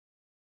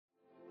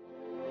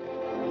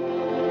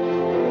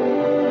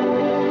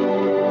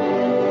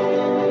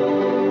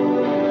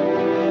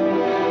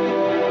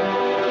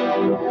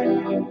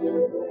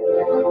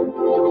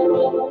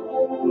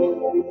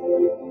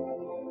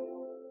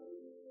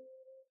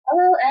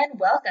and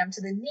welcome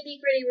to the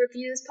Nitty Gritty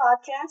Reviews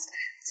podcast.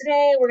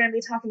 Today we're going to be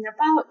talking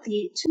about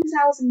the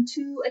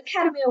 2002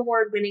 Academy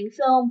Award winning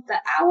film, The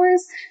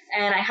Hours,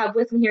 and I have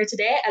with me here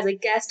today as a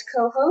guest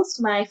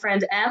co-host my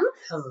friend M.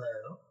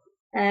 Hello.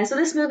 So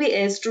this movie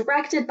is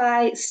directed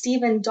by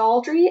Stephen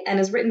Daldry and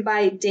is written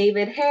by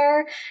David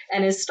Hare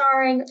and is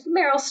starring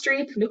Meryl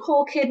Streep,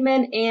 Nicole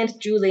Kidman, and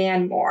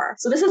Julianne Moore.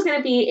 So this is going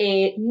to be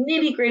a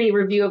nitty-gritty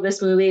review of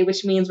this movie,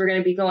 which means we're going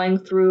to be going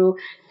through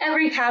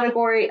every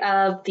category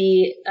of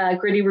the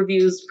Gritty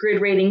Reviews grid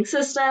rating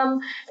system,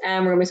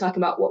 and we're going to be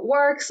talking about what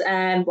works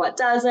and what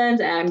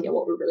doesn't, and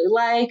what we really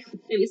like,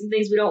 maybe some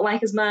things we don't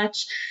like as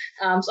much.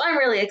 So I'm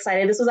really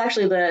excited. This was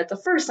actually the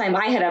first time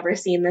I had ever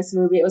seen this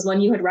movie. It was one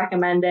you had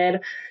recommended.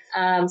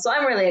 So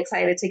I'm really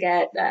excited to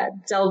get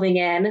delving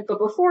in. But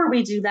before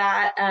we do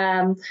that,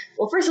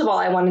 well, first of all,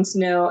 I wanted to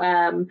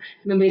know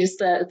maybe just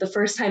the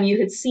first time you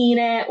had seen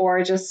it,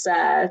 or just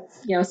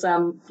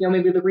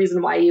maybe the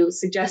reason why you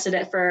suggested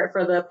it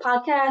for the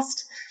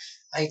podcast.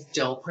 I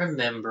don't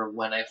remember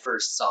when I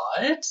first saw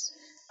it.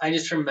 I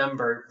just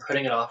remember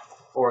putting it off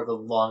for the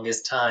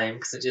longest time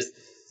because it just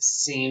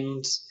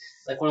seemed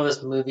like one of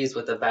those movies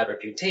with a bad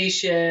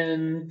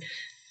reputation.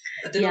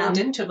 But then I looked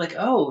into it, I'm like,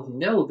 oh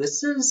no,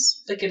 this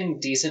is like getting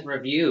decent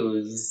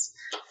reviews.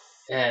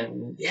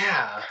 And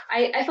yeah.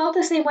 I felt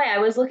the same way. I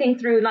was looking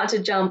through, not to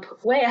jump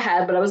way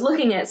ahead, but I was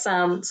looking at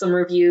some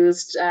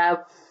reviews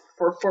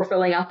for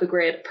filling out the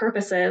grid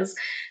purposes,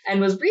 and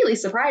was really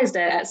surprised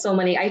at so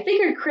many. I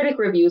figured critic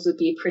reviews would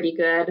be pretty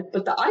good,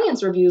 but the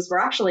audience reviews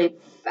were actually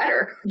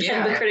better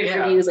than the critic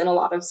reviews in a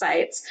lot of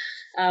sites.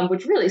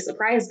 Which really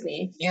surprised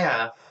me.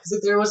 Yeah,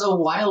 because there was a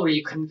while where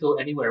you couldn't go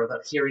anywhere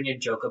without hearing a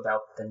joke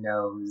about the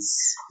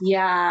nose.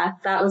 Yeah,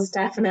 that was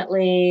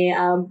definitely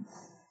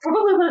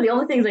probably one of the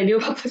only things I knew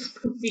about this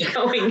movie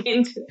going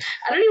into it.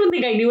 I don't even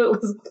think I knew it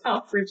was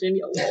about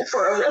Virginia Woolf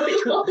for a really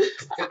long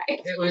time.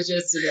 It was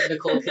just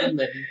Nicole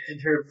Kidman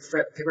and her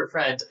favorite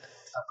friend,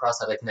 a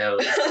prosthetic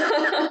nose.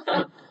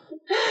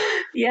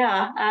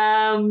 Yeah,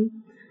 I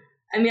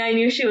mean, I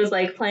knew she was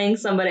like playing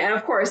somebody, and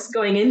of course,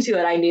 going into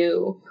it, I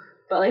knew.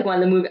 But like when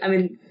the movie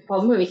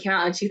came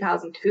out in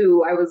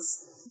 2002, I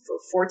was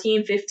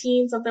 14,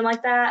 15, something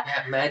like that.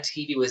 Yeah, Mad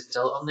TV was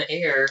still on the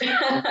air.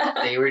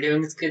 They were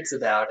doing skits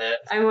about it.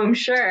 I'm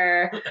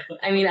sure.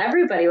 I mean,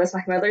 everybody was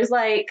talking about it. There's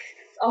like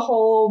a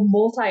whole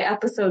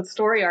multi-episode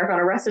story arc on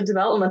Arrested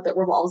Development that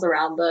revolves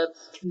around the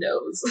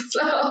nose.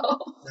 So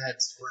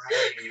that's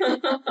right.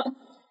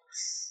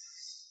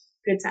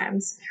 Good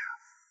times.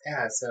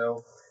 Yeah,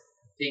 so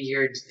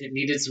figured it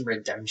needed some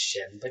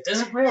redemption, but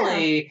doesn't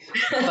really.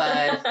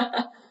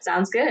 But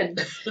sounds good.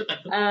 So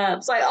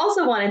I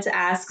also wanted to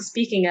ask,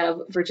 speaking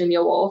of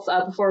Virginia Woolf,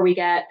 before we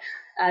get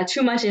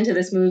too much into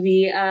this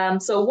movie,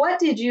 so what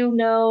did you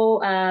know,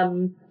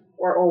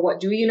 or what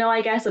do you know,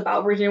 I guess,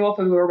 about Virginia Woolf?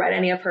 Have you ever read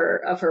any of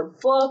her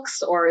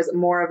books, or is it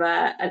more of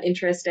an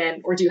interest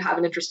in, or do you have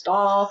an interest at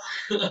all?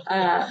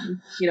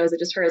 Is it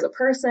just her as a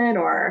person,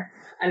 or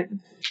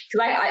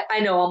because I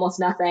know almost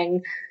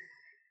nothing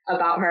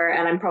about her,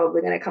 and I'm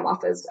probably going to come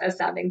off as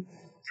sounding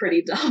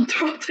pretty dumb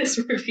throughout this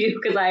review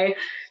because I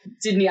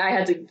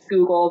had to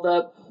Google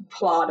the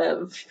plot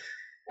of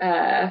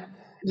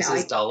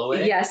Mrs.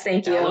 Dalloway? Yes,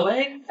 thank you.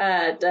 Dalloway?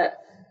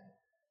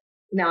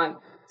 Now I'm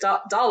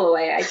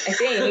Dalloway, I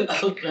think.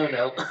 Oh,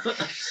 no.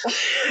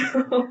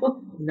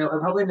 No, I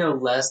probably know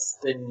less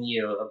than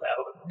you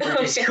about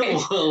Virginia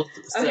Woolf.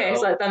 Okay,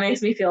 so that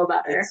makes me feel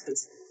better.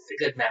 It's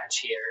a good match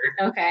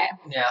here. Okay.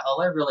 Yeah,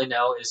 all I really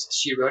know is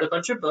she wrote a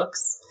bunch of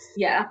books.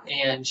 Yeah.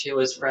 And she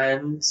was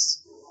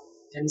friends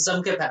in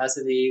some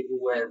capacity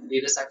with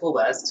Vita Sackville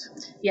West.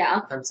 Yeah.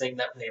 If I'm saying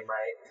that name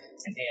right.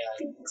 I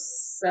think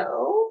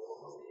so.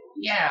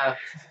 Yeah.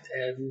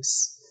 And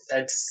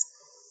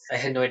I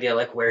had no idea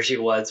like where she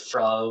was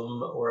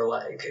from, or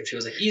like if she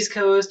was like East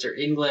Coast or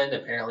England.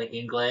 Apparently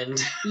England.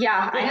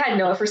 Yeah, I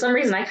had for some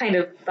reason I kind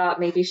of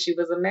thought maybe she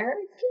was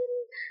American.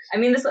 I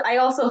mean, I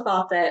also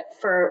thought that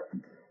for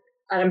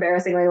an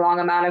embarrassingly long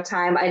amount of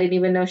time, I didn't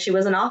even know she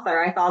was an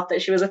author. I thought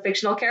that she was a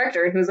fictional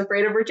character who was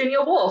afraid of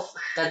Virginia Woolf.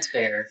 That's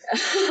fair.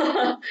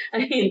 I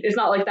mean, it's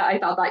not like that I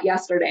thought that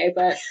yesterday,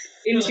 but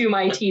into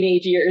my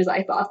teenage years,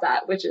 I thought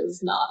that, which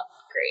is not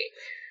great.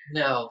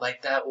 No,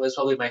 like that was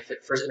probably my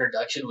first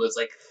introduction, was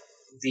like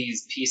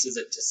these pieces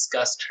that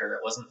discussed her.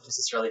 It wasn't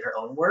necessarily her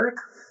own work.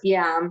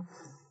 Yeah.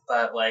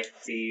 But like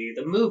the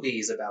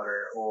movies about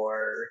her,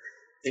 or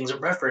things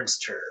that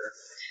referenced her.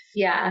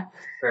 Yeah.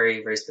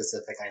 Very, very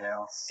specific, I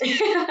know.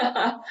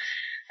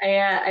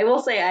 I will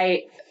say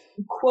I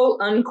quote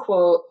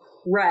unquote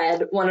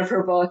read one of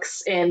her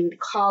books in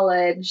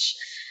college.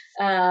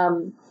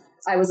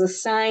 I was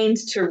assigned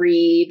to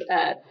read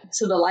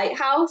To the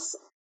Lighthouse.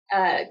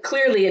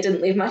 Clearly it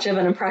didn't leave much of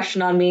an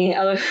impression on me.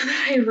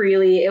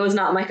 It was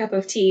not my cup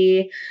of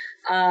tea.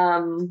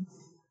 Like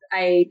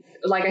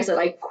I said,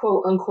 I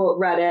quote unquote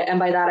read it, and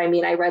by that I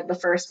mean I read the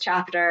first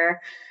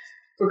chapter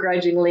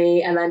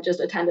begrudgingly and then just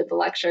attended the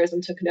lectures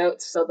and took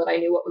notes so that I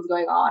knew what was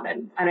going on,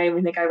 and I don't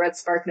even think I read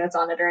Spark Notes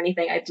on it or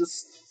anything. I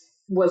just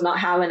was not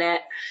having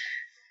it.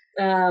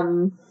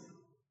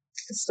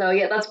 So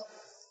yeah, that's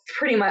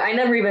pretty much. I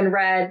never even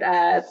read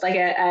like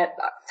at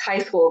high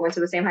school. Went to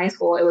the same high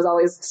school. It was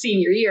always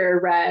senior year.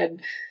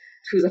 Read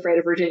Who's Afraid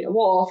of Virginia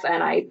Woolf,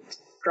 and I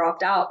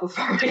dropped out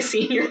before my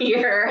senior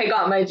year. I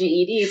got my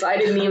GED, so I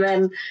didn't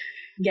even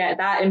get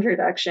that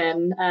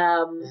introduction.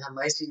 Yeah,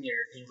 my senior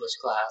English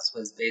class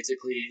was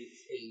basically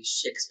a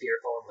Shakespeare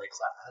only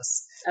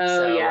class. Oh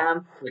so yeah,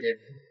 we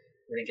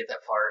didn't get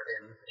that part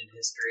in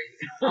history.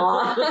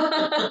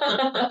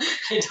 Aw.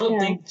 I don't Yeah.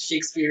 think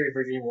Shakespeare and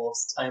Virginia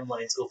Woolf's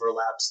timelines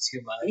overlapped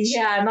too much.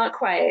 Yeah, not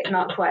quite.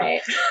 All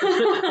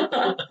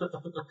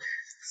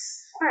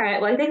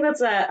right. Well, I think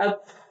that's a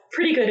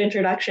pretty good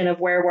introduction of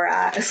where we're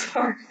at as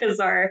far as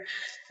our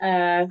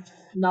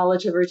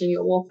knowledge of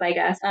Virginia Woolf, I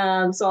guess.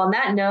 So on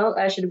that note,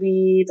 should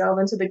we delve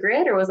into the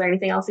grid, or was there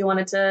anything else you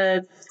wanted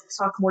to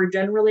talk more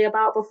generally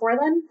about before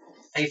then?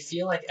 I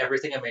feel like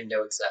everything in my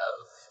notes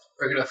of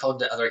are gonna fall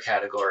into other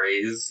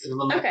categories, and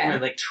I'm Okay.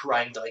 like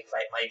trying to like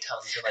bite my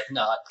tongue to like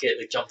not get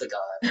like jump the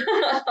gun.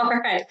 All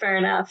right, fair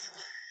enough.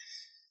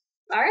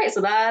 All right,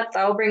 so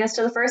that'll bring us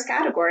to the first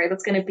category.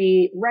 That's going to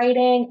be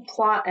writing,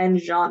 plot, and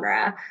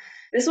genre.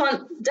 This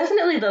one,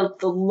 definitely the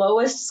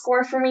lowest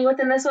score for me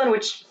within this one,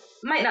 which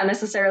might not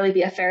necessarily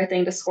be a fair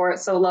thing to score it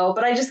so low,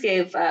 but I just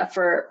gave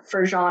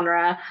for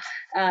genre,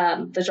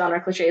 the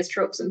genre cliches,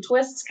 tropes, and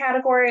twists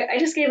category, I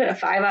just gave it a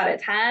 5 out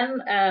of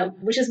 10,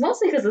 which is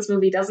mostly because this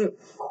movie doesn't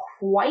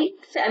quite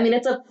fit. I mean,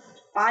 it's a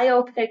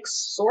biopic,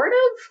 sort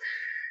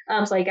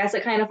of. So I guess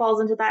it kind of falls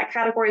into that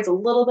category. It's a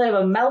little bit of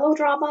a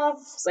melodrama,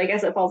 so I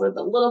guess it falls a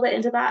little bit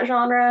into that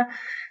genre.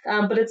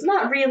 But it's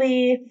not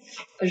really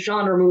a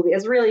genre movie.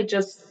 It's really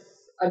just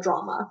a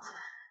drama,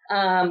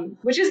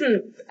 which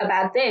isn't a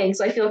bad thing.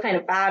 So I feel kind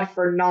of bad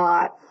for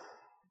not,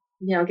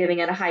 giving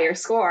it a higher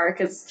score,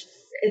 because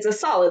it's a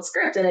solid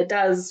script and it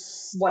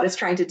does what it's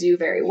trying to do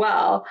very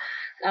well.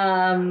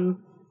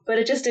 But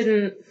it just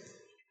didn't,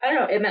 I don't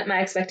know, it met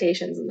my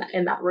expectations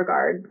in that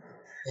regard.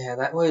 Yeah,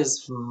 that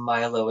was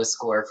my lowest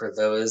score for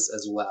those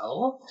as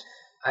well.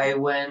 I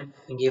went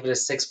and gave it a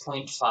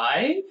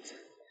 6.5.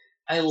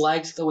 I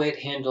liked the way it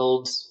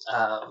handled,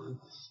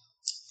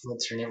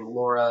 what's her name,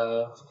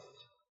 Laura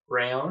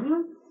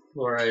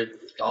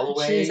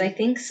Dalloway. Jeez, I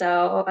think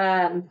so.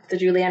 The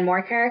Julianne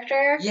Moore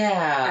character.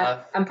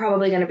 Yeah. I'm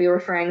probably going to be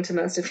referring to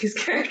most of these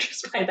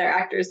characters by their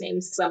actors'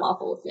 names, because I'm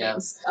awful with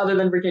names, other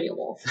than Virginia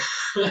Woolf.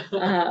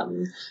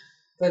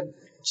 But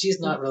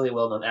she's not really a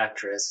well-known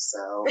actress,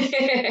 so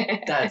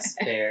that's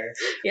fair.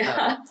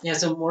 Yeah.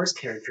 So Moore's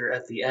character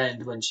at the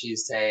end, when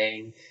she's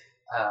saying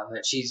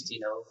that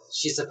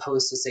she's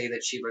supposed to say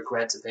that she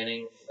regrets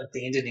abandoning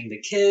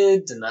the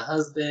kids and the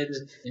husband,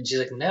 and she's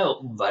like,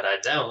 no, but I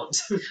don't.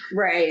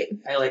 Right.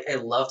 I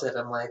loved it.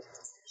 I'm like,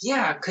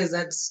 yeah, because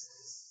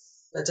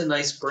that's a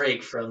nice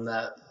break from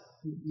that.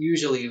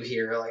 Usually you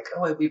hear like,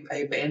 oh, I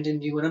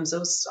abandoned you and I'm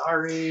so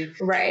sorry.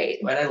 Right.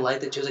 But I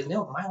like that she was like,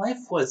 no, my life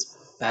was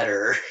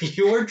better.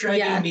 You were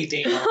dragging me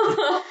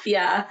down.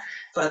 Yeah.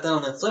 But then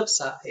on the flip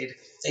side,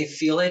 I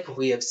feel like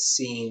we have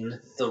seen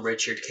the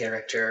Richard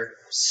character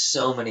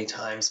so many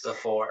times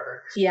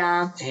before.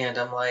 Yeah. And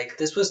I'm like,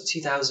 this was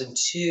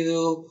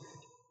 2002,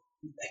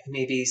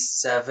 maybe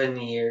 8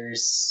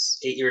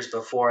 years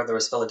before there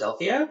was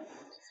Philadelphia.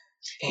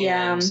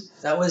 And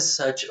that was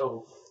such a...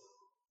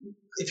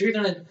 If you're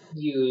going to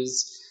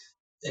use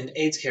an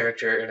AIDS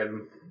character in a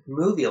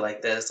movie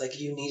like this, like,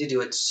 you need to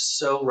do it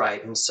so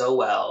right and so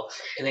well.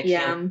 And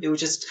it was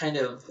just kind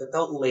of... It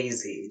felt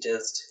lazy,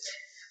 just...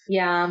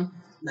 Yeah.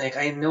 Like,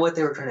 I know what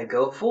they were trying to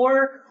go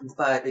for,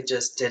 but it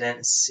just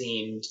didn't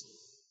seem...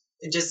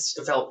 It just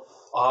felt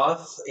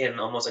off and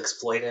almost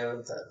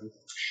exploitive.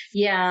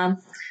 Yeah,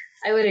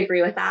 I would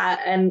agree with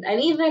that. And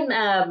even,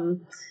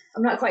 I'm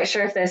not quite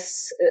sure if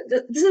this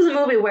is a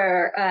movie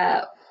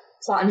where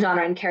plot and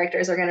genre and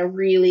characters are going to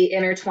really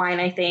intertwine,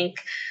 I think.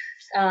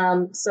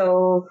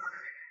 So,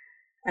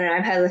 I don't know,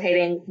 I'm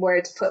hesitating where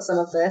to put some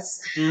of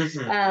this.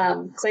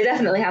 Mm-hmm. Because I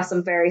definitely have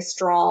some very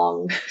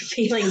strong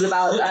feelings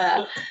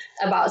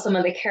about some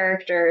of the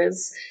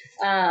characters.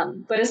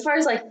 But as far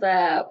as like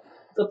the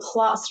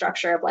plot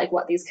structure of like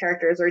what these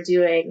characters are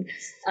doing,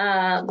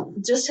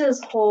 just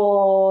his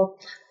whole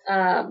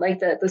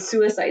like the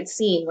suicide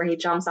scene where he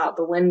jumps out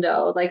the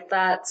window, like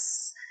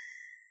that's,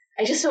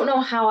 I just don't know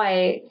how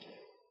I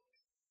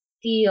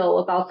feel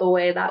about the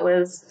way that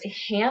was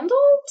handled.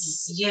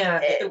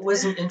 Yeah, it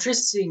was an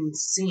interesting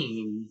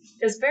scene.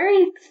 It's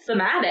very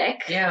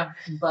thematic. Yeah,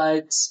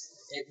 but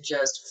it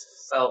just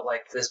felt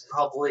like this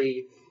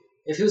probably,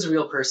 if he was a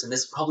real person,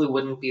 this probably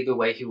wouldn't be the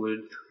way he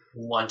would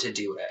want to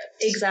do it.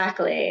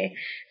 Exactly.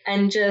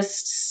 And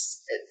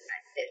just,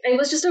 it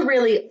was just a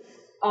really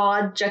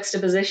odd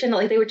juxtaposition.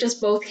 Like, they were just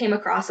both came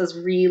across as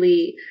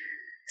really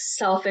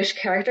selfish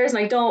characters.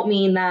 And I don't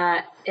mean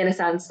that in a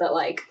sense that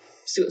like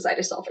suicide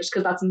is selfish,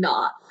 because that's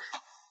not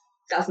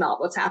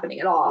what's happening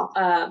at all.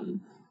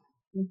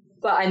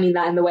 But I mean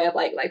that in the way of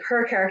like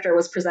her character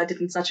was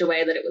presented in such a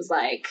way that it was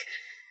like,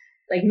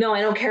 no,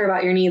 I don't care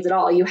about your needs at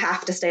all. You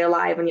have to stay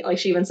alive. And like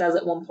she even says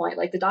at one point,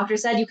 like, the doctor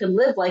said you could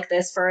live like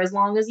this for as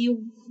long as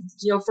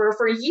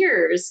for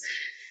years.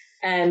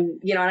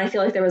 And, and I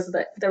feel like there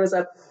was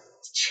a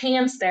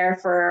chance there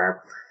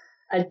for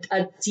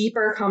a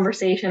deeper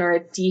conversation or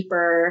a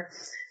deeper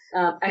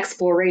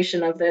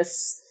exploration of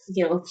this,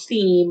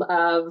 theme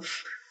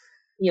of,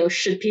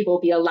 should people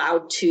be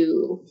allowed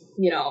to,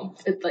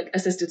 like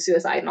assisted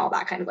suicide and all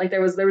that kind of, like,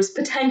 there was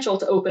potential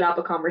to open up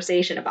a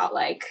conversation about,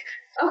 like,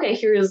 okay,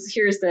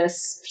 here's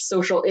this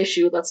social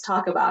issue, let's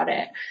talk about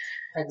it.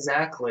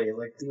 Exactly.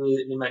 Like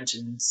you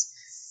mentioned,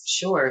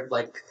 sure,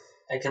 like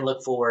I can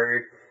look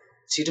forward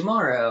to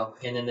tomorrow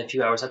and then a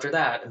few hours after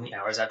that and the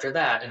hours after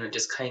that, and it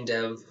just kind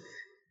of,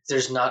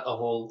 there's not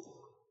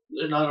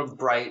a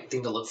bright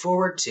thing to look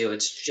forward to.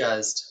 It's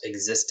just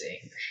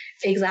existing.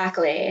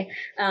 Exactly.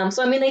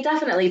 So, I mean, they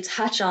definitely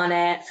touch on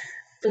it,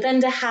 but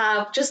then to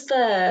have just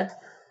the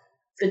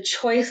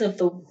choice of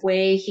the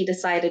way he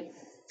decided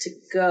to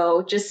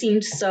go just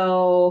seemed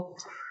so,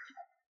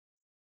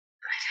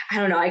 I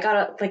don't know,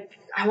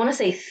 I want to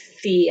say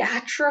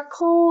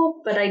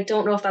theatrical, but I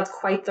don't know if that's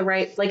quite the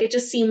right, like, it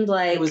just seemed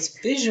like... It was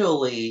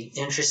visually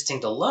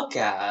interesting to look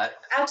at.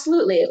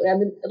 Absolutely. I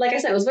mean, like I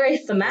said, it was very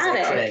thematic. It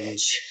was like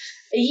cringe.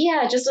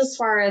 Yeah, just as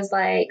far as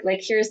like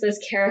here's this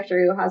character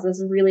who has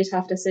this really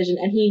tough decision,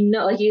 and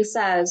like he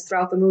says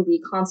throughout the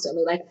movie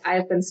constantly, like,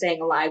 I've been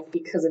staying alive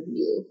because of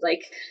you.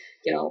 Like,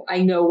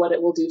 I know what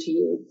it will do to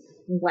you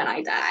when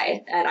I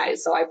die, and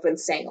so I've been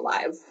staying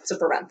alive to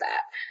prevent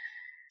that.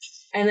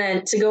 And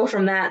then to go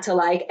from that to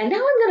like, and now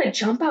I'm going to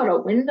jump out a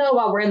window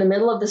while we're in the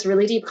middle of this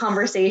really deep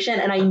conversation,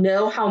 and I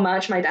know how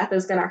much my death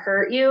is going to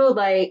hurt you.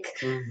 Like,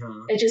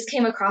 It just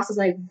came across as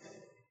like,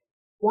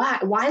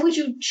 why would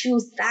you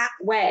choose that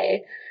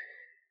way?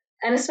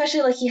 And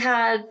especially like he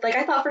had, like,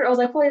 I was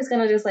like, well, he's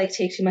going to just like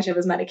take too much of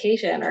his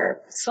medication or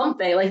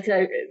something. Like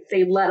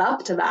they led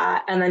up to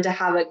that, and then to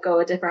have it go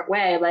a different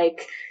way.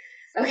 Like,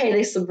 okay,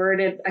 they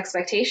subverted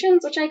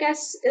expectations, which I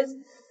guess is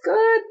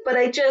good, but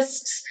I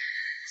just...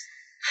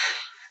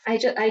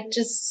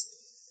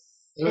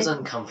 It was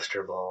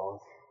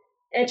uncomfortable.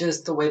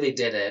 Just the way they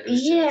did it.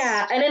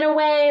 And in a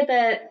way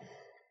that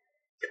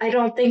I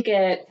don't think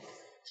it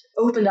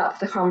opened up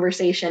the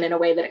conversation in a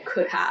way that it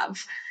could have.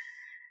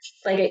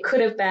 Like, it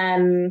could have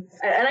been,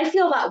 and I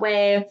feel that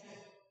way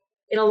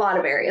in a lot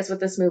of areas with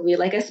this movie,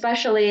 like,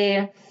 especially,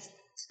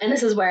 and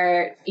this is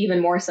where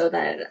even more so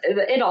than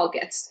it all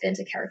gets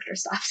into character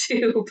stuff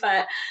too,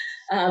 but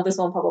this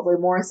one probably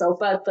more so,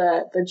 but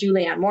the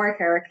Julianne Moore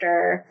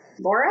character,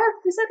 Laura,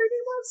 you said her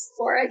name was?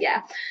 Laura,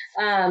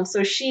 yeah.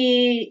 So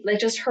she, like,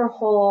 just her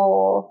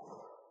whole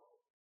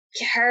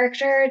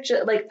character,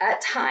 like,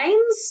 at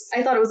times,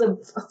 I thought it was a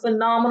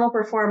phenomenal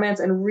performance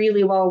and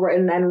really well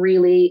written and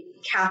really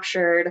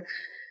captured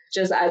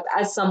just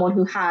as someone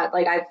who had,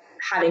 like, I've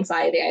had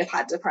anxiety, I've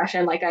had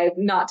depression, like, I've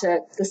not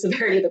to the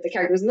severity that the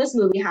characters in this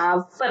movie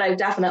have, but I've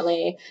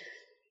definitely,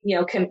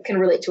 can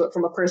relate to it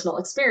from a personal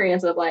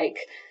experience of, like,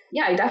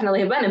 yeah, I definitely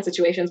have been in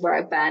situations where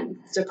I've been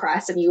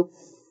depressed and you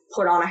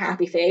put on a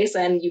happy face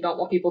and you don't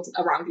want people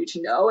around you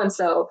to know. And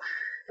so,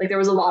 like, there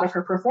was a lot of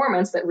her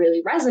performance that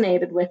really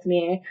resonated with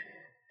me.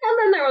 And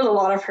then there was a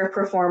lot of her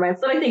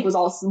performance that I think was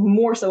also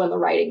more so in the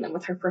writing than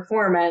with her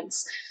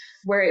performance,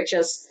 where it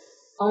just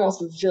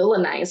almost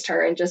villainized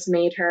her and just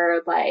made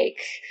her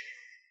like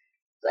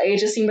it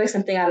just seemed like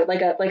something out of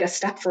like a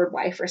Stepford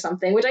wife or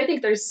something, which I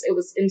think it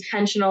was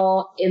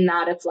intentional in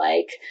that it's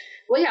like,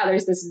 well, yeah,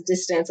 there's this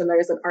distance and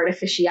there's an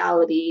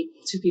artificiality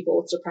to people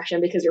with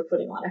depression because you're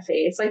putting on a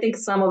face. I think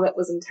some of it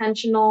was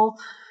intentional,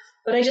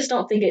 but I just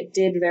don't think it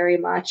did very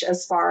much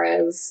as far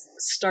as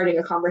starting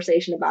a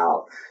conversation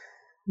about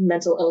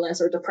mental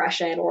illness or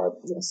depression or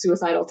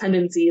suicidal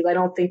tendencies. I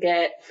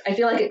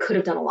feel like it could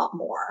have done a lot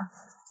more.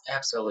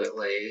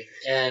 Absolutely.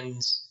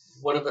 And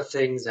one of the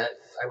things that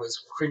I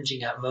was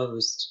cringing at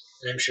most,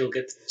 and I'm sure we'll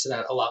get to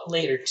that a lot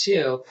later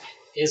too,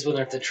 is when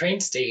they're at the train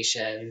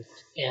station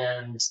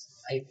and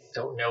I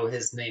don't know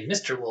his name,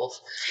 Mr. Wolf.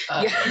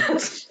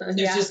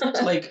 He's just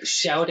like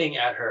shouting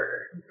at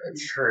her.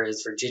 Her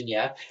is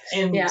Virginia,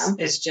 and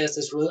it's just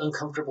this really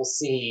uncomfortable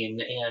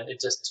scene, and it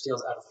just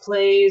feels out of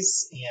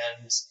place.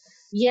 And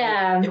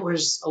like, it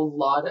was a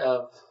lot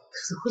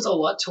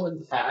to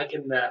unpack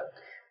in that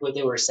what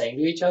they were saying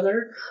to each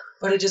other,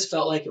 but it just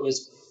felt like it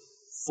was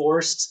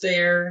forced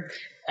there.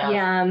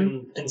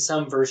 In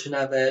some version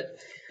of it,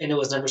 and it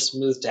was never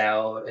smoothed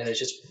out, and it's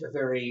just a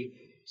very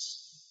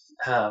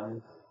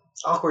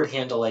awkward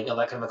handling of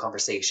that kind of a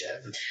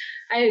conversation.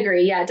 I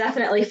agree. Yeah, it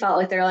definitely felt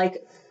like they're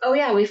like, oh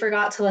yeah, we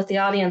forgot to let the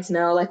audience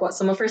know like what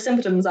some of her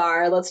symptoms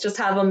are. Let's just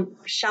have them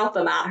shout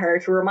them at her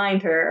to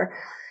remind her.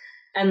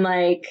 And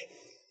like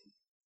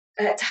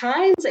at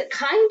times it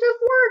kind of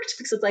worked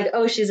because it's like,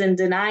 oh, she's in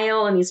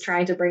denial and he's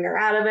trying to bring her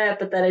out of it,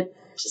 but then it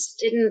just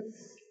didn't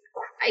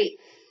quite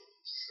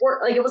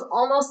work. Like it was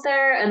almost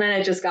there, and then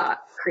it just got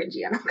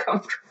cringy and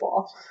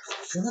uncomfortable.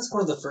 I think that's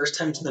one of the first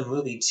times in the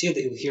movie too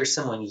that you hear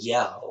someone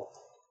yell.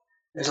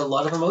 There's a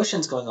lot of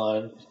emotions going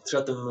on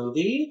throughout the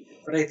movie,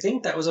 but I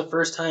think that was the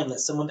first time that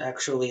someone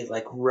actually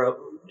like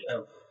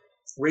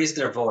raised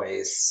their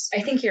voice.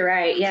 I think you're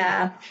right,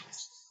 yeah.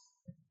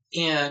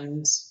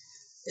 And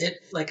it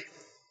like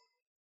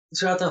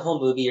throughout the whole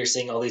movie, you're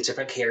seeing all these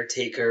different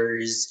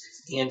caretakers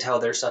and how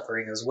they're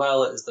suffering as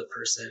well as the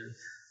person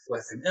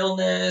with an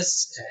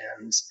illness.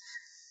 And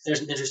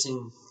there's an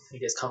interesting, I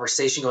guess,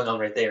 conversation going on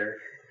right there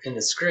in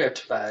the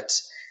script, but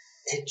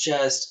it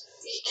just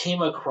he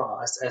came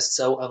across as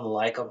so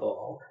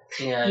unlikable.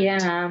 And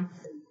Yeah.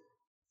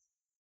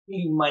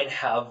 you might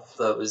have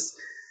those,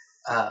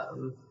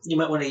 you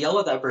might want to yell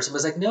at that person, but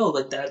it's like, no,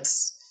 like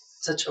that's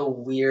such a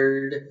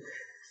weird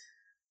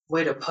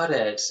way to put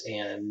it.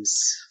 And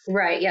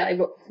Right. Yeah. Like,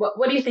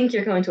 what do you think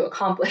you're going to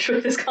accomplish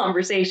with this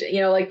conversation?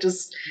 You know, like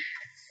just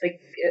like,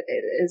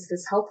 is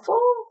this helpful?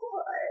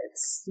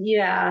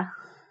 Yeah.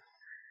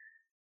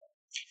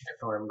 I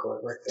don't know where I'm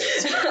going with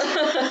this.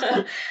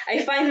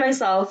 I find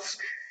myself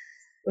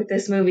with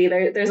this movie,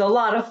 there's a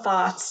lot of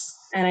thoughts,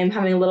 and I'm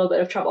having a little bit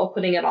of trouble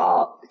putting it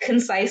all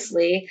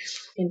concisely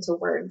into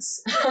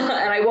words. And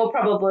I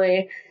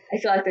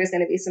feel like there's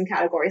going to be some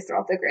categories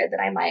throughout the grid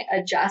that I might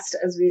adjust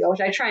as we go,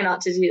 which I try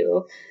not to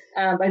do.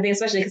 But I think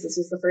especially because this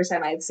was the first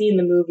time I had seen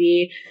the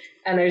movie,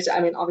 and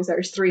obviously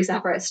there's 3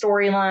 separate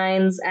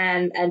storylines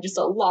and just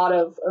a lot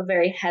of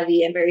very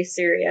heavy and very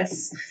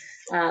serious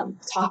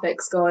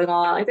topics going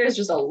on. Like there's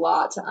just a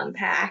lot to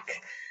unpack.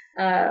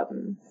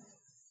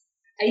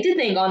 I did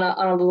think on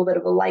a little bit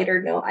of a lighter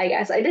note, I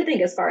guess, I did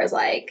think as far as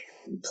like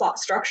plot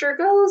structure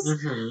goes,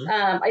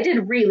 I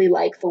did really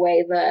like the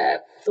way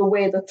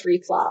the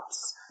 3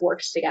 plots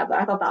worked together.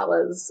 I thought that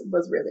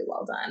was really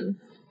well done.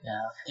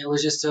 Yeah, it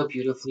was just so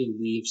beautifully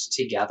weaved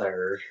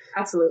together.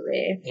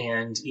 Absolutely.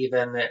 And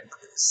even the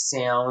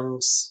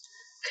sounds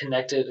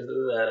connected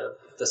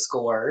the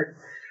score.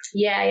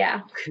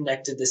 Yeah.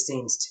 Connected the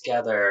scenes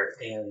together,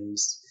 and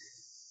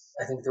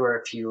I think there were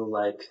a few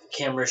like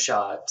camera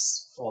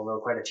shots. Well, there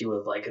were quite a few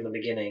of like in the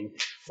beginning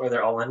where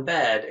they're all in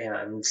bed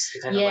and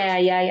it kind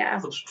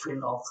of flips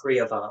between all 3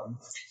 of them.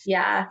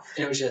 Yeah.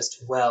 And it was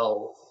just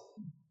well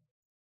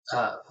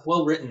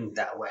written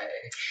that way.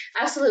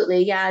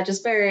 Absolutely, yeah.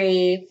 Just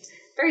very,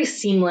 very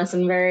seamless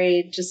and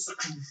very just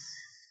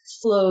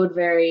flowed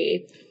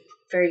very,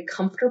 very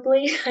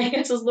comfortably, I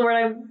guess is the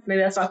word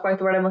maybe that's not quite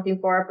the word I'm looking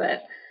for,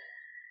 but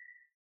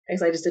I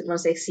guess I just didn't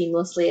want to say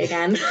seamlessly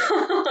again.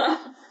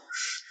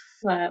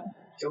 But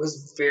it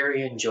was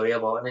very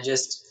enjoyable, and it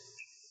just,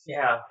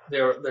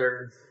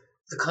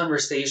 the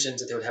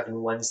conversations that they would have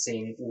in one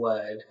scene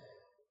would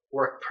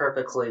work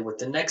perfectly with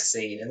the next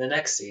scene and the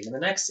next scene and the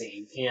next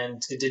scene,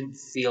 and it didn't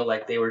feel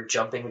like they were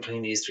jumping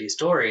between these 3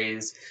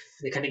 stories.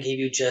 They kind of gave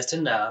you just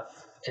enough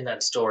in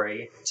that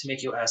story to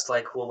make you ask,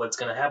 like, well, what's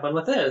going to happen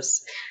with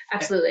this?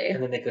 Absolutely.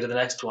 And then they go to the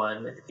next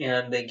one,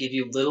 and they give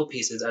you little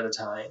pieces at a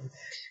time,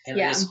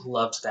 and I just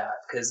loved that,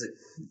 because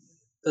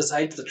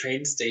besides the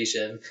train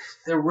station,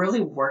 there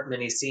really weren't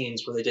many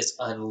scenes where they just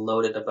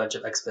unloaded a bunch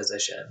of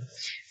exposition.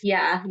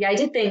 Yeah, I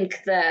did think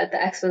the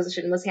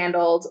exposition was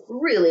handled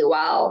really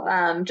well,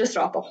 just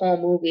throughout the whole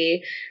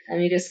movie.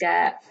 And you just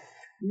get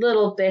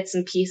little bits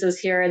and pieces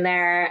here and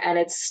there, and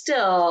it's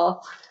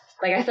still,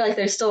 like, I feel like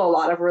there's still a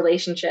lot of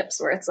relationships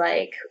where it's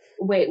like,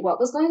 wait, what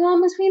was going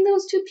on between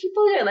those 2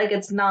 people? Like,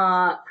 it's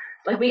not...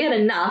 Like, we get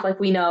enough, like,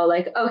 we know,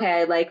 like,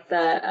 okay, like,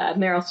 the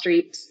Meryl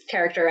Streep's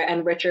character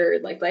and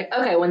Richard, like,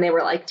 okay, when they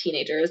were, like,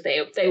 teenagers,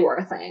 they were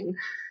a thing.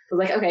 So,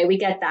 like, okay, we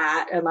get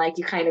that, and, like,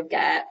 you kind of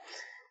get,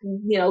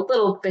 you know,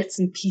 little bits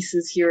and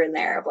pieces here and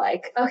there of,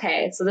 like,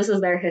 okay, so this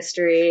is their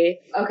history,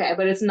 okay,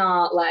 but it's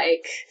not,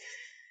 like,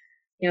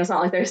 you know, it's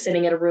not like they're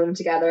sitting in a room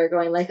together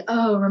going, like,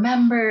 oh,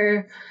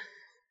 remember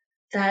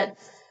that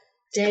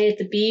day at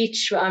the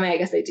beach? Well, I mean, I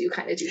guess they do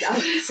kind of do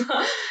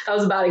that. That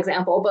was a bad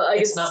example, but, like,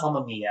 it's not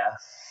Mamma Mia.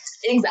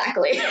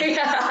 Exactly.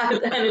 Yeah.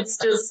 And it's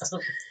just,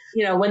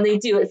 you know, when they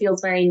do, it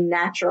feels very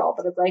natural,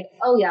 but it's like,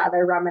 oh yeah,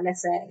 they're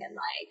reminiscing, and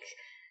like,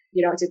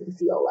 you know, it didn't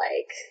feel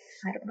like,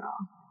 I don't know,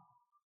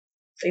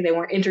 like they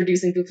weren't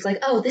introducing people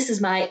like, oh, this is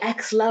my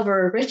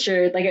ex-lover,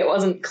 Richard. Like, it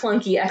wasn't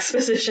clunky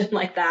exposition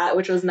like that,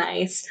 which was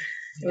nice.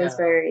 It was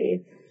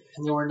very...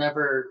 And there were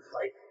never,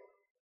 like,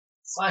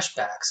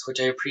 flashbacks, which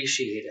I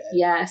appreciated.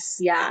 Yes,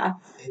 yeah,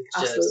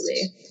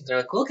 absolutely. They're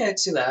like, we'll get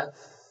to that.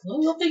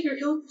 You'll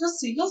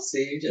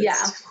see.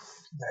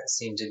 That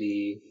seemed to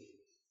be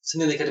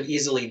something they could have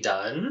easily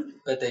done,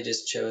 but they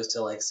just chose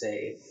to, like,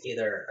 say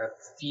either a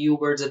few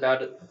words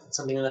about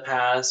something in the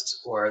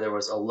past, or there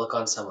was a look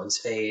on someone's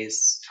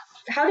face.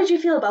 How did you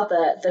feel about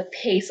the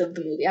pace of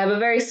the movie? I have a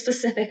very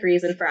specific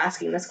reason for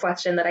asking this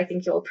question that I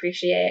think you'll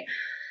appreciate,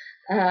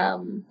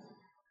 because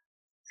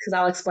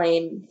I'll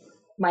explain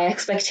my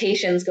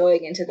expectations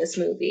going into this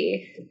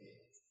movie.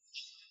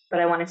 But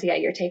I wanted to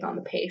get your take on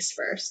the pace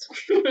first.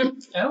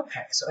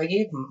 Okay, so I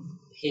gave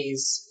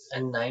Haze a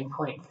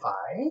 9.5.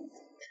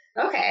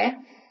 Okay.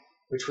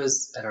 Which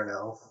was, I don't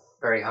know,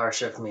 very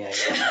harsh of me, I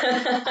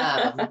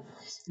guess.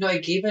 No, I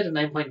gave it a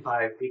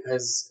 9.5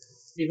 because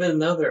even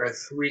though there are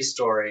 3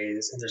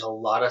 stories and there's a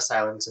lot of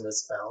silence in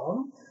this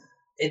film,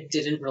 it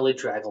didn't really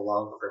drag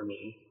along for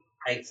me.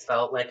 I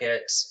felt like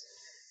it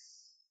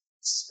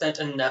spent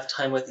enough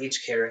time with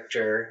each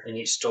character in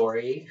each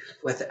story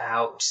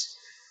without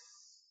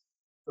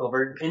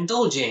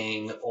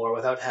overindulging or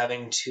without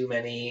having too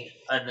many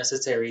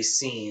unnecessary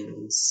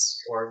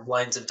scenes or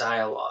lines of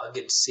dialogue.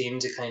 It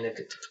seemed to kind of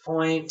get to the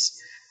point,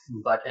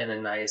 but in a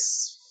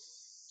nice,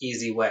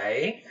 easy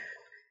way.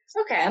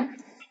 Okay.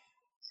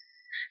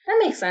 That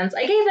makes sense.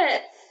 I gave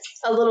it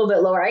a little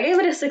bit lower. I gave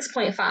it a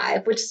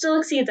 6.5, which still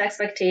exceeds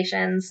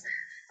expectations.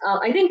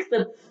 I think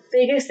the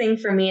biggest thing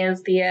for me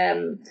is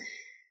the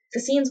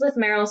scenes with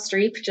Meryl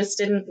Streep just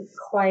didn't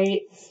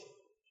quite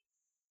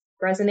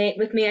resonate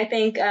with me, I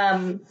think.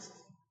 I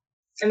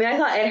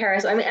thought Ed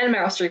Harris, and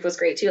Meryl Streep was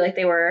great too. Like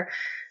they were,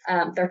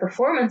 their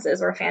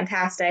performances were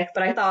fantastic,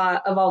 but I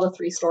thought of all the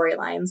three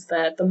storylines,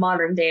 the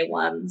modern day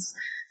ones,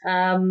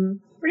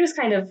 were just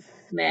kind of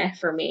meh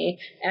for me.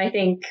 And I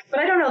think,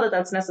 but I don't know that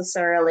that's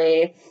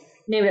necessarily,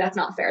 maybe that's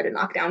not fair to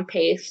knock down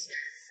Pace,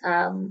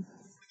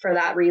 for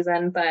that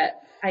reason, but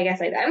I guess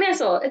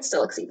it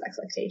still exceeds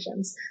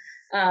expectations.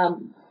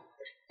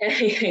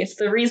 Anyways,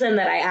 the reason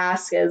that I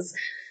ask is,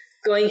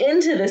 going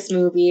into this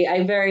movie,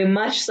 I very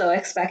much so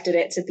expected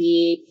it to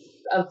be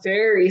a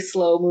very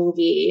slow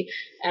movie,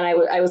 and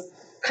I was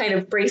kind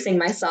of bracing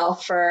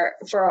myself for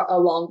a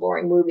long,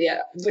 boring movie,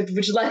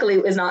 which luckily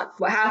is not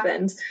what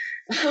happened.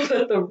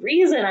 But the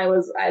reason I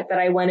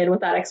went in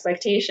with that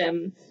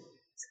expectation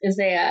is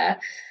a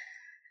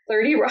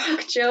 30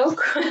 Rock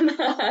joke when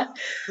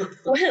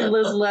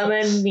Liz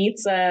Lemon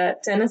meets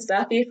Dennis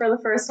Duffy for the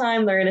first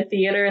time. They're in a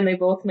theater and they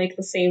both make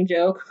the same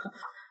joke.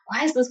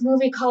 Why is this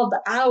movie called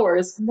The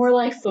Hours? More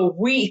like The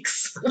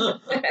Weeks.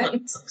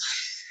 And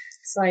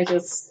so I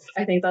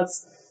think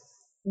that's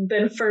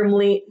been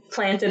firmly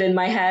planted in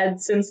my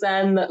head since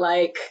then, that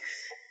like,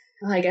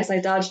 I guess I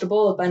dodged a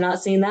bullet by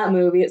not seeing that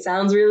movie. It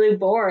sounds really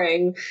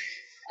boring.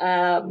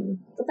 But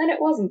then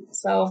it wasn't,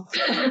 so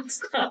it's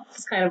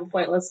kind of a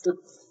pointless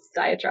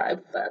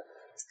diatribe. But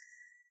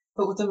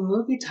with a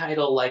movie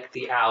title like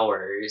The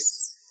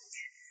Hours,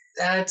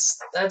 that's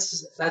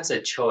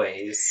a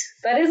choice.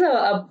 That is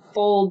a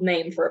bold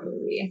name for a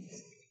movie.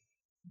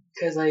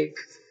 Because like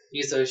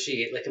you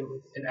associate like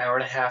an hour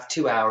and a half,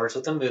 2 hours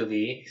with a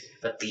movie,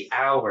 but The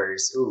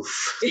Hours,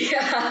 oof.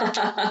 Yeah.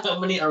 How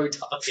many are we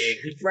talking?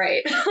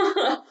 Right.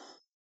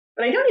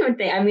 But I don't even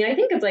think, I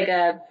think it's like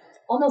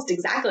almost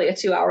exactly a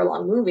 2 hour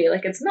long movie.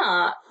 Like it's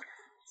not,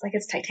 it's like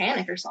it's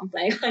Titanic or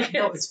something. Like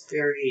no, it's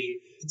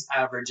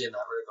average in that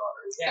regard.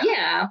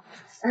 Yeah.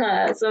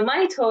 So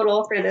my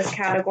total for this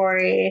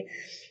category,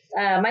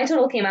 my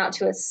total came out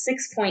to a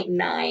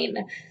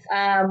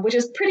 6.9, which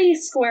is pretty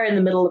square in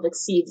the middle of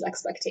exceeds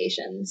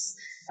expectations,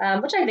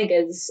 which I think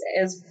is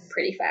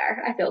pretty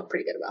fair. I feel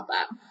pretty good about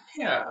that.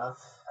 Yeah.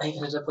 I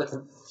ended up with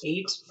an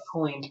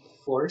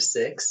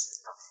 8.46.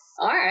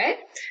 All right.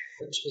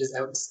 Which is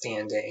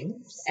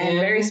outstanding. And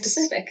very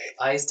specific.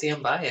 I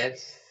stand by it.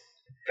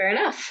 Fair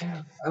enough.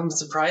 Yeah. I'm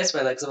surprised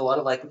by that because a lot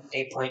of like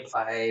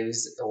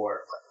 8.5s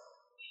or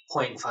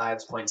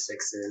 0.5s,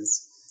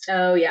 0.6s.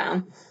 Oh,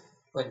 yeah.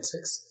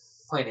 0.6,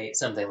 0.8,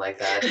 something like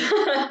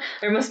that.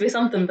 There must be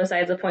something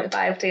besides a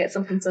 0.5 to get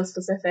something so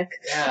specific.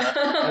 Yeah.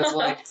 I was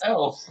like,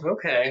 oh,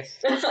 okay.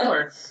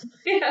 Sure.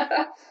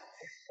 Yeah.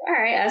 All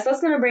right. So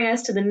that's going to bring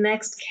us to the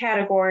next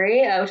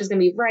category, which is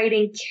going to be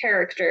writing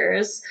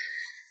characters.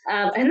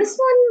 And this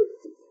one,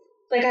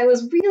 like, I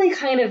was really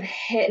kind of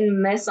hit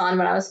and miss on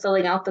when I was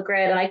filling out the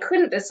grid, and I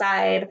couldn't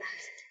decide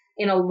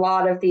in a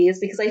lot of these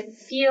because I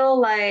feel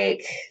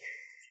like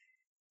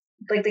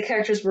the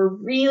characters were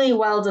really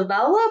well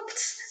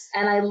developed,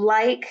 and I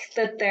like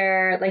that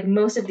they're, like,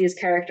 most of these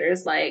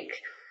characters,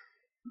 like,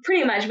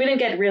 pretty much, we didn't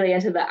get really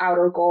into the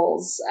outer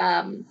goals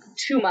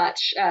too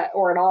much,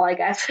 or at all, I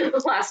guess, in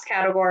the last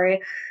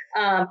category.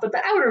 But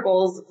the outer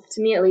goals,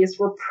 to me at least,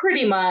 were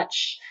pretty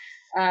much,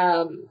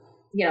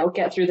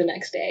 get through the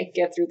next day.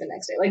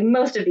 Like,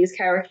 most of these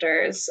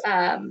characters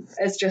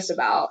is just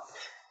about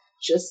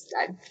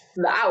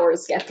the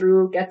hours, get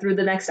through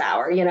the next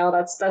hour.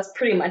 That's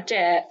pretty much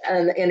it.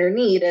 And the inner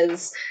need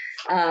is,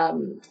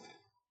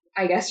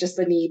 I guess, just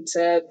the need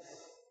to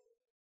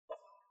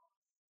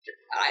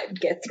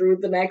get through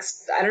the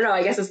next, I don't know,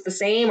 I guess it's the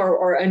same,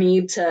 or a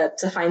need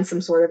to find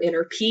some sort of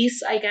inner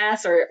peace, I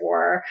guess,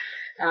 or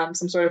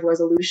some sort of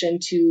resolution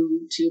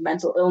to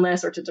mental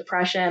illness or to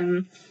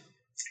depression.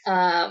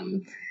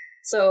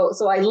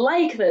 So I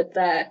like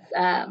that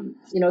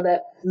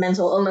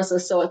mental illness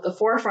is so at the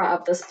forefront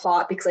of this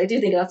plot, because I do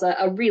think that's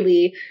a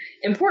really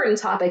important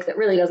topic that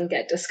really doesn't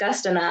get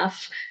discussed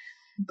enough.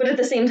 But at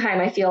the same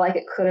time, I feel like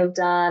it could have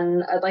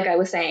done, like I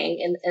was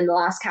saying in the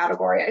last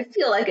category, I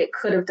feel like it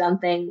could have done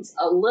things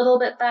a little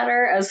bit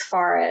better as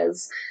far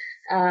as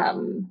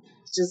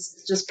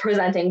just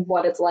presenting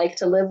what it's like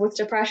to live with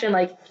depression.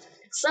 Like,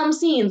 some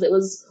scenes it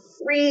was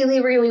really,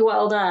 really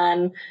well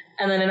done,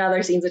 and then in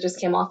other scenes it just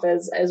came off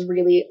as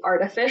really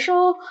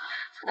artificial,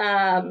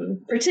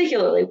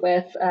 particularly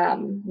with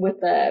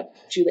the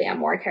Julianne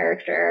Moore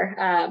character.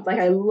 Like,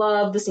 I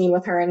love the scene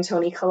with her and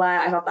Toni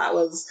Collette. I thought that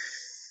was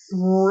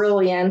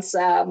brilliant,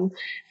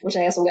 which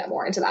I guess we'll get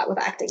more into that with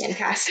acting and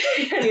casting.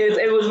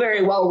 It was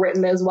very well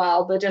written as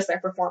well, but just their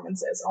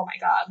performances, oh my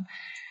god.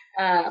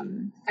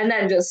 And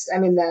then just, I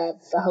mean, the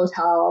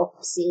hotel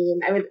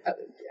scene, I mean,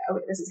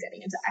 this is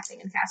getting into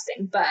acting and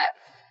casting, but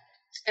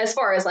as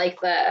far as like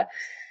the,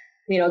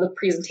 the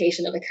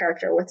presentation of the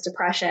character with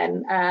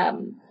depression, I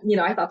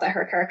thought that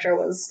her character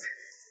was,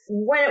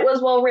 when it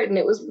was well written,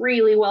 it was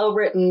really well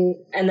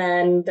written. And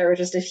then there were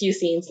just a few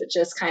scenes that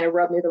just kind of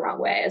rubbed me the wrong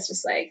way. It's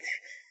just like,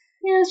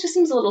 it just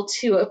seems a little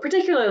too,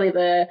 particularly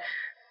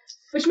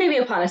which maybe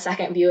upon a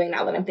second viewing,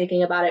 now that I'm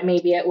thinking about it,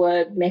 maybe it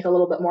would make a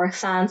little bit more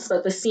sense.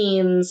 But the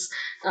scenes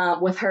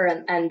with her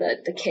and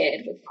the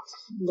kid, with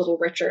little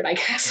Richard, I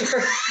guess,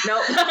 or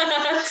nope.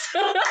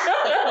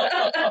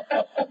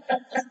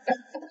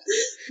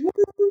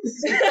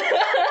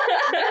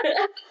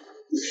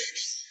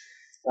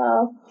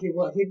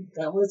 Well,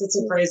 that was a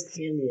surprise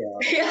cameo.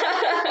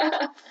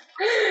 Yeah.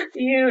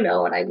 You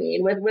know what I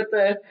mean. With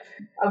the,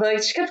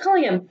 like, she kept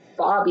calling him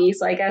Bobby,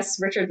 so I guess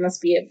Richard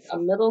must be a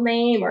middle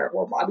name, or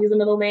Bobby's a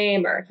middle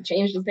name, or he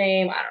changed his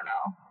name. I don't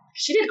know.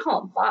 She did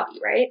call him Bobby,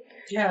 right?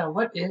 Yeah.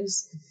 What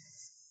is?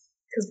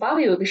 Because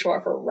Bobby would be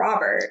short for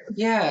Robert.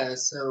 Yeah.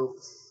 So,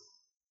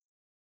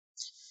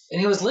 and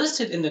he was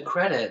listed in the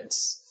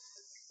credits.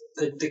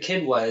 The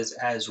kid was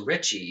as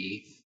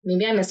Richie.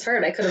 Maybe I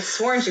misheard. I could have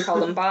sworn she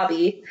called him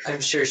Bobby.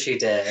 I'm sure she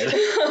did.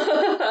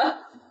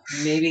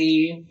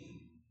 Maybe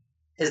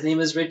his name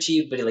is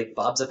Richie, but he like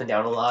bobs up and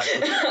down a lot.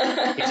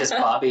 He's just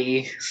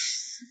Bobby.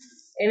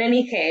 In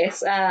any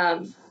case, I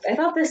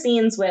thought the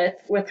scenes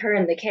with her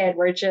and the kid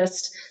were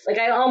just like,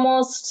 I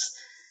almost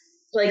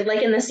like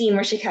in the scene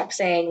where she kept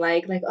saying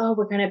like, oh,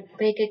 we're gonna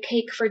bake a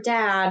cake for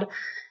Dad.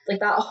 Like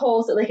that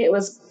whole, like, it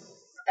was,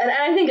 and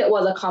I think it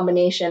was a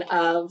combination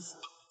of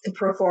the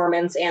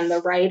performance and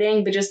the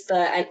writing, but just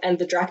and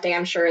the directing,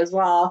 I'm sure, as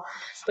well.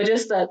 But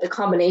just the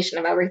combination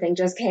of everything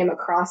just came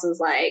across as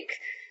like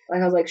I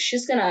was like,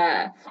 she's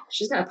gonna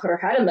put her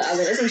head in the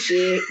oven, isn't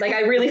she? Like,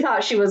 I really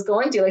thought she was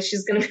going to, like,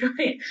 she's gonna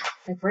be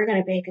like, we're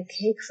gonna bake a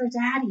cake for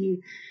Daddy.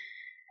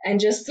 And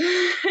just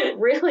I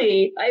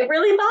really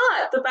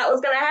thought that was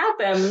gonna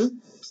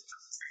happen.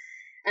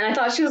 And I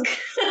thought she was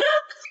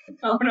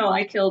oh no,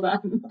 I killed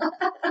him.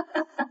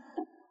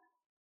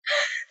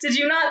 Did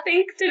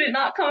it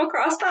not come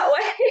across that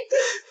way?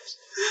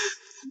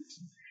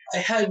 I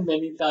had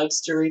many thoughts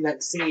during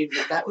that scene,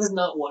 but that was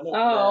not one of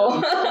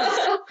them.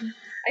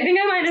 I think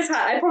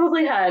I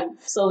probably had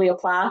Sylvia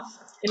Plath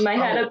in my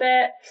head a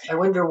bit. I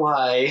wonder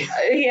why.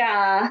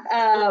 Yeah.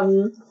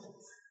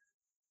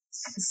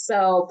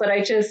 So, but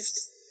I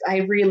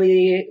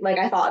really, like,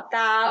 I thought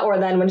that, or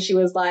then when she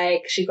was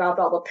like, she grabbed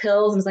all the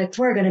pills and was like,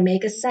 we're gonna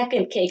make a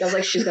second cake. I was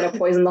like, she's gonna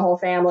poison the whole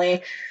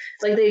family.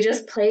 Like, they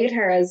just played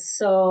her as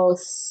so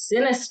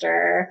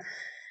sinister,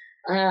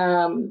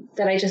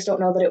 that I just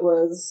don't know that it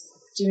was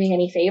doing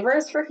any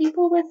favors for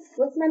people with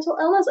mental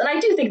illness. And I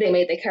do think they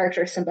made the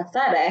character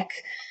sympathetic,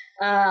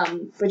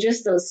 but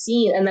just those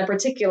scenes, and then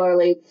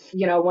particularly,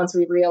 once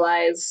we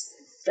realize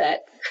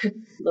that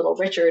little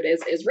Richard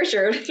is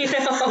Richard,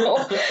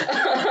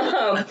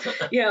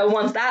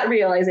 once that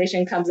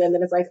realization comes in,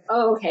 then it's like,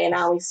 oh, okay,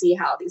 now we see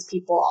how these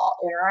people all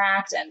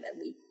interact, and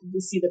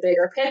we see the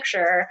bigger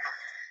picture.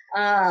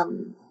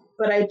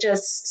 But I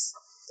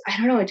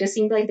don't know, it just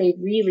seemed like they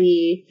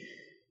really,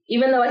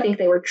 even though I think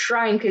they were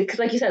trying to, because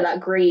like you said,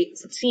 that great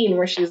scene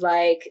where she's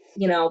like,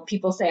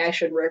 people say I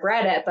should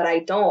regret it, but I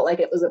don't. Like,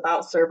 it was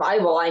about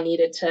survival. I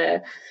needed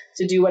to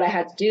do what I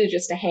had to do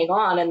just to hang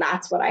on, and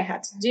that's what I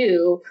had to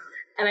do.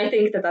 And I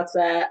think that that's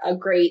a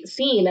great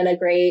scene and a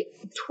great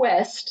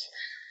twist.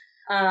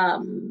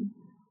 But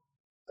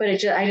it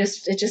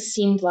just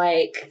seemed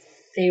like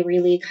they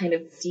really kind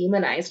of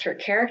demonized her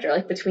character,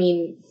 like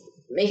between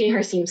making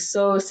her seem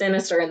so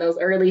sinister in those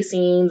early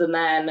scenes, and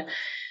then,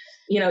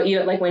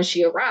 even like when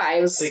she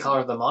arrives, they call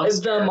her the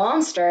monster. The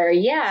monster,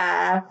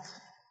 yeah.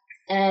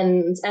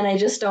 And I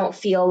just don't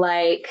feel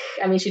like,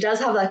 I mean, she does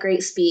have that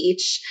great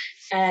speech,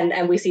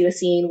 and we see the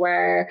scene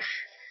where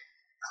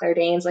Claire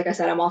Danes, like I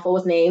said, I'm awful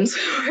with names,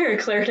 where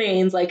Claire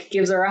Danes like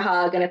gives her a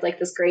hug, and it's like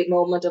this great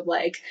moment of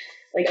like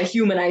a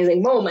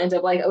humanizing moment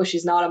of like, oh,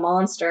 she's not a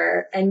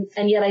monster, and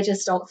yet I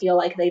just don't feel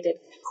like they did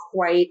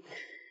quite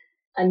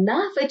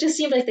enough. It just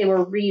seemed like they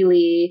were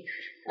really,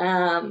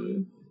 I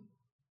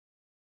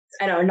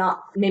don't know,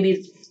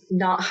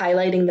 not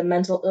highlighting the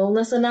mental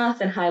illness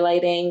enough, and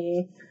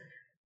highlighting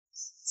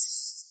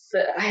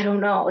I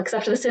don't know,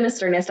 except for the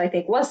sinisterness, I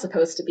think was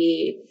supposed to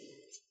be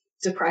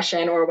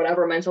depression or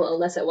whatever mental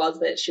illness it was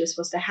that she was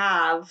supposed to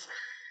have.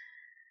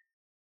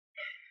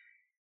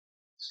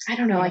 I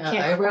don't know. Yeah, I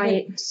can't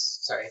quite.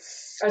 Sorry.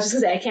 I was just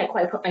gonna say, I can't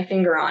quite put my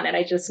finger on it.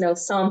 I just know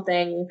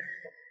something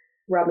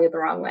rubbed me the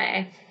wrong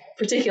way,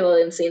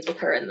 particularly in scenes with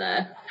her and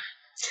the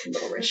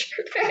little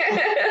Richard.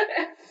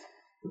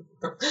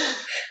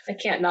 I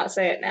can't not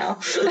say it now.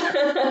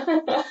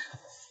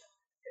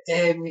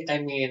 I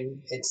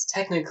mean, it's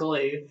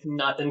technically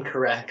not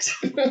incorrect.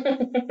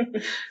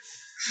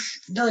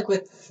 Like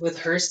with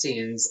her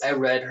scenes, I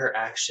read her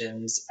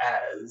actions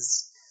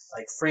as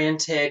like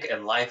frantic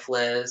and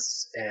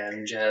lifeless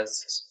and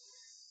just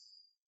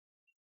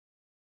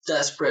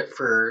desperate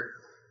for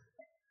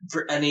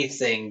for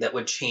anything that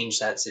would change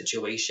that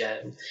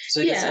situation.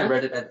 So I guess I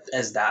read it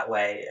as that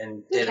way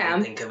and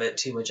didn't think of it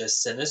too much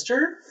as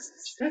sinister.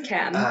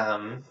 Okay.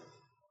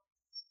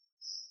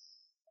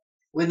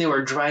 When they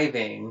were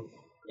driving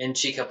and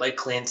she kept like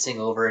glancing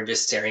over and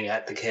just staring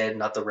at the kid,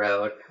 not the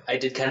road, I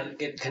did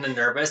get kind of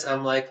nervous.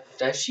 I'm like,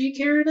 does she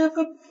care enough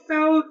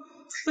about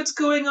what's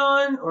going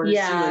on? Or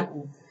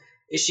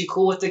is she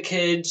cool with the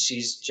kid?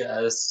 She's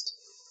just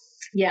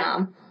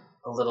a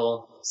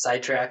little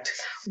sidetracked.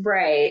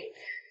 Right.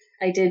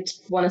 I did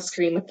want to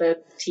scream at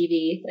the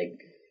TV, like,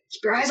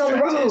 keep your eyes on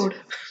the road.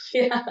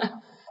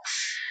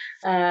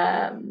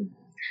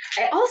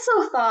 I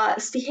also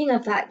thought, speaking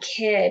of that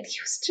kid, he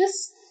was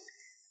just,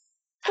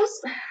 that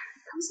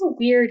was a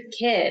weird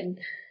kid.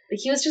 Like,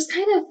 he was just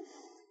kind of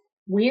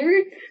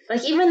weird.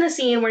 Like, even the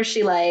scene where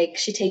she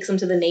takes him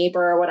to the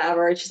neighbor or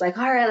whatever, and she's like,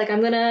 all right, like,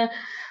 I'm gonna,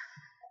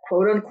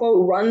 quote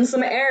unquote, run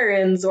some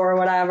errands or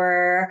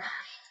whatever.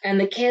 And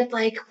the kid,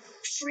 like,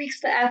 freaks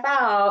the F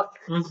out.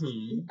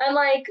 Mm-hmm. And,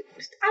 like,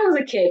 I was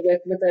a kid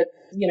with a,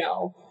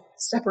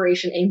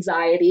 separation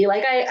anxiety.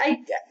 Like, I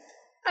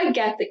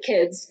get that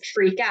kids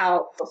freak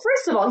out. But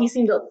first of all, he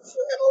seemed a little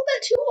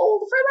bit too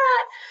old for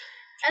that.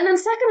 And then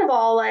second of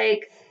all,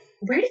 like,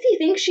 where did he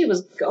think she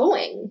was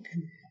going?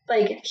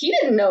 Like, he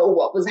didn't know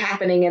what was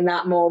happening in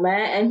that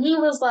moment. And he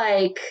was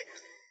like,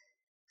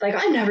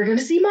 I'm never going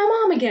to see my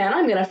mom again.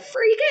 I'm going to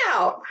freak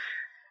out.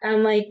 And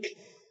I'm like,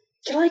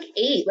 you're like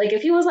 8. Like,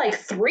 if he was like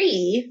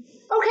 3,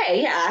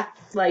 okay, yeah.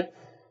 Like,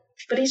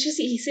 but he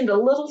seemed a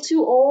little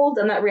too old,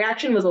 and that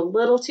reaction was a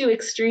little too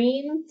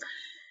extreme.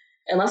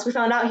 Unless we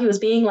found out he was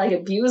being like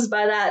abused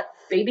by that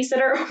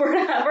babysitter or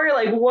whatever.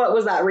 Like, what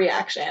was that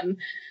reaction?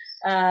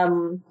 I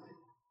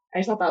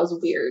just thought that was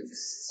weird.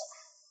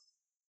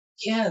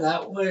 Yeah,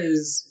 that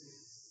was.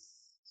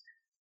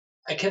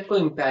 I kept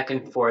going back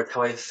and forth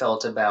how I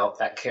felt about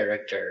that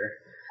character.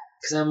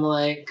 Because I'm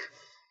like,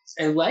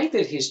 I like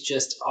that he's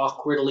just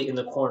awkwardly in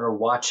the corner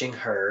watching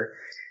her,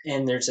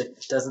 and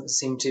doesn't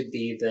seem to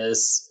be a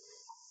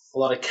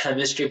lot of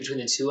chemistry between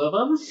the two of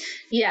them.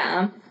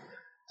 Yeah.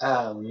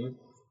 But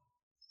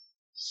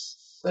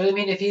I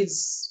mean, if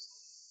he's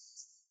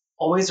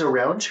always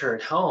around her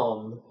at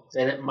home,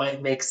 then it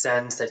might make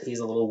sense that he's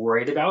a little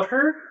worried about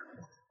her.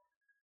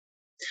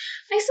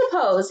 I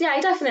suppose. Yeah,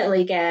 I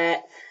definitely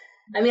get.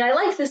 I mean, I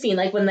like the scene,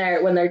 like when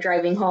they're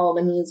driving home,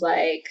 and he's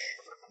like,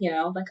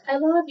 like, I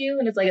love you,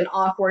 and it's like an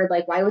awkward,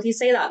 like, why would he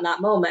say that in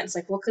that moment? It's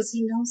like, well, because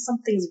he knows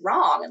something's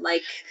wrong, and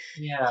like,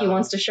 he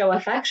wants to show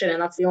affection,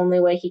 and that's the only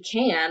way he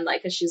can,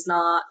 like, because she's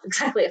not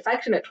exactly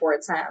affectionate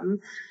towards him.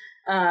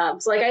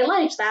 So like, I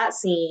liked that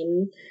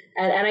scene,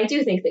 and I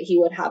do think that he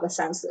would have a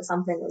sense that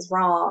something was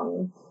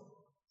wrong.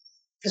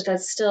 But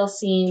that still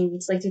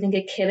seems like, do you think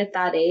a kid at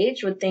that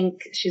age would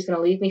think she's going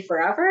to leave me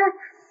forever? I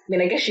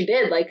mean, I guess she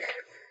did, like,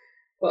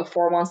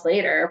 4 months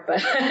later,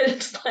 but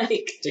it's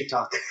like...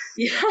 TikTok.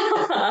 Yeah.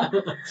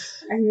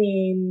 I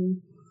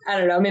mean, I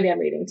don't know, maybe I'm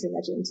reading too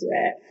much into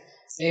it.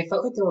 I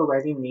felt like they were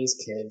writing these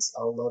kids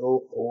a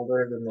little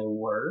older than they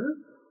were.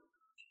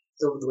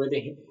 So the way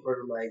they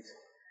were like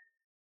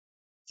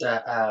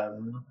the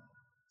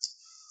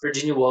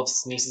Virginia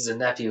Woolf's nieces and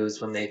nephews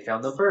when they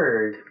found the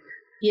bird.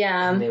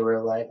 Yeah. And they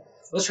were like,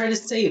 let's try to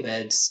save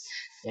it.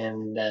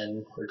 And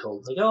then we're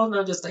told, like, oh,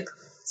 no, just like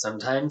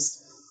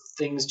sometimes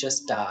things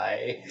just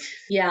die.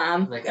 Yeah.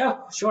 I'm like,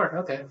 oh, sure,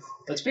 okay,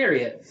 let's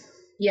bury it.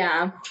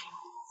 Yeah.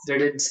 There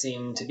did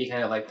seem to be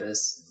kind of like a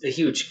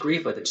huge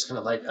grief with it, just kind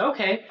of like,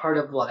 okay, part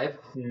of life,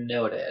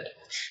 noted.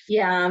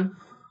 Yeah.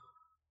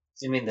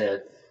 I mean,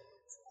 the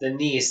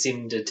niece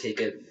seemed to take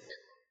it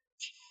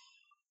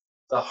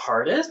the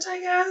hardest, I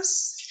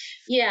guess.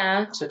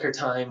 Yeah. Took her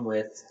time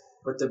with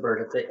the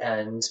bird at the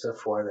end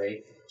before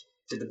they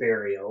did the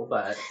burial,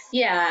 but...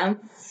 Yeah.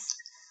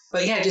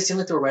 But yeah, it just seemed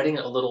like they were writing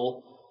it a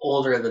little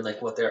older than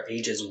like what their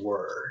ages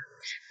were.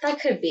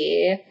 That could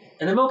be.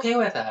 And I'm okay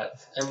with that.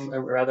 I'd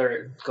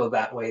rather go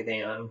that way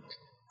than,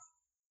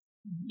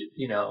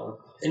 an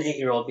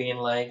 8-year-old being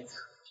like,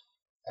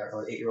 I don't know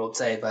what 8-year-olds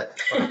say, but,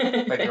 or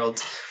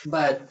 5-year-olds,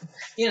 but,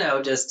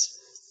 just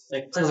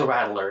like, play the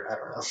rattler, I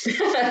don't know.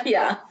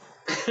 Yeah.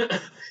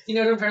 You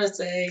know what I'm trying to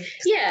say?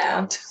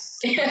 Yeah.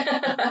 No,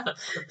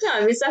 I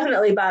mean, it's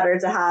definitely better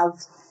to have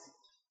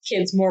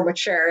kids more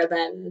mature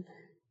than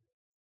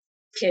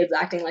kids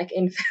acting like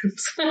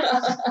infants.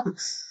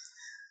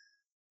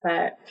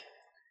 But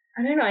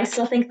I don't know, I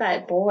still think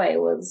that boy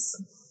was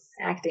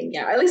acting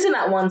young. At least in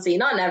that one scene.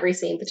 Not in every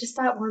scene, but just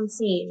that one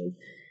scene.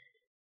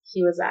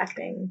 He was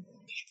acting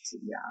too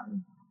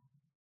young.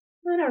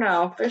 I don't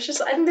know. I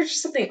think there's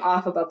just something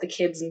off about the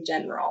kids in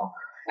general.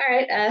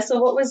 Alright, so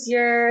what was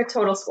your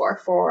total score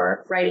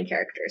for writing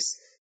characters?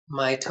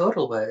 My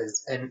total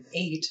was an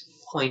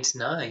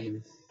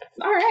 8.9.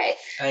 Alright.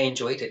 I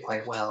enjoyed it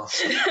quite well.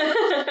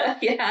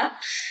 Yeah.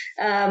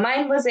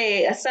 Mine was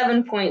a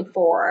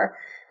 7.4.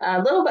 A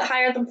little bit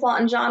higher than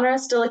plot and genre,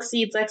 still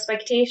exceeds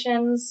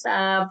expectations.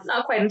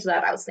 Not quite into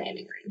that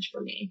outstanding range for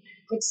me.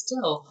 But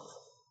still,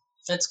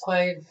 that's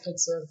a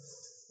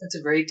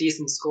very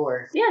decent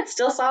score. Yeah,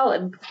 still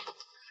solid.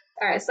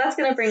 All right, so that's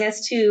going to bring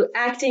us to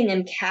acting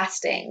and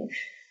casting.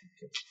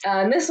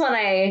 This one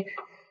I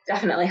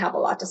definitely have a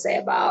lot to say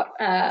about.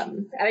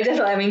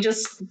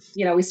 Just,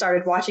 we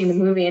started watching the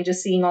movie and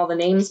just seeing all the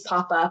names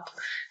pop up.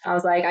 I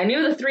was like, I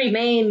knew the three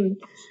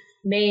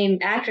main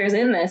actors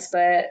in this,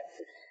 but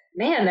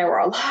man, there were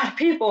a lot of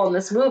people in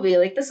this movie.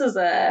 Like, this is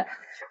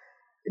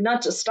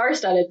not just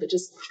star-studded, but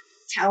just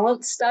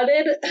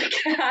talent-studded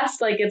cast.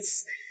 Like,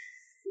 there's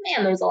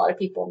a lot of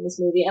people in this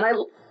movie, and I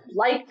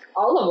like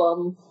all of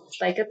them.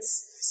 Like,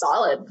 it's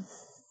solid.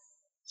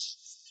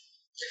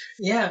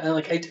 Yeah,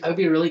 and I'd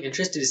be really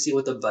interested to see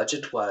what the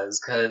budget was,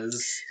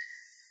 because...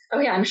 Oh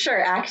yeah, I'm sure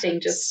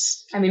acting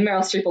Meryl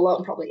Streep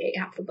alone probably ate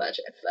half the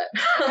budget, but...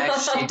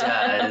 Actually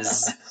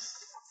does.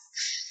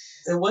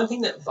 The one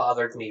thing that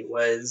bothered me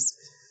was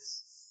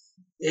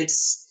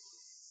it's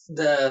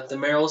the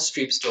Meryl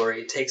Streep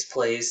story takes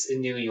place in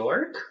New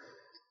York.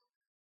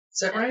 Is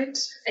that right?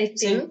 I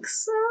think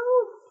so.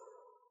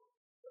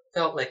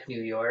 Felt like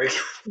New York.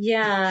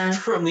 Yeah.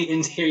 From the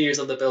interiors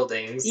of the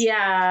buildings.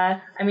 Yeah.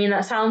 I mean,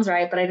 that sounds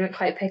right, but I didn't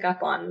quite pick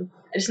up on...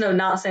 I just know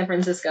not San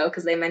Francisco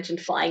because they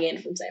mentioned flying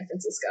in from San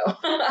Francisco.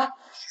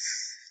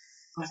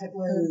 But it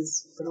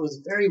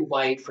was very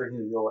white for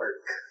New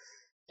York.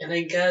 And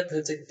I get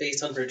that it's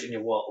based on Virginia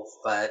Woolf,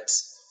 but...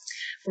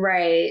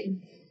 Right.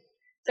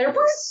 There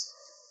weren't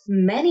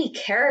many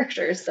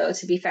characters, though,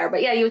 to be fair.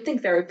 But yeah, you would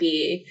think there would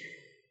be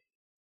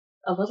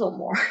a little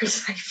more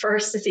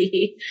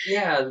diversity.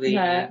 Yeah,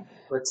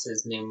 what's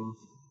his name?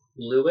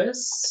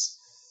 Lewis?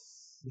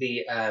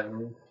 The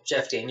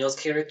Jeff Daniels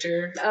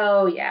character?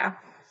 Oh, yeah.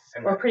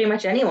 Or pretty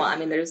much anyone. I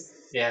mean, there's...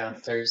 Yeah.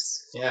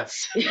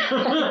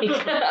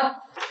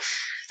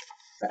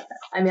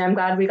 I mean, I'm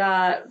glad we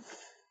got...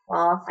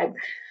 Well, I'm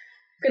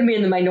going to be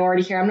in the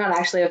minority here. I'm not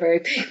actually a very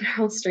big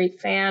Meryl Streep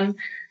fan,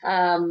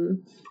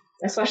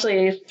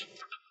 especially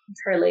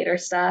her later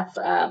stuff.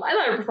 I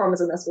thought her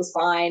performance in this was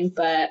fine,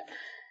 but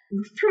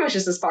pretty much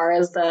just as far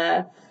as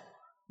the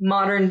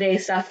modern day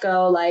stuff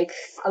go, like,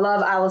 I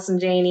love Allison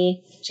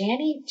Janney.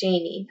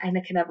 Janney? I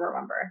can never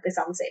remember. They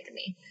sound the same to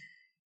me.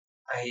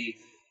 I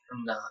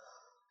am not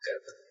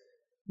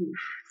good.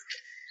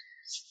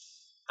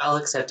 I'll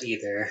accept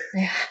either.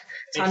 Yeah.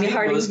 Tonya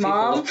Harding's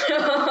mom.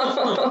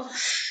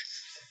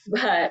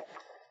 But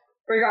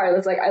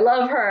regardless, like, I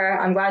love her.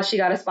 I'm glad she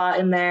got a spot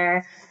in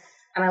there.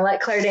 And I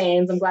like Claire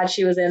Danes. I'm glad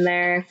she was in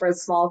there for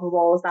as small of a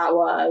role as that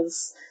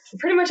was. And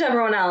pretty much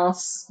everyone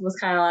else was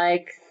kind of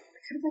like,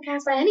 could have been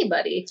cast by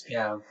anybody.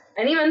 Yeah.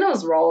 And even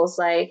those roles,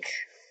 like,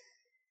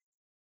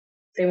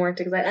 they weren't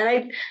exact.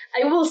 And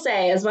I will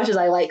say, as much as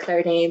I like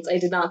Claire Danes, I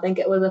did not think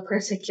it was a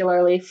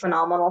particularly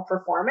phenomenal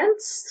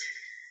performance.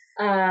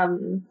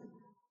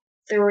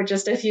 There were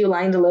just a few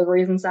line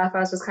deliveries and stuff. I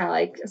was just kind of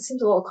like, it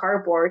seems a little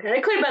cardboard. And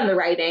it could have been the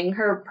writing.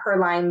 Her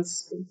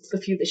lines,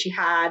 the few that she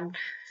had,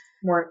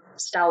 weren't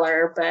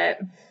stellar, but...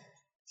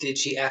 Did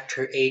she act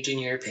her age, in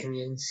your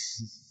opinion?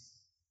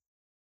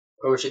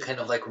 Or was she kind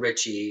of like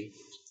Richie?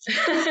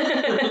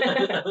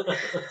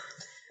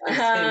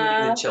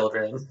 The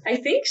children. I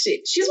think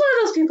she's one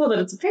of those people that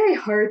it's very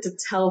hard to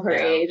tell her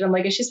age. I'm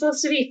like, is she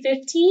supposed to be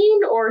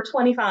 15 or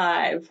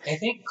 25? I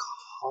think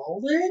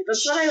college?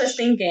 That's what I was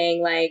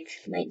thinking, like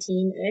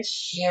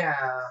 19-ish. Yeah.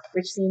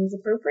 Which seems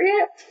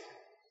appropriate.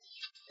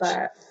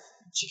 But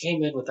she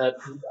came in with that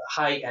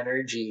high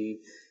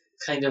energy,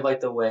 kind of like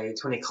the way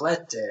Toni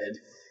Collette did.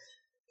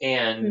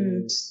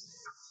 And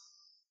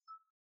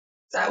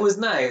that was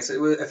nice. I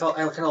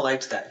kind of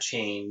liked that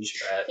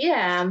change, but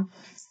yeah.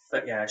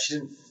 But yeah, she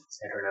didn't.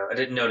 I don't know. I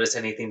didn't notice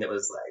anything that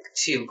was like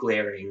too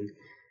glaring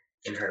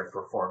in her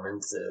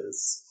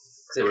performances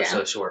because they were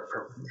so short.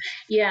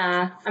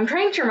 Yeah, I'm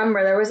trying to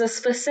remember. There was a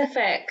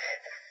specific,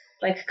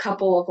 like,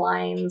 couple of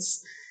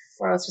lines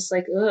where I was just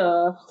like,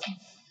 ugh.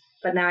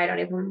 But now I don't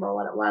even remember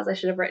what it was. I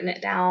should have written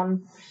it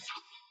down.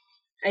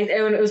 It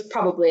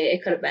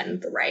could have been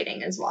the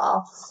writing as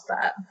well,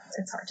 but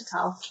it's hard to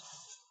tell.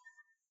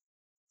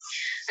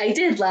 I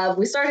did love,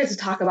 we started to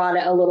talk about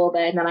it a little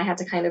bit, and then I had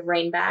to kind of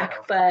rein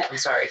back, but... I'm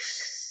sorry.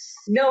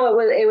 No,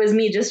 it was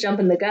me just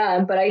jumping the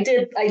gun, but I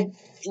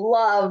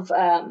love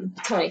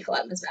Toni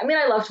Collette. I mean,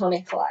 I love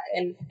Toni Collette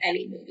in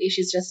any movie.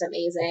 She's just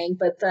amazing,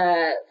 but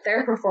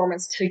their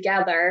performance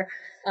together,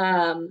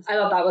 I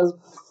thought that was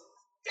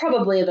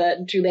probably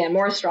the Julianne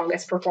Moore's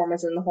strongest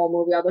performance in the whole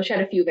movie, although she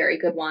had a few very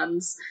good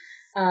ones.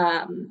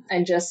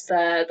 And just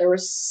there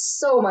was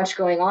so much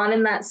going on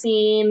in that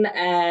scene,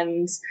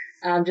 and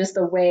just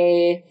the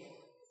way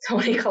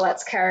Toni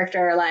Collette's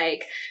character,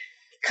 like,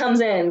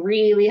 comes in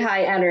really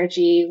high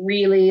energy,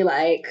 really,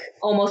 like,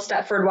 almost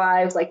Stepford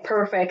Wives, like,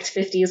 perfect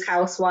 50s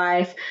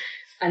housewife,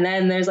 and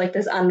then there's, like,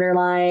 this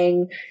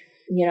underlying,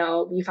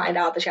 you find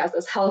out that she has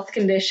this health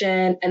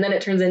condition, and then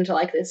it turns into,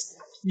 like, this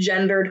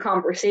gendered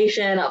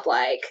conversation of,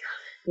 like,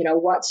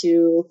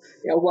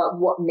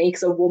 what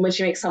makes a woman.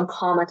 She makes some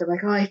comment of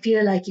like, oh, I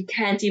feel like you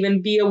can't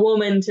even be a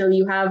woman till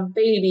you have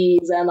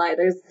babies, and like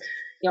there's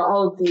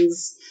all of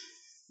these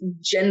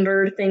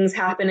gendered things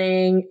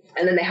happening,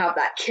 and then they have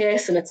that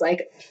kiss, and it's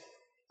like,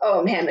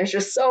 oh man, there's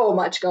just so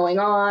much going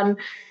on.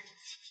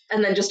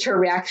 And then just her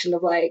reaction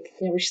of like,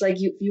 she's like,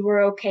 you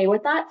were okay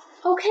with that?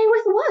 Okay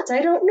with what? I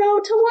don't know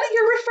to what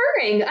you're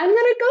referring. I'm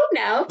gonna go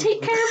now.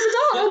 Take care of the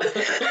dog.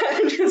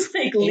 And just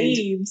like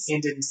leaves.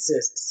 And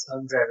insists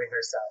on driving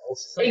herself.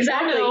 Like,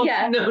 Exactly,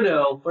 yeah.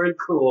 No, we're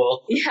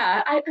cool.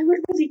 Yeah, I would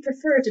really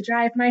prefer to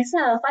drive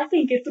myself. I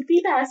think it would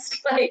be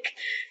best. Like,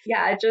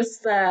 yeah,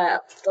 just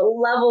the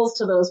levels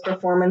to those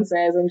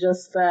performances and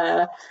just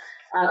the,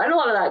 and a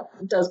lot of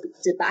that does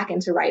dip back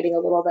into writing a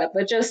little bit,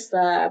 but just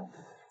the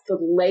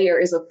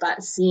layers of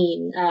that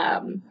scene.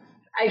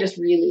 I just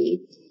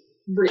really,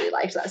 really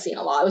liked that scene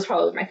a lot. It was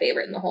probably my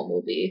favorite in the whole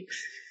movie.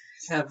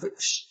 Yeah,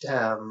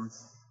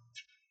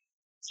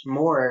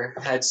 Moore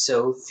had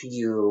so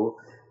few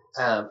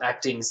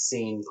acting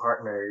scene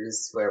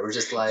partners where it was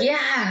just like,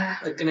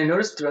 and I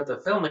noticed throughout the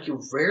film, like,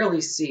 you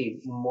rarely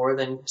see more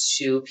than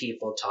two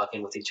people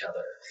talking with each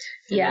other.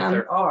 And if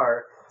there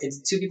are,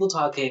 it's two people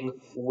talking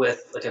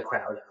with like a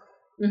crowd.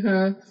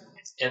 Mm-hmm.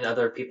 And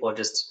other people are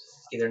just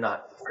either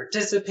not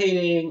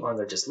participating or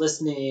they're just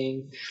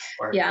listening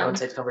or having an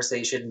outside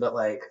conversation. But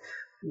like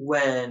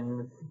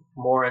when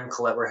Moore and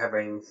Colette were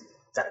having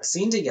that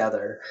scene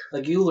together,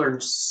 like, you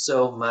learned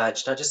so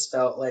much, not just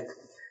about like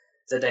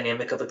the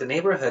dynamic of like the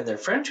neighborhood and their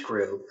French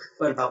group,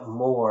 but about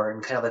Moore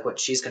and kind of like what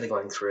she's kind of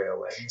going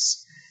through. And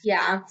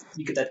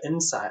you get that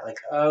insight, like,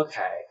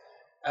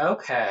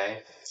 okay.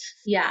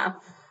 Yeah.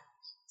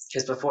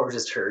 Because before it was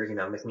just her,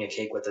 making a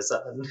cake with the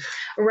sun.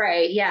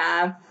 Right,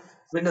 yeah.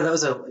 But no, that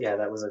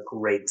was a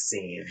great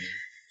scene.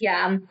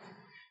 Yeah.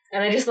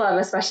 And I just love,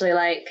 especially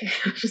like,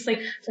 just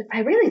like, I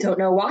really don't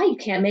know why you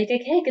can't make a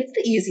cake. It's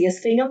the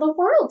easiest thing in the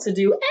world to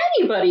do.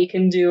 Anybody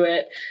can do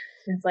it.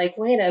 And it's like,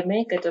 way to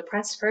make a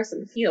depressed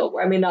person feel.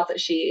 I mean, not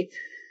that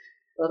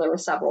there were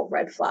several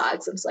red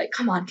flags. It's like,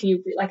 come on, can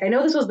you, like, I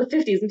know this was the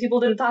 50s and people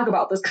didn't talk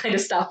about this kind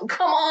of stuff.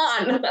 Come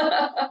on.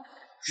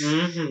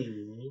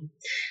 Mm-hmm.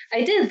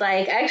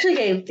 I actually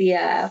gave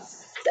the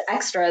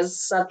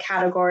extras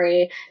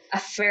subcategory a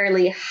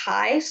fairly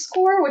high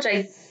score, which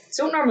I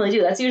don't normally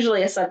do. That's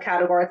usually a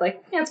subcategory. It's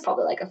like, it's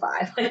probably like a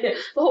 5. Like, the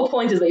whole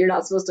point is that you're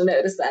not supposed to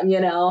notice them,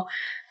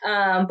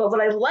 But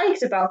what I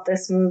liked about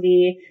this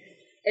movie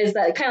is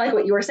that, kind of like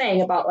what you were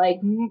saying about, like,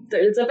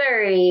 it's a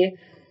very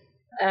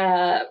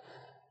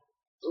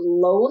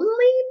lonely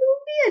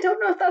movie. I don't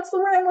know if that's the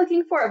word I'm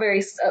looking for. A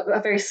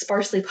very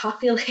sparsely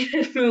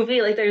populated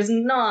movie. Like, there's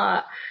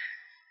not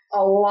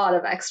a lot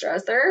of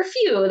extras. There are a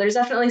few. There's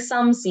definitely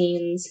some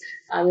scenes.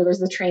 There's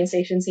the train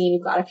station scene.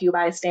 You've got a few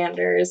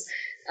bystanders.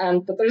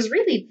 But there's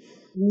really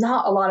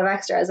not a lot of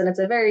extras, and it's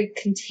a very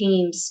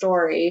contained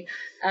story.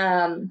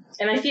 And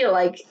I feel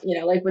like,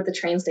 like with the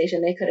train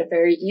station, they could have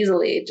very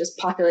easily just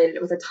populated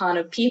it with a ton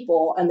of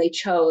people, and they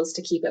chose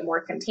to keep it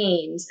more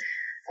contained,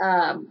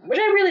 which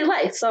I really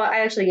liked. So I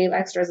actually gave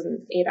extras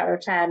an 8 out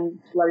of 10,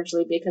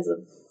 largely because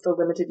of the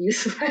limited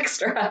use of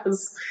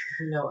extras.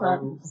 No,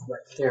 I'm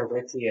right there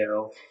with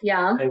you.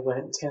 Yeah. I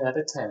went 10 out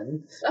of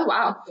 10. Oh,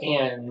 wow.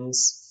 And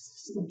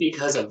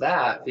because of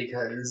that,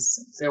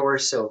 because there were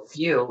so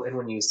few, and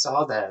when you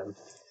saw them,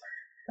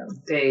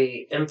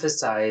 they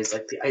emphasized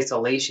like the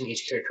isolation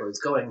each character was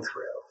going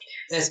through.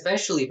 And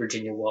especially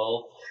Virginia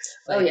Woolf.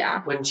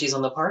 Like, when she's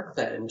on the park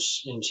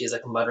bench and she's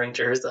like muttering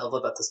to herself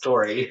about the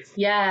story.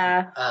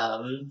 Yeah.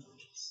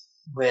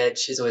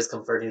 Which is always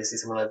comforting to see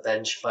someone on a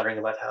bench muttering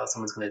about how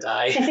someone's going to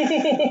die.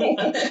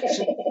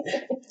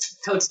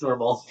 So it's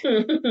normal.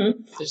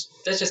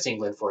 That's just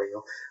England for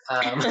you.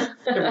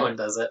 Everyone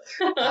does it.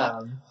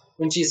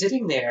 When she's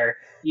sitting there,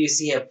 you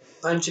see a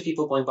bunch of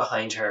people going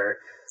behind her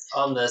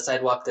on the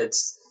sidewalk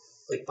that's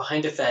like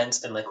behind a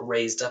fence and like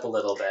raised up a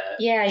little bit.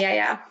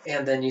 Yeah.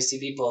 And then you see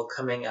people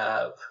coming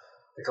up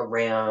like a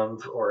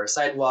ramp or a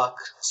sidewalk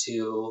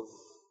to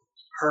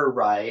her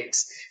right,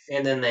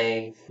 and then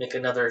they make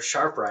another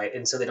sharp right,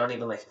 and so they don't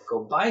even like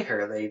go by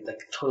her. They like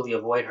totally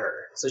avoid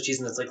her. So she's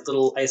in this like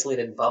little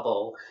isolated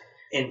bubble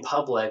in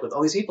public with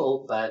all these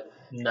people, but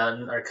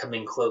none are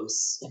coming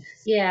close.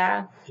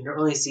 Yeah. You don't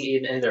really see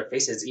any of their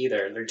faces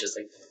either. They're just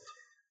like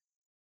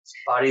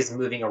bodies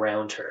moving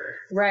around her.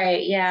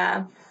 Right,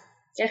 yeah.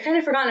 I'd kind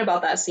of forgotten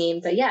about that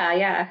scene, but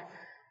yeah.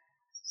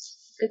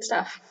 Good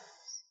stuff.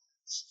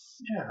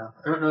 Yeah.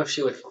 I don't know if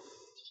she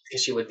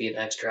would be an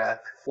extra.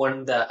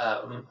 One,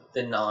 the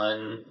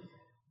non-primary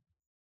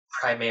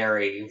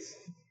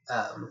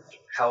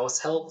house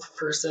help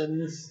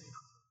person.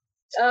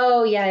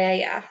 Oh,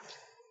 yeah.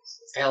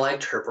 I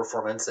liked her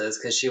performances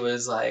because she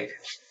was like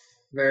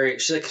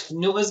she like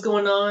knew what was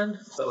going on,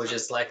 but was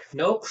just like,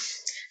 nope.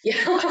 Yeah.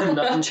 I'm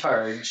not in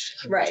charge.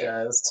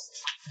 I'm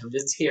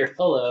just here.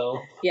 Hello.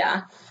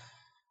 Yeah.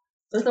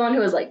 Was the one who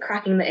was like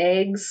cracking the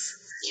eggs?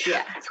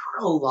 Yeah. There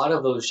were a lot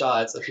of those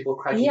shots of people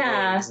cracking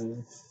eggs, and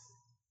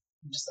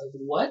I'm just like,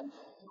 what?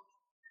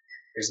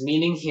 There's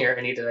meaning here.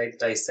 I need to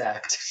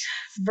dissect.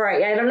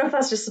 Right. I don't know if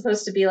that's just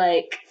supposed to be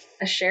like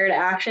a shared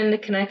action to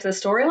connect the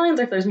storylines,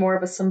 or if there's more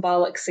of a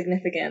symbolic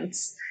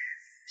significance.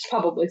 There's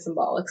probably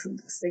symbolic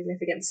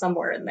significance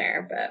somewhere in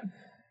there, but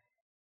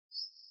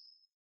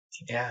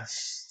yeah.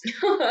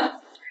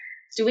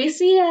 Do we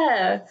see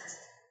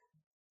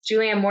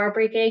Julianne Moore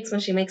break eggs when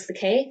she makes the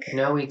cake?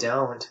 No, we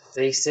don't.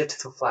 They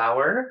sift the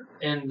flour,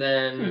 and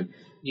then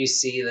you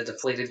see the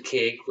deflated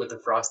cake with the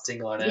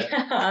frosting on it.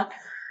 Yeah.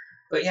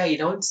 But yeah, you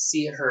don't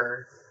see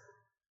her.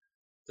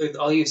 Like,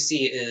 all you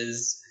see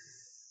is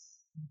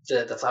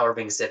the flour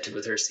being sifted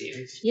with her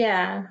seed.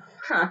 Yeah.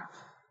 Huh.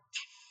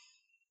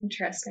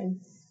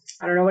 Interesting.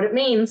 I don't know what it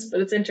means, but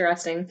it's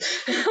interesting.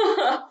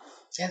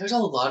 Yeah, there's a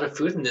lot of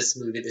food in this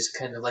movie. There's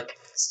kind of like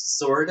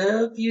sort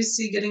of you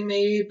see getting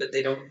made, but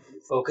they don't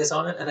focus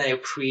on it, and I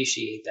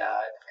appreciate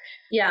that.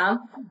 Yeah.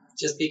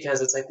 Just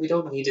because it's like we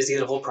don't need to see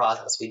the whole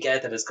process. We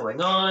get that it's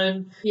going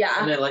on.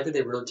 Yeah. And I like that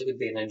they really took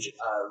advantage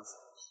of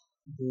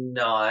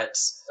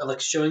like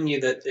showing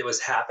you that it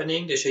was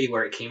happening to show you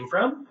where it came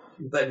from,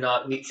 but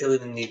not feeling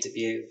the need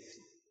to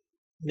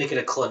make it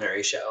a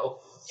culinary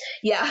show.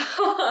 Yeah.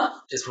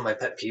 Just one of my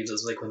pet peeves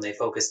is like when they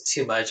focus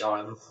too much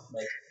on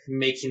like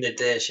making the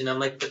dish, and I'm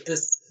like, but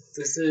this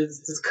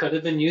could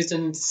have been used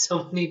in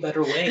so many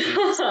better ways.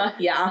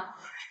 Yeah.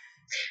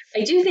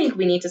 I do think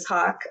we need to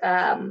talk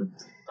a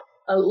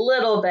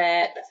little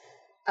bit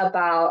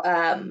about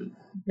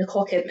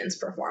Nicole Kidman's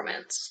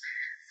performance.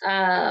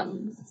 I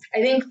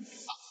think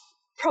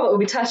probably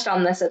we touched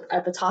on this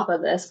at the top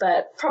of this,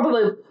 but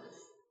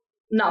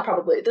not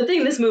probably. The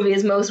thing this movie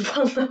is most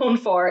well known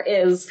for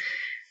is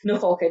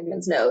Nicole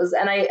Kidman's nose,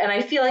 and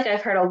I feel like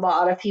I've heard a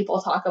lot of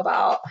people talk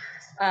about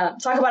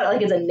it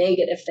like it's a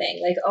negative thing,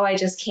 like, oh, I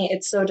just can't.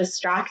 It's so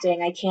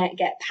distracting. I can't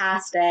get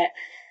past it,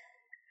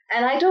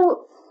 and I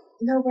don't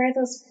know where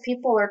those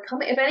people are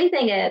coming. If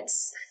anything, it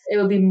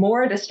would be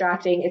more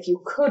distracting if you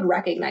could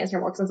recognize her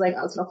more, because it's like,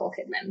 oh, it's Nicole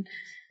Kidman.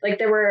 Like,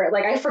 there were,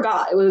 like, I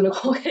forgot it was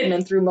Nicole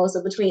Kidman through most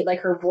of the tweet.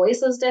 Like, her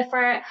voice is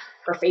different,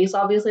 her face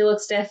obviously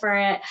looks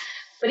different,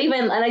 but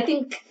and I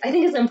think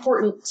it's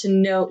important to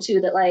note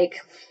too that,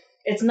 like,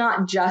 it's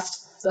not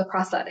just the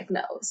prosthetic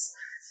nose.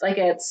 Like,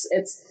 it's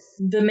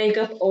the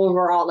makeup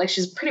overall. Like,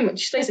 she's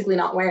basically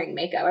not wearing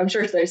makeup. I'm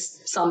sure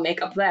there's some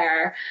makeup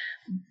there,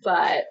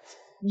 but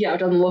it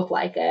doesn't look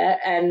like it.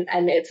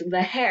 And it's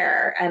the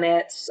hair, and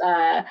it's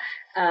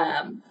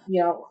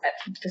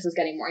this is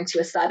getting more into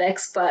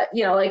aesthetics, but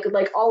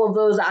like all of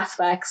those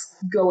aspects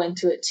go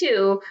into it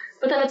too.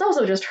 But then it's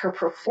also just her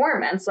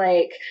performance,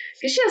 like,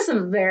 because she has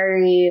some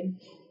very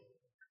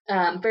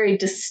very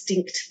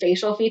distinct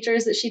facial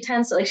features that she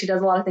tends to, like, she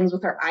does a lot of things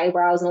with her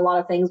eyebrows and a lot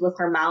of things with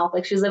her mouth.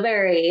 Like, she's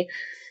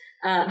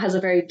has a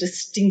very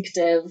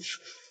distinctive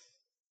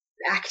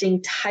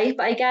acting type,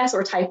 I guess,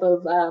 or type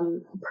of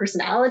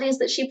personalities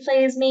that she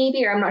plays,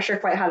 maybe, or I'm not sure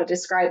quite how to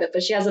describe it,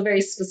 but she has a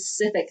very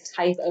specific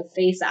type of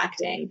face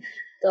acting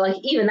that, like,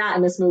 even that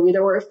in this movie,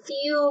 there were a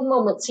few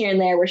moments here and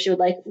there where she would,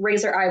 like,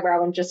 raise her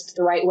eyebrow in just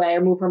the right way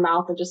or move her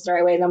mouth in just the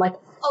right way, and I'm like,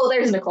 oh,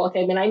 there's Nicole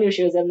Kidman. I knew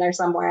she was in there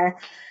somewhere.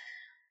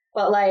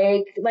 But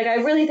like I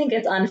really think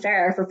it's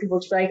unfair for people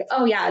to be like,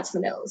 oh yeah, it's the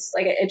nose.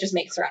 Like, it just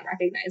makes her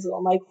unrecognizable.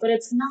 I'm like, but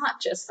it's not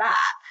just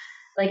that.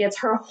 Like, it's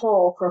her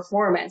whole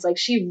performance. Like,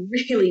 she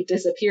really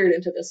disappeared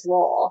into this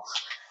role.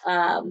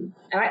 And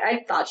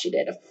I thought she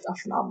did a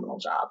phenomenal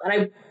job. And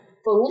I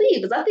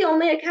believe, is that the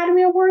only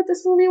Academy Award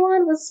this movie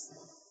won, was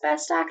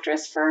Best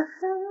Actress for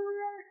her?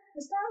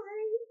 Is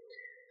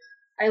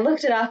that right? I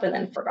looked it up and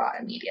then forgot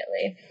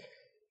immediately.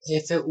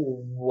 If it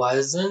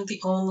wasn't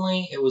the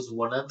only, it was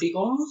one of the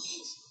only.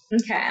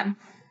 Okay.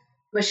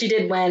 But she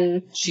did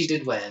win. She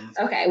did win.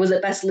 Okay. Was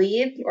it Best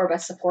Lead or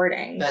Best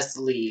Supporting? Best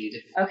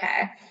Lead.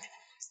 Okay.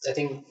 I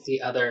think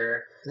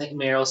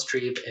Meryl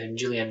Streep and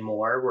Julianne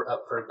Moore were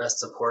up for Best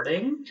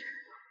Supporting.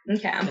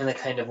 Okay. And they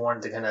kind of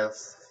wanted to kind of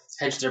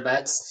hedge their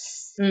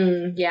bets.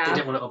 Yeah. They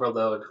didn't want to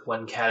overload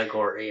one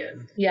category.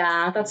 And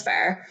yeah, that's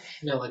fair.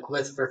 Like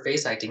for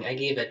face acting, I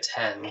gave it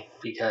 10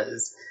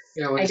 because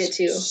I did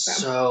too.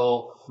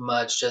 So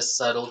much just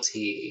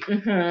subtlety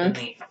in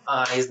the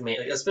eyes,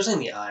 especially in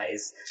the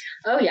eyes.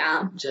 Oh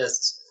yeah.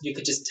 You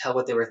could just tell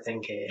what they were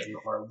thinking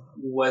or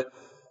what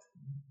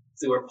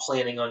they were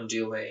planning on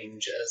doing.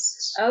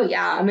 Oh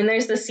yeah. I mean,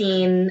 there's the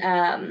scene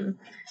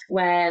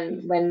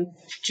when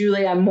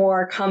Julianne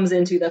Moore comes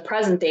into the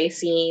present day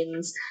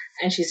scenes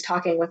and she's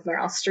talking with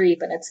Meryl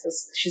Streep, and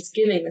she's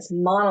giving this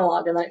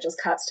monologue, and then it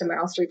just cuts to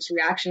Meryl Streep's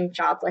reaction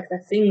shots, like the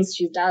things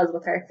she does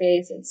with her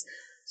face. It's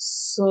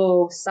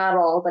so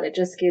subtle, but it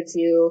just gives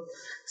you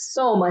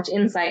so much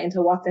insight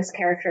into what this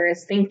character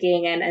is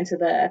thinking, and into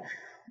the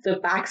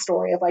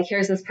backstory of, like,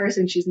 here's this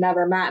person she's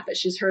never met, but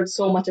she's heard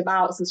so much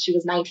about since she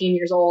was 19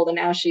 years old, and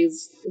now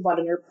she's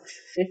in her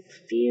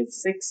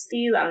 50s,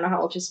 60s. I don't know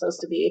how old she's supposed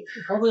to be.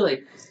 Probably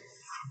like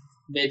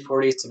mid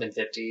 40s to mid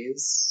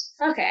 50s.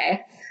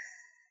 Okay.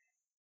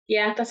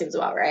 Yeah, that seems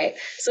about right.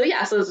 So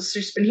yeah, so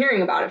she's been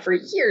hearing about it for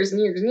years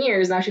and years and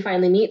years. Now she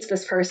finally meets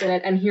this person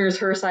and hears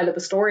her side of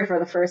the story for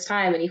the first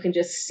time, and you can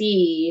just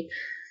see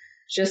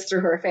just through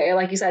her face,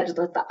 like you said, just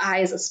the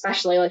eyes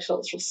especially, like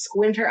she'll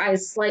squint her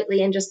eyes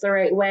slightly in just the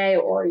right way,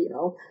 or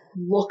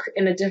look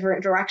in a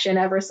different direction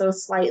ever so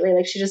slightly.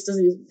 Like, she just does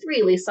these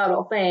really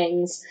subtle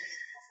things.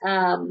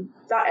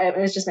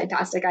 It's just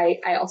fantastic.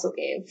 I also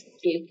gave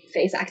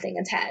face acting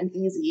a 10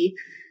 easy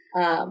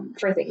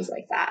for things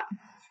like that.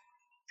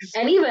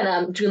 And even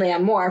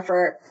Julianne Moore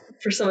for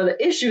some of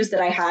the issues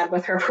that I had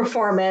with her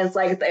performance,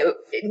 like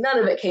none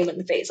of it came in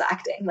the face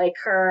acting. Like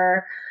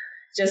her,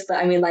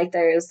 I mean, like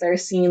there's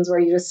scenes where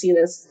you just see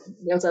this,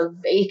 it's a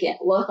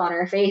vacant look on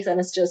her face, and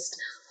it's just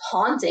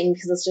haunting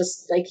because it's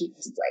just like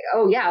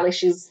oh yeah,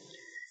 like you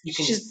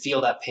can just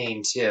feel that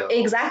pain too.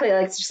 Exactly,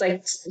 like it's just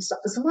like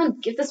someone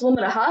give this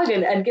woman a hug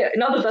and get,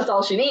 not that that's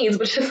all she needs,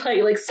 but just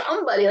like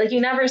somebody, like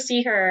you never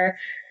see her.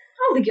 I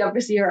don't think you ever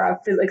see her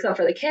except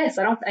for the kiss.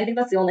 I think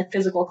that's the only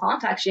physical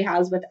contact she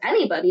has with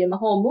anybody in the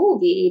whole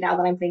movie. Now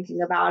that I'm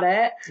thinking about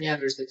it. Yeah,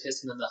 there's the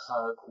kiss and then the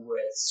hug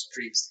with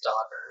Streep's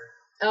daughter.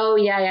 Oh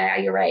yeah,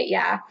 you're right.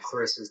 Yeah,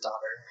 Clarissa's daughter.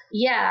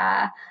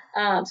 Yeah.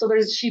 So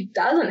she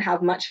doesn't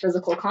have much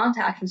physical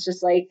contact. It's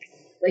just like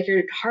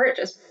your heart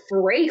just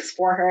breaks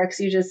for her because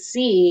you just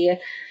see.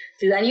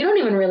 And you don't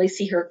even really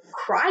see her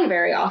cry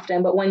very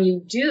often, but when you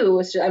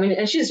do, it's just, I mean,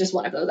 and she's just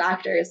one of those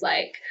actors,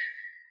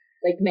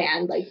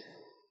 man,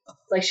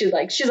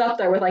 she's up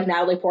there with like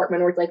Natalie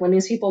Portman, where it's like when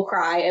these people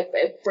cry,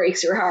 it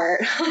breaks your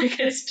heart. Like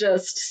it's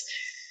just,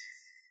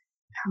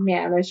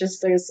 man, there's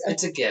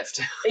it's a gift.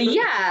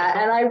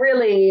 Yeah, and I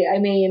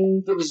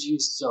mean, it was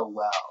used so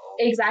well.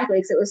 Exactly,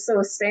 because it was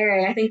so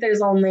sparing. I think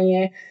there's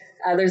only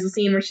there's a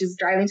scene where she's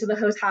driving to the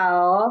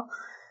hotel,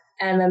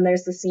 and then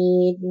there's the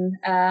scene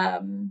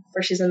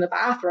where she's in the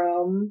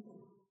bathroom,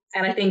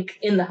 and I think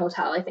in the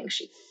hotel, I think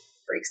she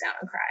breaks down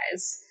and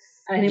cries.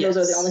 And I think those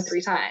are the only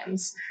 3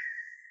 times.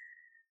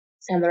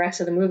 And the rest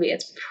of the movie,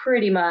 it's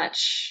pretty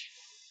much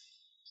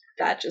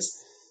that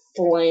just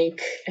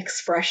blank,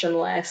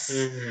 expressionless,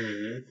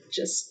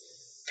 just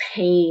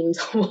pained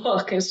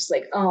look. It's just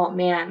like, oh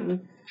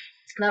man,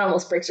 that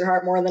almost breaks your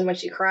heart more than when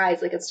she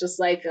cries. Like it's just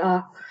like,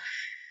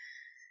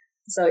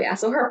 So yeah,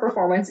 so her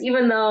performance,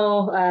 even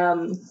though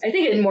I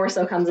think it more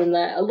so comes in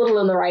a little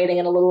in the writing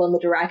and a little in the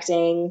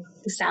directing,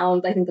 the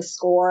sound, I think the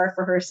score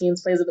for her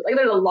scenes plays a bit, like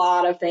there's a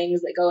lot of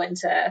things that go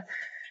into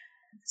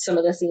some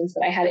of the scenes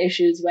that I had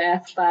issues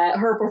with, but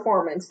her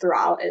performance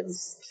throughout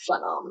is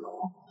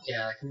phenomenal.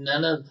 Yeah,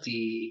 none of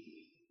the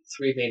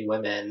 3 main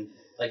women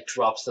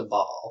dropped the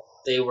ball.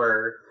 They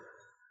were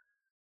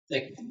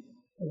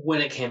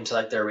when it came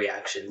to their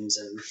reactions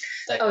and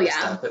that kind of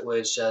stuff, it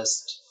was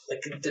just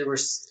there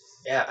was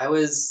I don't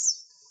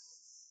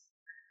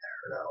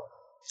know,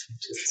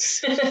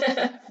 just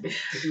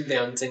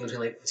bouncing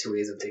between 2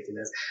 ways of taking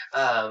this,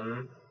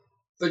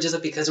 but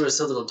just because there was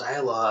so little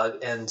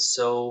dialogue and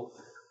so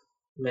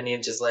many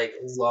just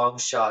long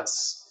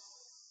shots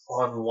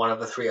on one of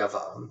the 3 of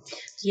them.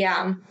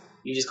 Yeah.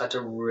 You just got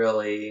to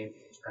really,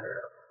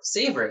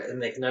 savor it,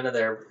 and none of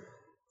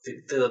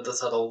the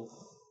subtle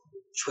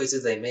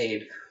choices they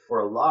made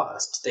were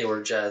lost. They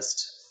were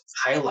just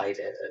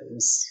highlighted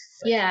and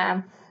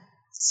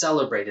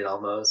celebrated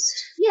almost.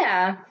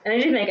 Yeah, and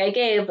I do think I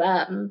gave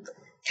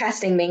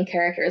casting main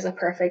characters a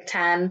perfect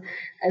 10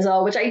 as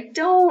well, which I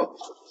don't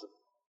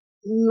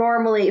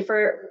normally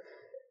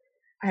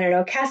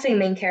casting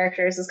main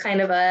characters is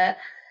kind of a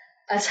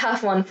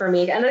tough one for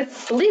me. And I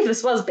believe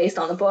this was based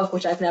on the book,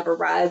 which I've never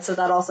read, so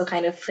that also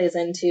kind of plays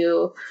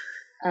into,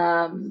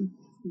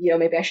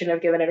 maybe I shouldn't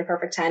have given it a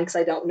perfect 10 because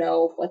I don't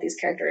know what these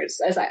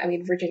characters,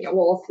 Virginia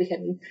Woolf, we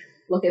can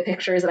look at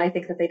pictures, and I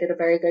think that they did a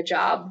very good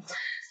job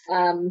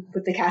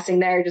with the casting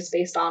there just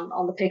based on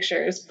the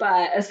pictures.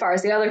 But as far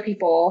as the other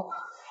people,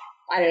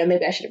 I don't know,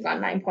 maybe I should have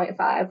gone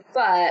 9.5.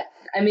 But,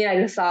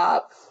 I just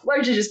thought,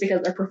 largely just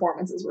because their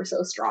performances were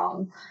so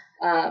strong,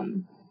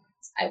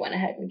 I went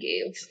ahead and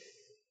gave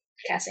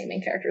casting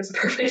main characters a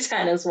perfect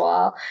 10 as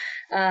well.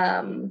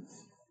 Line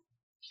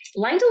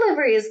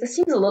deliveries, this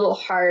seems a little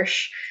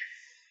harsh.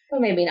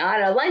 Well, maybe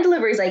not. Line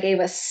deliveries I gave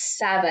a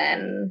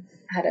 7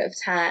 out of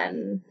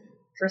 10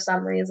 for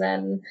some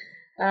reason.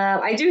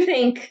 I do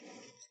think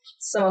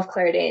some of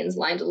Claire Danes'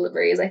 line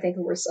deliveries, I think,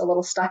 were a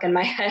little stuck in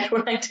my head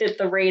when I did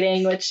the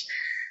rating, which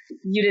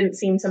you didn't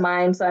seem to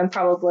mind, so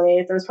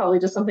there's probably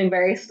just something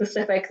very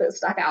specific that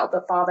stuck out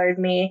that bothered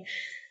me.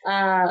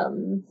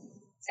 And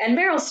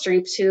Meryl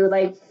Streep, too,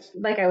 like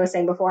I was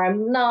saying before,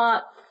 I'm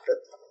not the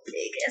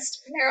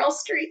biggest Meryl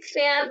Streep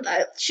fan.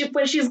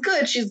 When she's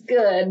good, she's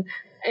good.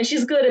 And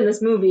she's good in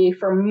this movie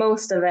for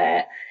most of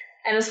it.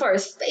 And as far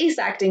as face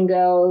acting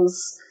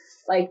goes,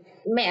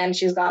 man,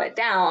 she's got it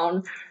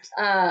down.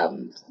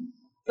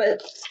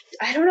 But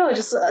I don't know,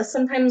 just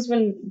sometimes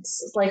when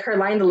it's her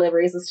line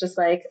deliveries, it's just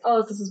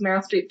oh, this is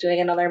Meryl Streep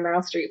doing another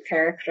Meryl Streep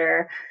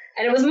character.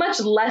 And it was much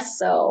less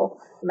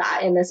so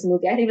that in this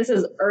movie. I think this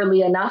is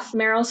early enough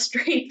Meryl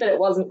Streep that it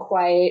wasn't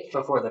quite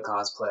before the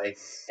cosplay.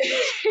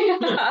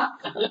 Yeah.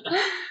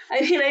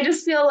 I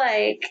just feel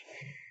like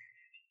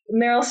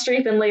Meryl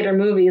Streep in later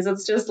movies,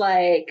 it's just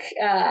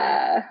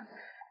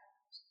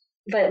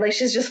but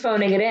she's just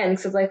phoning it in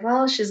because it's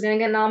well, she's gonna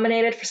get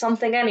nominated for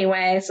something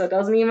anyway, so it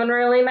doesn't even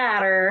really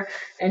matter,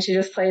 and she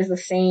just plays the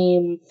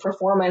same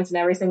performance in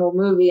every single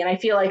movie. And I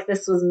feel like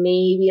this was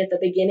maybe at the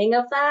beginning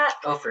of that.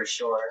 Oh, for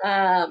sure.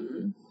 There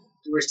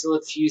were still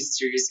a few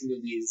serious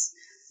movies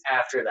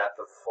after that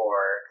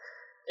before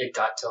it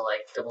got to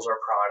Devils Wear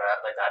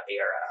Prada, that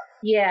era.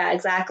 Yeah,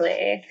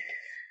 exactly.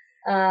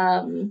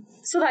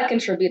 So that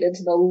contributed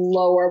to the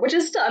lower, which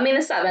is still, I mean,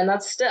 a 7,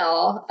 that's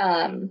still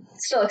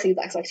exceeds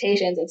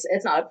expectations.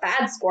 It's not a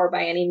bad score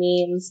by any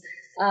means,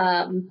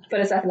 but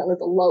it's definitely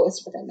the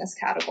lowest within this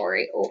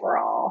category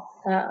overall.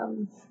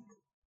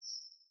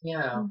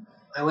 Yeah,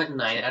 I went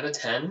 9 out of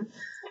 10,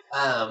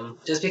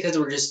 just because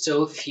there were just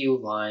so few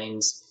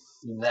lines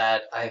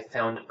that I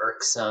found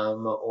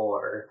irksome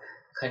or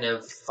kind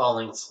of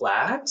falling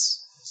flat.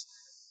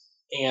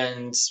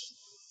 And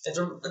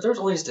there was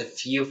only just a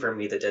few for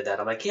me that did that.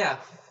 I'm like, yeah,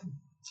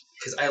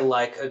 because I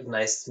like a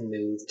nice,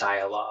 smooth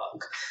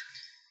dialogue.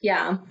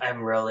 Yeah.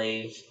 I'm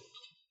really,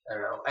 I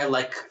don't know, I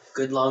like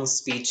good long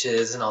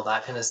speeches and all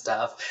that kind of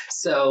stuff.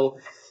 So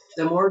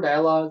the more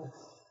dialogue,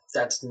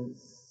 that's,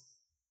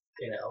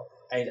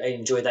 I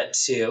enjoy that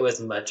too,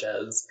 as much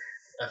as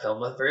a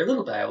film with very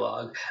little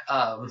dialogue.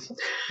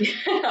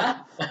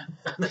 Yeah.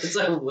 That's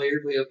a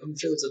weird way of, I'm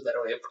sure it's a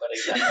better way of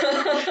putting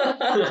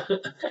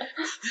that.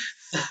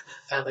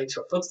 I like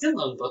short books and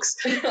long books.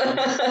 It's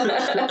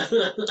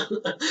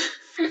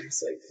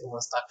like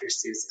almost Dr.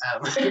 Seuss.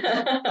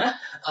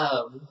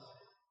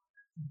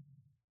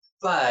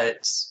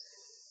 But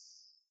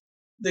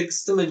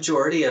the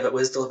majority of it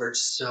was delivered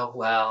so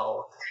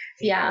well.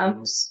 Yeah.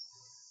 And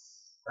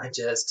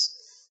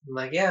I'm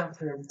like, yeah,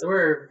 there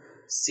were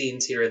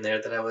scenes here and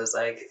there that I was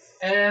like,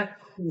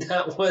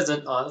 that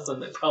wasn't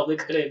awesome. It probably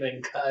could have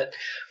been cut.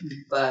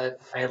 But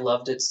I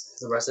loved it,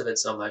 the rest of it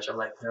so much. I'm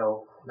like,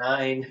 no,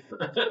 9.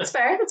 That's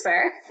fair.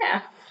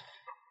 Yeah.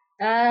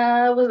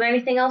 Was there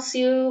anything else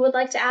you would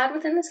like to add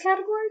within this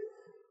category?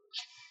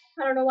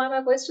 I don't know why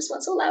my voice just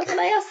went so loud when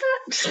I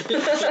asked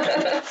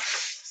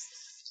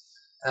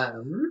that.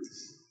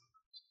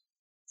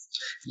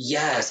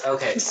 Yes,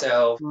 okay,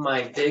 so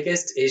my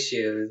biggest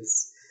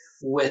issues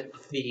with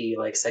the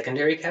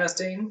secondary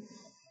casting,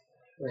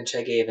 which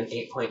I gave an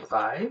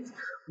 8.5,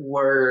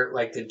 were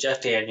the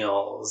Jeff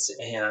Daniels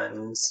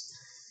and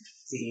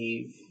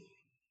the,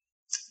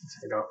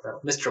 I don't know,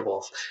 Mr.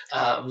 Wolf. Yeah,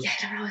 I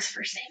don't know his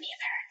first name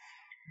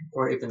either.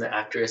 Or even the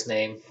actor's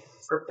name.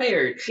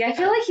 Prepared. Yeah, I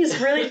feel like he's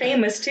really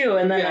famous too,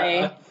 and then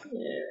yeah.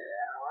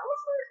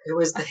 It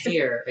was the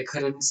hair. I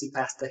couldn't see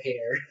past the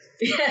hair.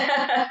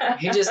 Yeah.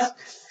 He just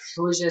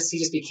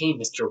became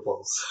Mr.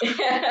 Wolf.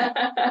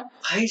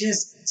 I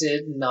just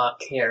did not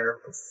care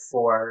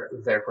for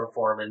their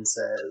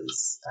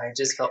performances. I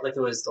just felt like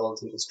it was a little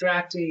too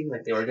distracting,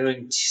 like they were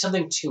doing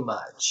something too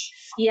much.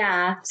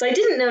 Yeah, so I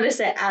didn't notice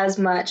it as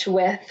much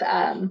with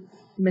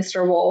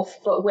Mr. Wolf,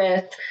 but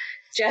with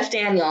Jeff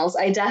Daniels,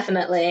 I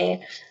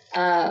definitely,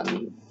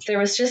 there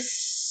was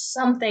just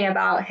something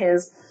about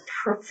his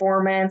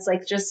performance,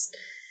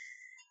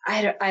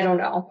 I don't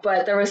know,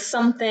 but there was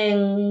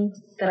something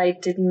that I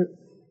didn't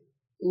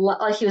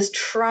like. He was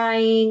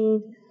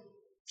trying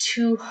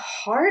too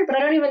hard, but I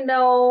don't even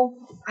know.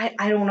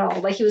 I don't know.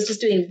 He was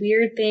just doing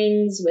weird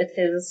things with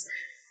his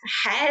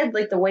head,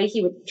 the way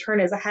he would turn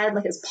his head,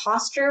 his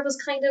posture was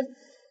kind of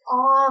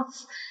off,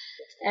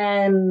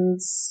 and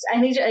I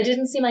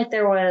didn't seem like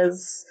there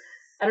was.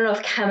 I don't know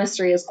if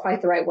chemistry is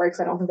quite the right word, because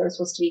I don't think there was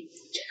supposed to be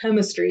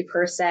chemistry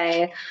per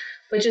se.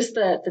 But just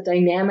the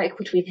dynamic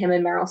between him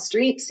and Meryl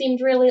Streep seemed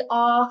really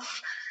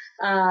off.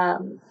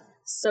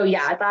 So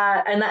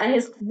yeah, and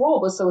his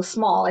role was so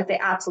small. They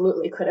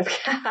absolutely could have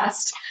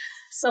cast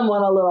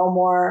someone a little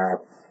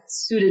more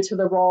suited to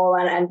the role,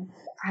 and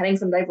adding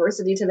some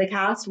diversity to the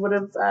cast would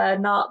have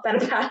not been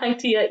a bad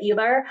idea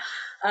either.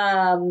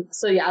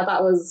 So yeah,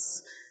 that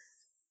was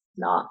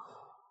not.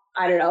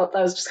 I don't know.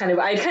 That was just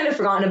I'd kind of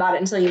forgotten about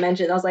it until you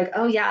mentioned it. I was like,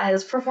 oh yeah,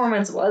 his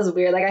performance was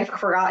weird. I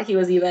forgot he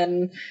was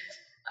even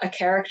a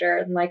character,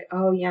 and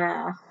oh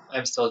yeah,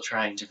 I'm still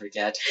trying to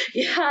forget.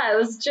 Yeah, it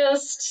was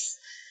just,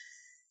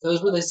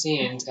 those were the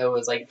scenes I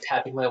was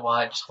tapping my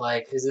watch,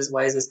 why is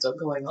this still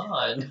going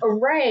on?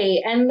 Right,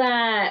 and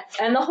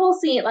the whole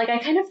scene, I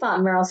kind of thought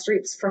Meryl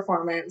Streep's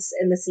performance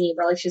in the scene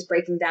where she's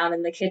breaking down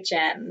in the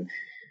kitchen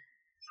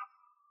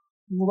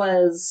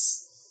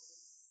was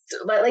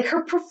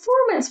her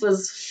performance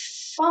was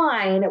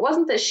fine. It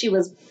wasn't that she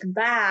was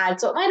bad,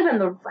 so it might have been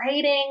the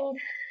writing,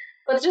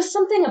 but just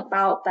something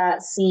about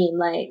that scene,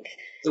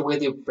 the way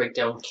the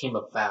breakdown came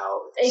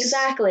about.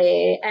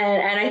 Exactly.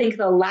 And I think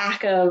the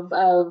lack of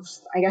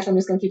I guess I'm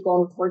just going to keep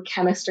going with the word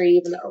chemistry,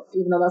 even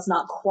though that's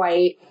not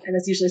quite, and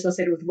it's usually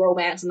associated with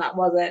romance, and that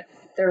wasn't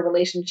their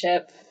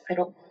relationship. I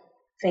don't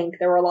think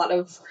there were a lot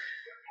of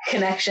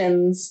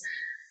connections.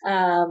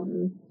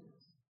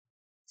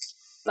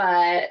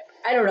 But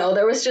I don't know,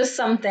 there was just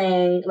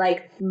something,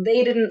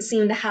 they didn't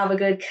seem to have a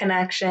good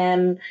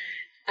connection,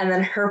 and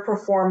then her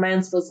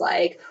performance was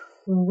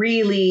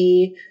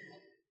really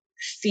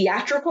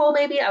theatrical,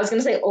 maybe. I was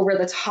going to say over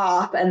the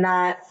top, and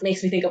that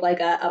makes me think of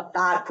a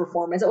bad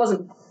performance. It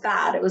wasn't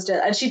bad, it was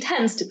just, and she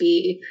tends to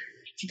be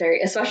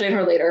very, especially in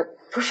her later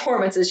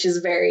performances, she's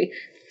very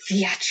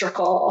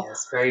theatrical.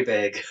 Yes, very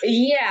big.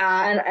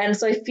 Yeah, and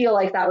so I feel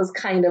that was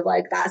kind of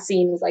that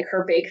scene was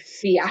her big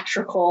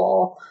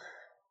theatrical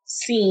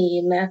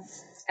scene,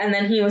 and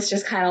then he was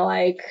just kind of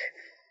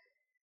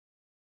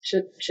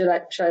Should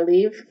I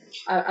leave?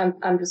 I'm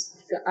gonna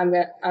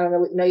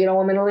no, you don't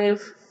want me to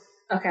leave?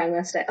 Okay, I'm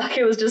gonna stay. Like,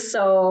 it was just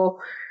so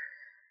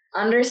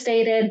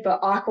understated but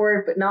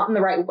awkward, but not in the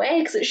right way,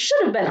 because it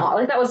should have been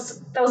like that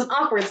was an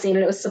awkward scene,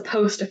 and it was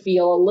supposed to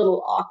feel a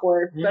little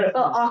awkward, but it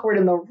felt awkward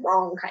in the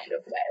wrong kind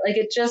of way. Like,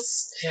 it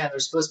just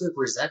there's supposed to be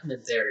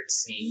resentment there, it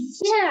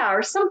seems. Yeah,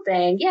 or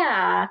something.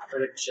 Yeah,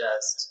 but it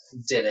just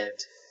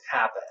didn't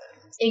happen.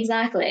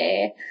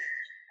 Exactly.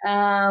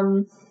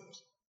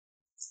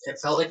 It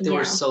felt like they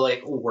were so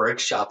like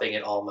workshopping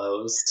it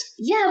almost.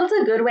 Yeah, that's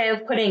a good way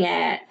of putting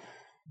it.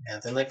 Yeah,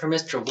 then like for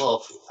Mr.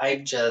 Wolf, I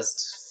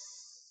just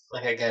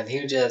like again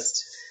he was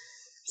just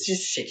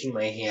shaking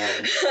my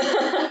hand.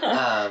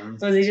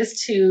 Was he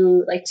just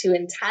too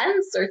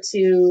intense or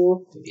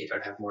too? Maybe I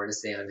don't have more to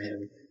say on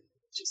him.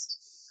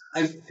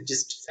 I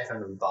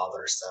found him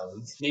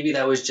bothersome. Maybe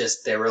that was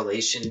just their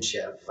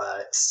relationship,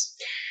 but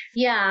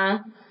yeah,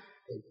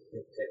 it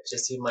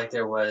just seemed like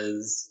it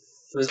was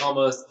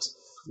almost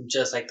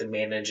just like the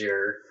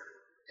manager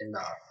and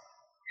not.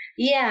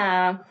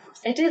 Yeah,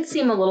 it did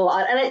seem a little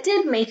odd, and it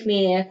did make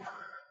me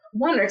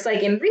wonder, because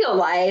like in real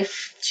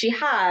life, she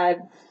had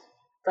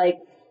like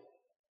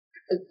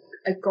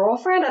a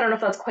girlfriend. I don't know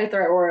if that's quite the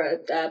right word.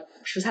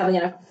 She was having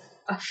an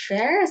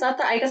affair. Is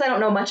that I guess I don't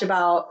know much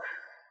about.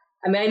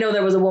 I mean, I know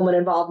there was a woman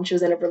involved, and she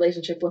was in a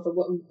relationship with a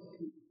woman,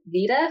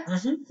 Vita.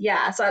 Mm-hmm.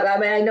 Yeah, so I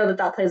mean, I know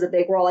that plays a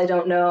big role. I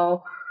don't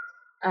know.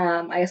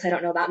 I guess I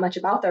don't know that much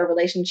about their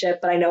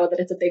relationship, but I know that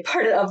it's a big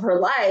part of her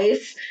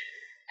life,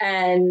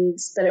 and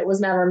that it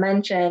was never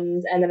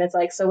mentioned. And then it's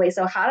like, so wait,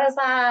 so how does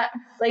that,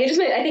 like, I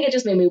think it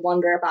just made me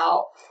wonder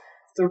about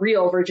the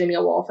real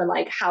Virginia Woolf and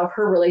like how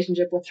her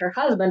relationship with her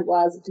husband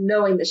was,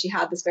 knowing that she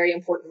had this very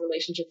important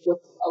relationship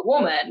with a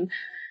woman.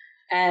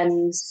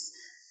 And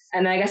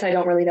I guess I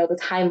don't really know the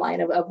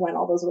timeline of when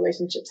all those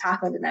relationships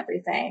happened and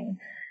everything.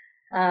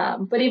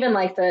 But even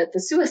like the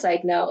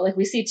suicide note, like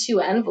we see 2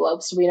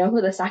 envelopes. Do we know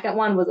who the second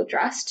one was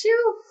addressed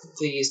to?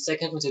 The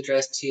second was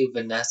addressed to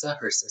Vanessa,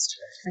 her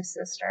sister. Her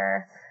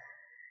sister.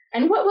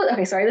 And what was,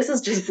 okay, sorry, this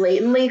is just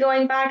blatantly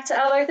going back to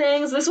other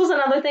things. This was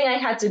another thing I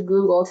had to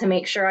Google to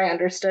make sure I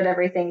understood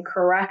everything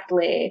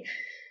correctly.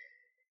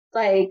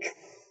 Like,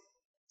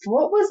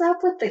 what was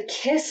up with the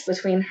kiss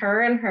between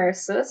her and her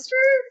sister?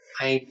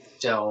 I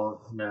don't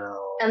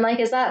know. And like,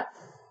 is that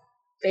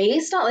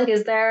based on, like,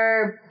 is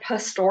there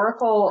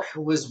historical I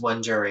was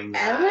wondering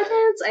that.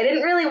 evidence?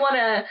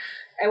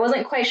 I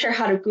wasn't quite sure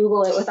how to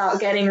Google it without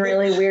getting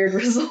really weird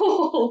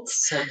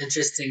results. Some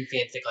interesting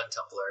fanfic on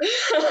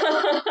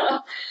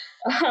Tumblr.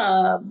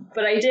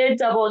 But I did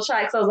double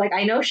check, so I was like,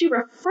 I know she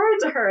referred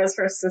to her as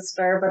her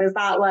sister, but is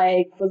that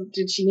like,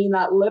 did she mean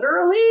that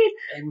literally?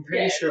 I'm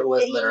pretty sure it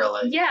was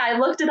literally. Yeah, I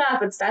looked it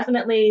up. It's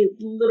definitely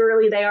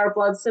literally they are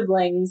blood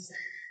siblings.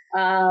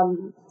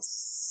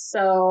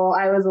 So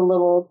I was a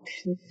little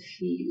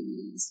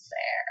confused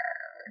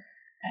there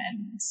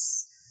and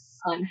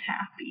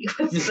unhappy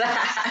with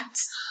that.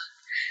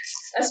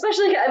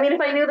 Especially, I mean,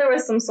 if I knew there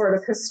was some sort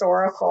of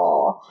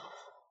historical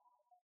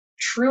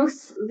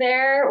truth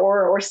there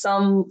or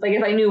some, like,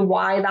 if I knew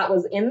why that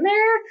was in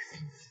there,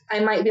 I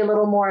might be a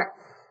little more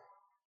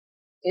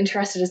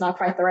interested is not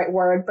quite the right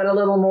word, but a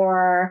little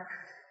more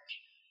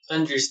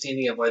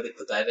understanding of why they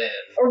put that in.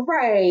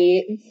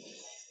 Right.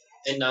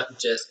 And not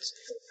just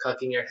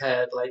cocking your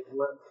head like,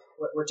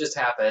 what just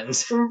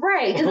happened?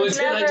 Right, because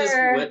I just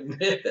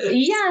witnessed?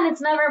 Yeah, and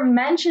it's never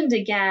mentioned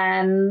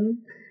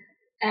again.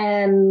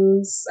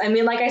 And I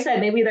mean, like I said,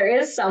 maybe there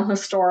is some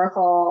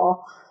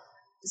historical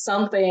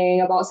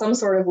something about some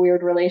sort of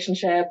weird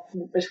relationship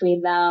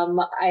between them.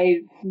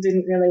 I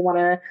didn't really want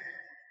to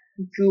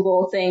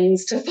Google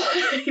things to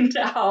find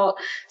out,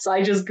 so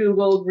I just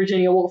Googled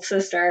Virginia Woolf's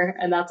sister,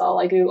 and that's all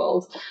I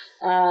Googled.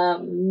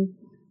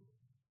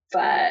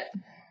 But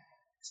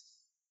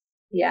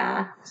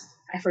yeah,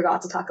 I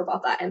forgot to talk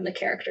about that in the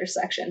characters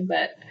section,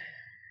 but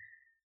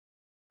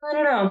I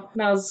don't know.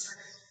 That was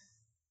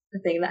the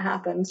thing that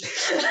happened.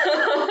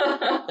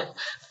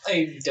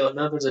 I don't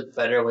know if there's a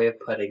better way of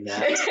putting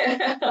that.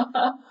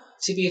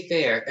 To be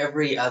fair,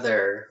 every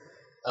other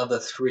of the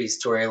 3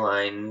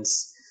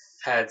 storylines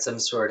had some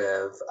sort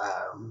of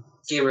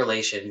gay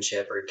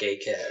relationship or gay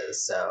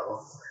kiss, so...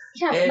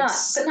 Yeah, but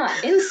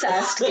not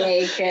incest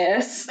gay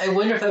kiss. I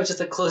wonder if that was just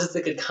the closest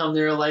they could come.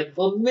 They were like,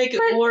 well, make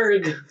it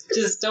work.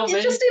 Just don't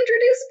make... Just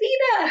introduce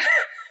Vita.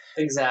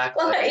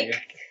 Exactly. Like,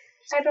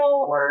 I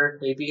don't... Or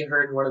maybe you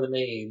heard one of the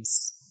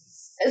maids.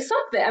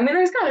 Something. I mean,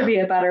 there's got to be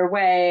a better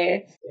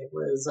way. It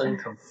was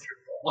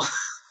uncomfortable.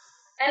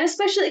 And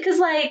especially because,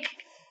 like,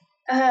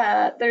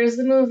 there's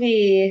the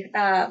movie,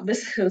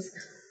 this is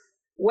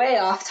way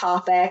off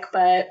topic,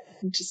 but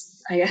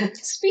just, I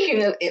guess,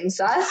 speaking of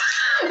incest,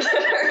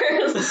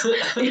 there's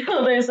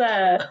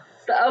the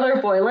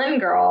other Boleyn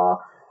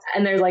girl,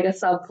 and there's, like, a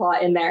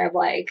subplot in there of,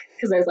 like,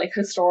 because there's, like,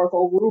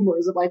 historical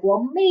rumors of, like,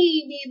 well,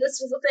 maybe this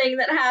was a thing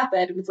that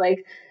happened. It's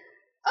like,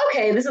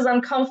 okay, this is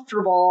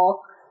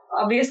uncomfortable.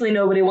 Obviously,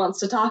 nobody wants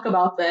to talk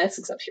about this,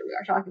 except here we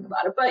are talking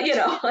about it. But,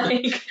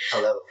 like...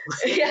 Hello.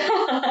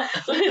 Yeah.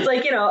 But it's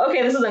like,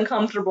 okay, this is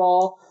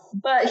uncomfortable.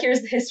 but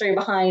here's the history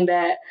behind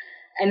it.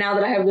 And now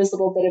that I have this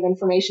little bit of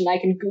information, I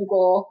can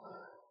Google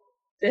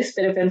this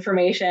bit of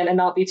information and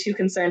not be too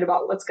concerned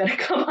about what's going to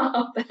come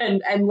up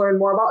and learn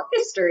more about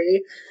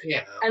history.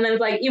 Yeah. And then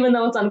it's like, even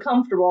though it's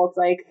uncomfortable, it's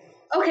like,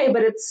 okay,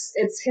 but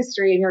it's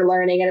history and you're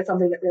learning and it's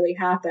something that really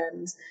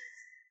happened.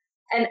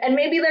 And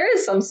maybe there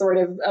is some sort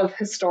of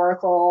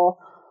historical,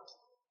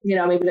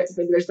 maybe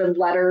there's been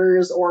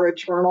letters or a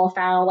journal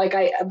found.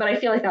 But I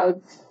feel like that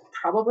would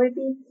probably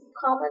be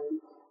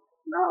common.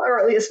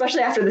 Or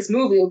especially after this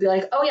movie, it would be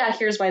like, oh yeah,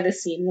 here's why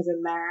this scene was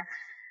in there.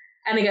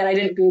 And again, I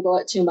didn't Google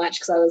it too much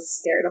because I was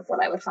scared of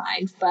what I would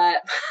find.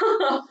 But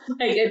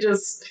it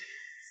just,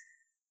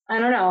 I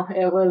don't know.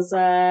 It was.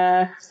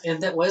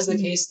 And that was the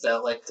case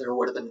though. Like there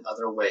would have been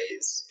other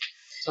ways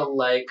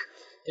to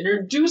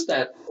introduce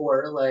that,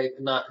 or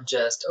not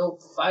just, oh,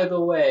 by the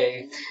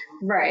way,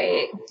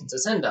 right, it's a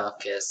send-off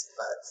kiss,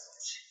 but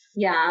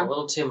yeah, a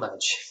little too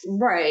much.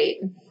 Right.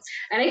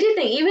 And I do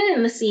think even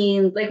in the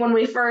scene, when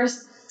we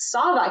first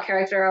saw that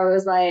character, I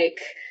was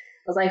like,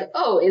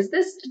 oh, is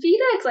this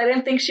Vita? Because I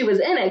didn't think she was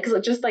in it, because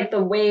it's just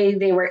the way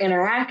they were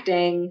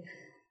interacting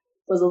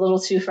was a little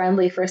too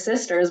friendly for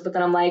sisters. But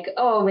then I'm like,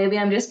 oh, maybe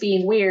I'm just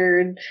being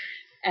weird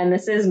and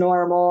this is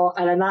normal.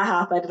 And then that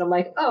happened and I'm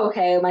like, oh,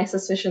 okay, my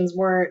suspicions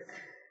weren't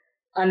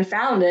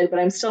unfounded, but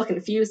I'm still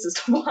confused as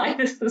to why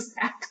this is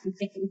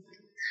happening.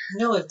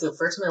 No, the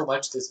first time I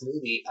watched this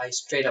movie, I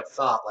straight up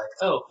thought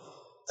oh,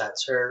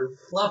 that's her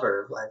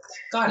lover.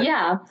 Got it.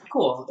 Yeah.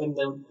 Cool. And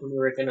then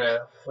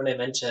when I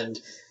mentioned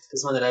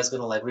this one that I was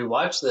gonna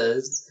rewatch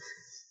this,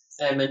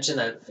 I mentioned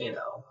that,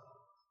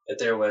 that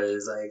there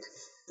was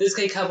this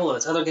gay couple and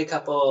this other gay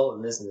couple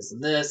and this and this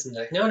and this, and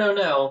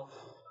no,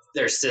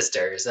 they're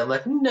sisters. I'm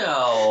like,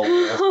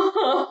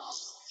 no.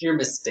 You're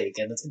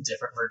mistaken. It's a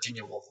different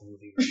Virginia Woolf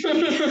movie.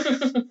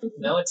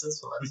 No, it's this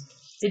one.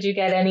 Did you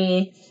get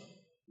any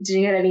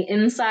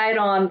insight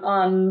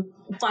on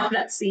why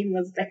that scene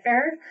was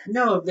there?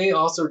 No, they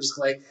also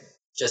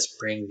just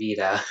bring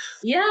Vita.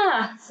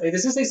 Yeah.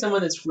 This is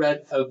someone that's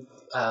read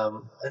I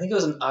think it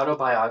was an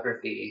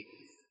autobiography.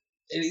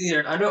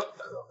 Either a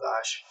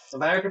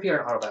biography or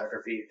an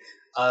autobiography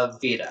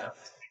of Vita.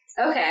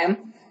 Okay.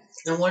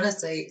 I want to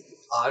say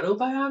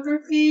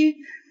autobiography,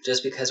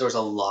 just because there was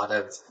a lot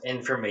of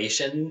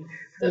information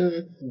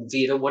that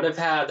Vita would have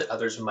had that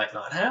others might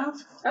not have.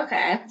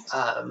 Okay.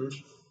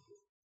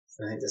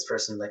 I think this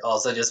person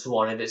also just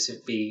wanted it to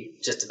be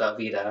just about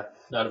Vita,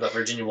 not about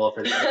Virginia Woolf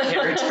or the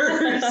other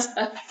characters.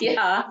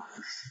 Yeah.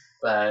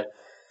 But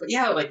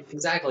yeah,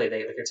 exactly.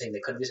 You're saying they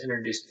could have just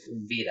introduced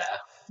Vita.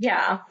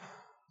 Yeah.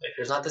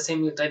 There's not the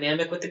same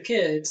dynamic with the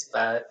kids,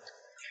 but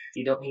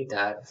you don't need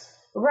that.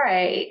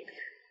 Right.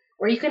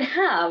 Or you can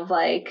have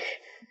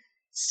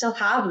still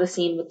have the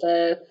scene with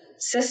the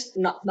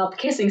not the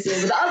kissing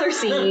scene, but the other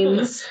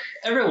scenes.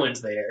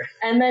 Everyone's there.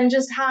 And then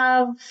just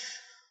have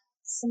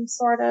some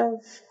sort of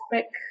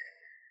quick,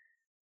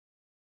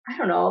 I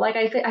don't know,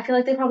 I feel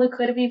like they probably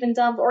could have even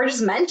done, or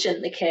just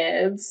mentioned the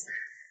kids.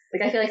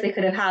 I feel like they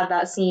could have had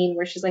that scene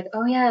where she's like,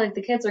 oh yeah,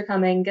 the kids are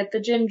coming, get the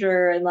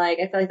ginger, and I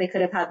feel like they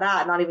could have had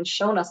that, not even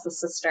shown us the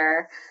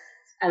sister,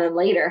 and then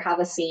later have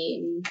a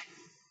scene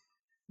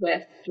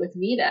with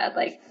Vita.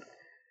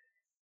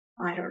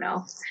 I don't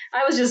know.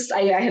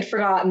 I had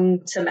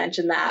forgotten to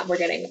mention that. We're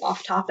getting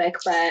off topic,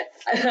 but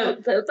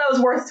that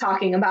was worth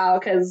talking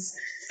about because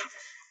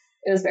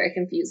it was very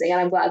confusing, and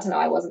I'm glad to know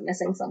I wasn't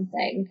missing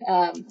something.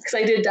 Because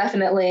I did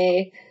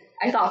definitely,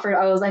 I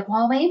was like,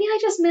 well, maybe I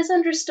just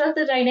misunderstood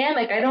the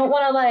dynamic. I don't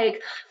want to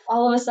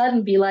all of a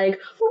sudden be like,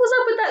 what was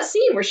up with that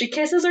scene where she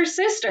kisses her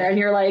sister? And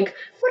you're like,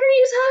 what are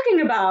you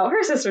talking about?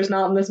 Her sister's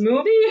not in this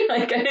movie.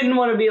 I didn't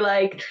want to be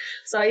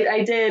so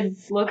I did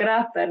look it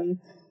up and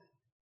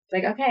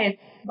okay,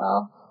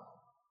 well,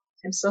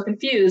 I'm still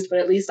confused, but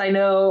at least I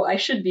know I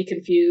should be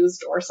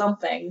confused or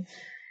something.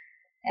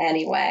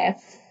 Anyway.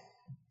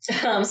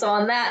 So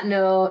on that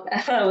note,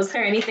 was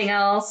there anything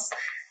else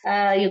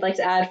you'd like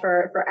to add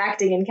for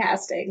acting and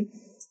casting?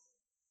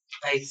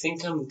 I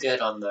think I'm good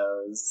on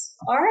those.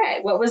 All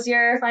right. What was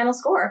your final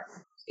score?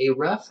 A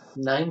rough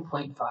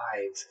 9.5.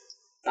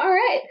 All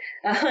right.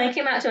 I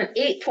came out to an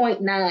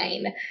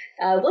 8.9.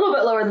 A little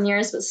bit lower than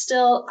yours, but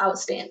still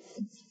outstanding.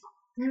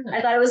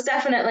 I thought it was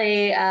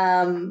definitely,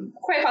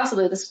 quite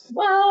possibly this.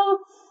 Well,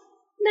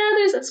 no,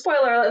 there's a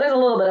spoiler. There's a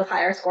little bit of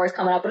higher scores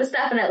coming up, but it's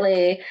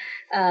definitely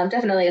a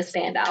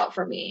standout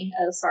for me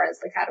as far as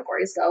the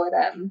categories go.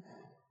 And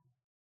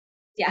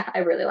yeah, I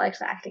really liked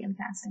the acting and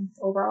casting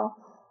overall.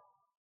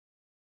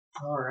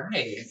 All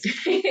right.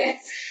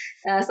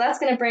 So that's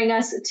going to bring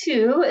us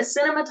to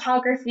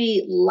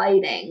cinematography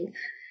lighting.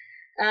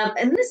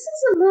 And this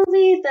is a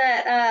movie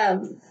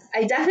that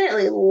I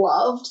definitely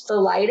loved the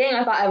lighting.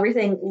 I thought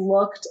everything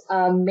looked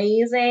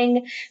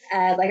amazing.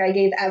 I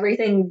gave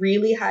everything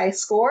really high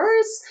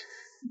scores.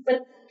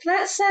 But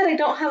that said, I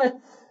don't have a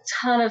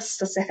ton of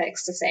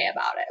specifics to say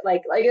about it.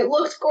 It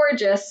looked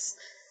gorgeous.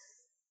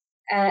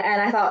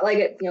 And I thought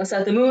it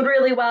set the mood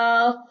really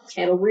well,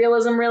 handled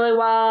realism really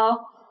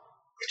well,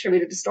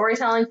 contributed to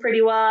storytelling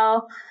pretty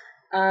well.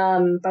 But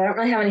I don't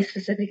really have any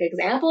specific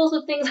examples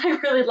of things I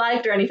really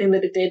liked or anything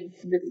that it did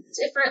really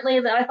differently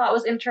that I thought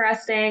was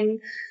interesting.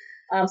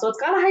 So it's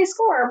got a high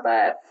score,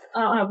 but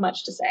I don't have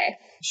much to say.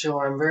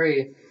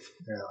 Sure,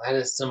 I had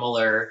a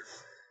similar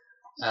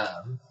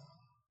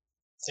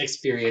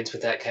experience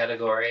with that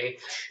category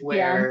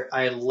where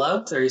I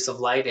loved their use of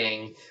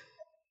lighting,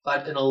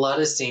 but in a lot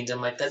of scenes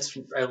I'm like,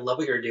 I love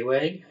what you're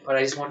doing, but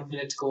I just wanted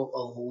it to go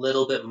a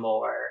little bit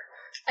more.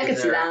 I could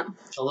see that.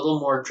 A little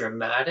more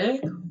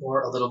dramatic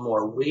or a little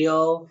more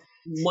real.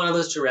 One of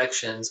those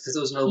directions, because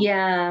it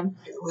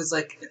was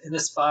like in a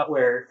spot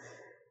where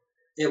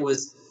it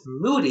was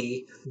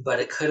moody, but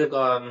it could have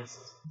gone.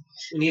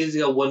 We needed to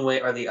go one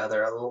way or the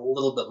other, a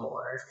little bit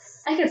more.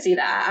 I could see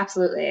that,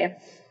 absolutely.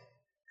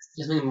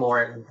 Something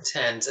more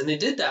intense, and they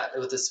did that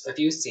with a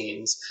few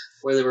scenes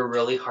where there were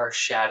really harsh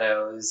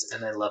shadows,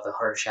 and I love a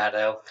harsh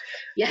shadow.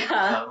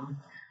 Yeah.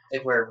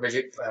 Like where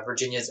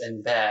Virginia's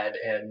in bed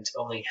and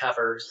only half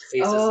her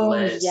face is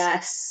lit.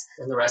 Yes.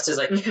 And the rest is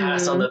like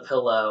cast on the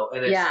pillow,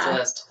 and it's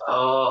just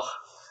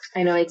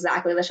I know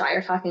exactly the shot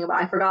you're talking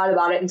about. I forgot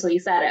about it until you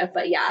said it,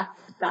 but yeah,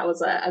 that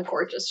was a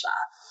gorgeous shot.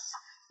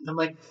 I'm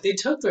like, they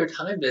took their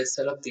time to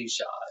set up these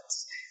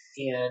shots,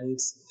 and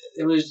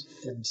it was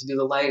to do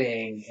the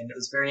lighting, and it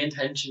was very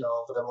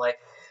intentional. But I'm like,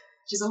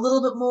 just a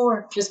little bit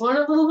more, just want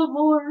a little bit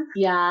more.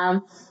 Yeah,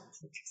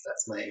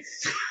 that's my.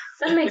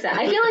 That makes sense.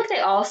 I feel like they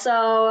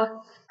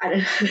also, I don't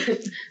know,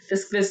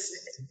 this.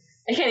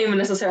 I can't even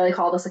necessarily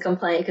call this a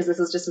complaint because this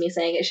is just me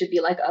saying it should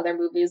be like other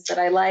movies that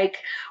I like,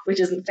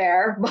 which isn't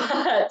fair.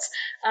 But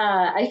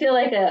I feel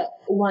like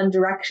one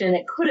direction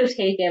it could have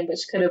taken,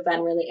 which could have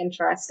been really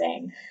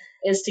interesting,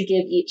 is to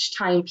give each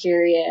time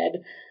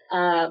period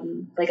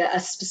like a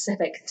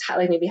specific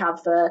like maybe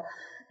have the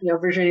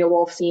Virginia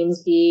Woolf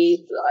scenes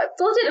be.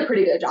 They'll did a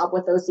pretty good job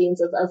with those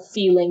scenes of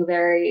feeling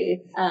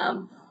very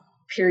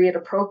period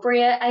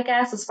appropriate, I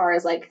guess, as far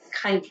as like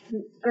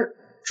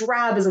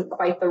drab isn't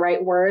quite the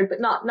right word, but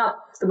not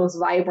the most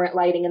vibrant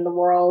lighting in the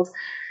world.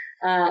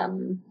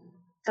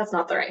 That's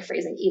not the right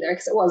phrasing either,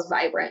 because it was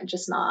vibrant,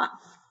 just not.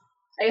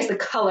 I guess the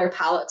color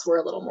palettes were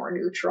a little more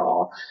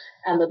neutral,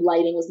 and the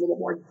lighting was a little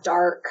more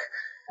dark.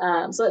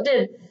 So it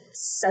did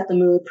set the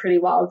mood pretty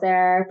well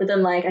there. But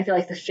then, like, I feel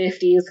like the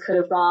 50s could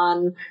have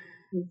gone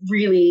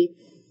really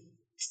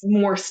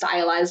more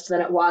stylized than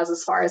it was,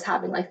 as far as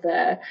having like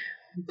the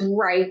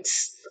bright,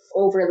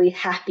 overly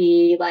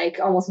happy, like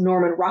almost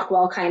Norman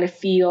Rockwell kind of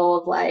feel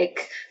of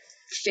like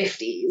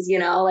 50s,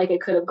 like it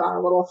could have gone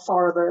a little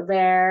farther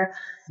there.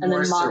 And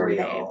more then modern surreal.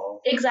 day.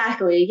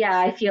 Exactly. Yeah,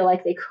 I feel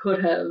like they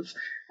could have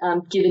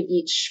given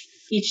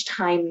each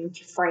time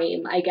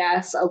frame, I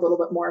guess, a little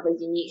bit more of a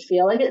unique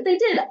feel. Like they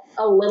did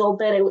a little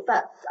bit.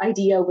 That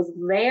idea was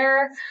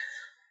there,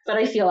 but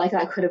I feel like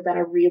that could have been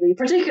a really,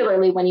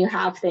 particularly when you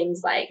have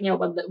things like,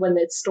 when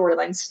the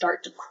storylines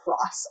start to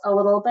cross a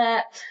little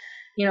bit,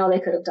 they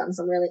could have done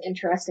some really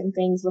interesting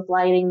things with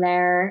lighting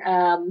there.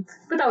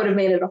 But that would have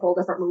made it a whole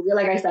different movie.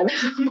 Like I said,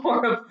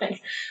 more of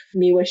like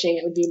me wishing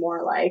it would be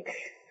more like,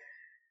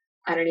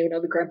 I don't even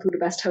know, the Grand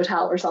Budapest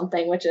Hotel or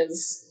something, which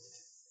is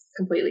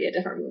completely a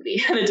different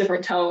movie and a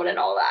different tone and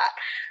all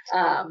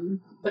that.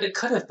 But it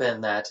could have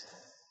been that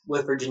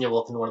with Virginia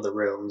Woolf in one of the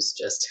rooms,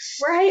 just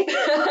right.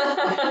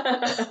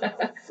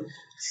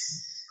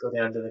 Go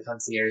down to the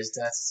concierge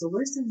desk. So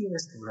where's the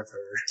nearest river?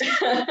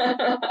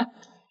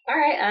 All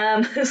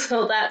right.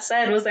 So that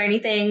said, was there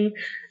anything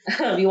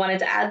you wanted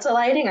to add to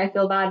lighting? I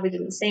feel bad we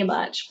didn't say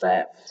much,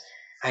 but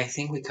I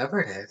think we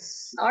covered it.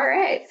 All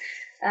right.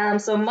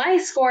 So my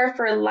score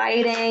for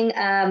lighting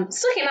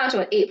still came out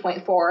to an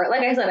 8.4.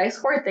 Like I said, I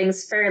scored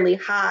things fairly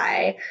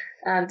high,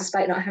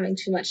 despite not having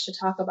too much to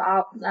talk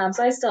about.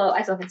 So I still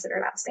consider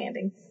it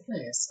outstanding.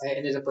 Nice. I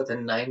ended up with a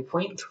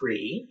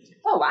 9.3.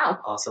 Oh, wow.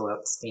 Also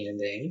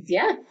outstanding.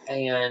 Yeah.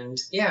 And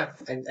yeah,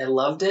 I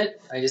loved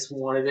it. I just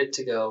wanted it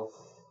to go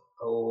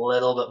a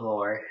little bit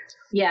more.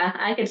 Yeah,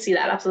 I could see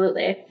that,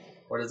 absolutely.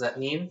 What does that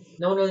mean?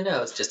 No one really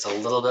knows, just a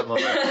little bit more.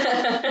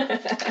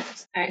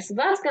 All right, so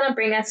that's going to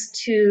bring us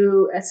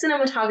to a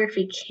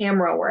cinematography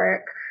camera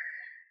work.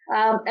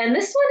 And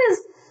this one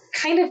is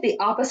kind of the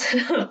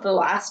opposite of the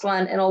last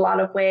one in a lot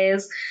of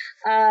ways.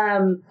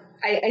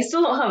 I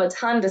still don't have a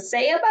ton to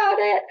say about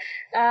it,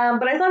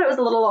 but I thought it was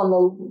a little on the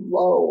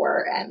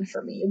lower end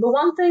for me. The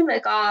one thing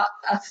that got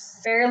a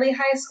fairly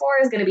high score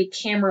is going to be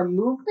camera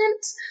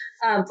movement,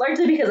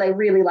 largely because I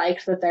really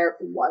liked that there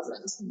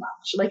wasn't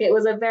much. Like, it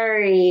was a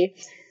very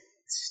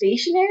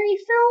stationary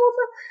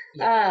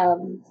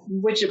film,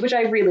 which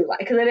I really like,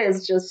 because it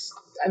is just,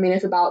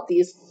 it's about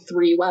these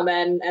three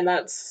women, and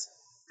that's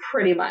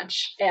pretty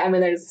much it.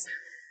 There's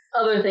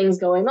other things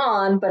going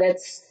on, but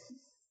it's,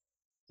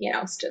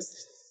 it's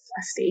just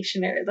a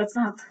stationary. That's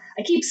not.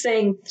 I keep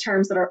saying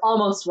terms that are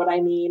almost what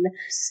I mean.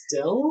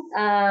 Still?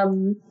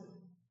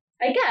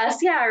 I guess,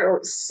 yeah, or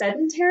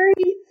sedentary.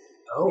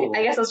 Oh.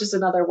 I guess that's just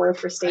another word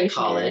for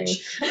stationary.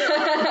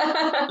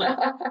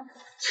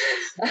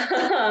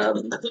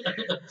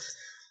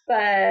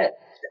 But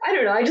I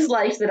don't know. I just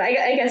liked that.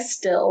 I guess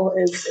still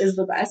is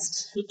the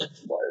best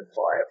word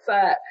for it.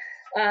 But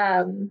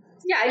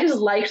yeah, I just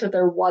liked that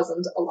there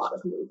wasn't a lot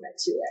of movement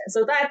to it.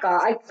 So that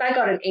got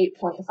an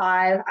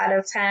 8.5 out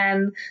of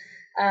 10.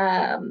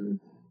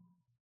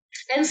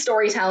 And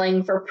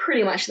storytelling, for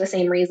pretty much the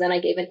same reason, I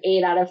gave an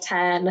 8 out of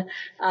 10,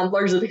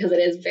 largely because it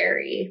is a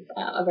very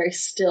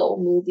still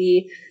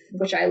movie,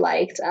 which I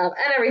liked. And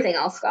everything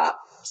else got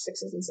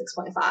 6s and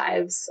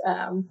 6.5s.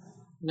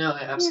 No,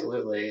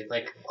 absolutely.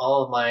 Like,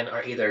 all of mine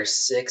are either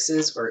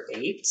 6s or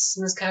 8s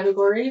in this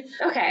category.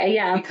 Okay,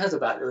 yeah. Because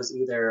of that, it was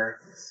either,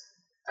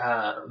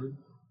 I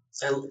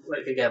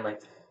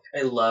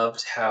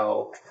loved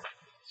how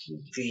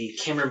the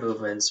camera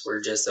movements were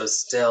just so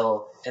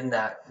still, and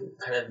that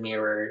kind of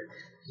mirrored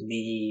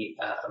the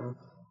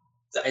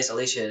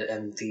isolation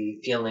and the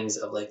feelings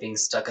of like being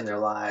stuck in their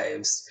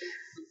lives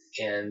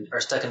or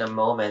stuck in a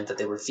moment that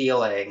they were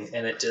feeling,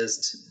 and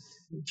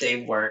they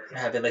weren't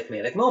having like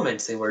manic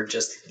moments. They were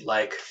just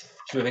like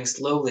moving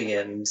slowly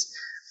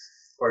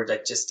or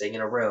like just staying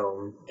in a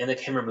room, and the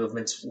camera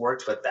movements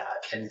worked with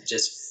that and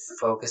just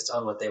focused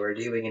on what they were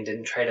doing and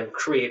didn't try to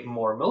create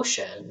more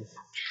motion.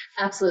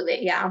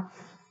 Absolutely, yeah.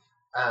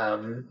 Yeah,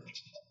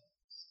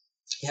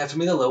 for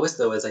me the lowest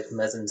though is like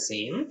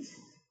mise-en-scene.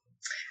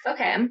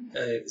 Okay.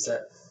 Is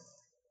that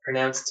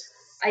pronounced?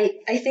 I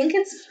think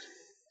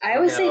I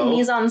always say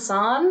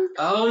mise-en-scène.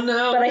 Oh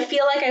no! But I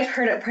feel like I've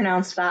heard it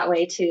pronounced that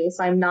way too,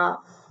 so I'm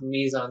not.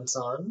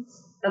 Mise-en-scène?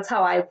 That's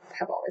how I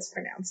have always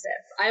pronounced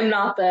it. I'm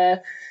not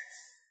the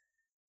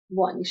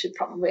one you should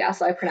probably ask,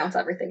 so I pronounce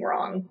everything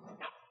wrong.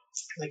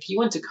 Like, you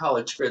went to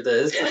college for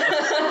this.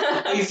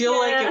 I feel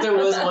like if there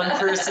was one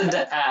person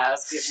to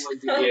ask, it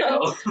would be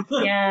you.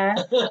 Yeah.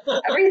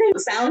 Everything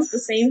sounds the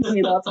same to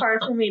me, though. It's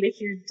hard for me to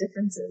hear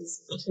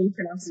differences between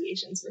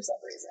pronunciations for some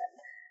reason.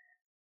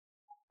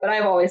 But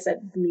I've always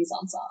said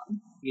mise-en-scène.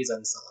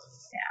 Mise-en-scène.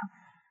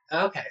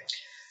 Yeah. Okay.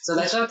 So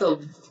that's not the...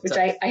 Which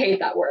I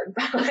hate that word.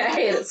 I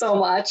hate it so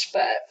much,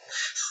 but...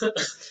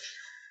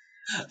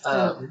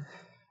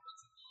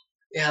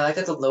 Yeah, I like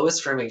that the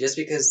lowest for me, just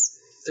because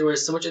there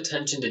was so much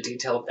attention to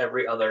detail of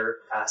every other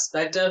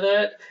aspect of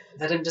it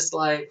that I'm just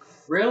like,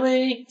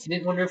 really? You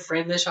didn't want to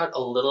frame the shot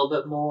a little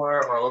bit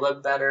more or a little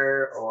bit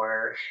better,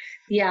 or...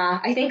 Yeah,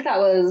 I think that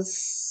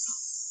was...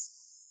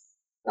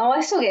 Oh, I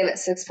still gave it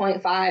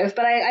 6.5,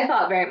 but I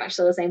thought very much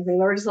so the same thing.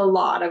 There were just a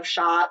lot of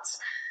shots,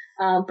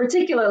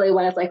 particularly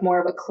when it's like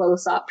more of a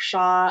close-up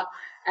shot.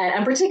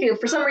 And particularly,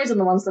 for some reason,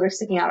 the ones that are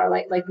sticking out are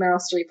like Meryl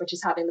Streep, when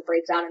she's having the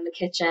breakdown in the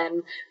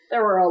kitchen.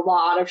 There were a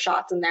lot of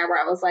shots in there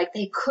where I was like,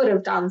 they could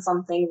have done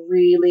something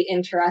really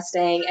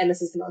interesting, and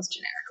this is the most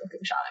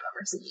generic-looking shot I've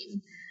ever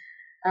seen.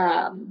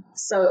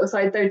 So it was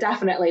like there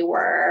definitely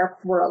were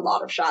a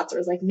lot of shots where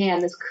it was like, man,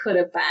 this could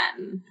have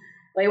been...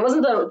 Like, it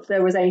wasn't that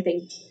there was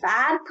anything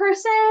bad per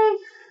se,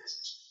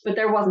 but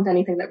there wasn't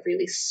anything that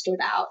really stood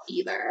out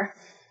either.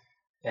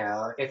 Yeah,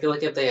 like, I feel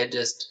like if they had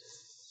just...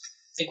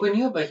 Like, when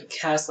you have a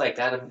cast like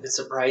that, it's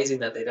surprising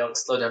that they don't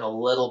slow down a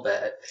little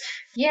bit.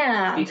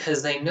 Yeah.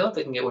 Because they know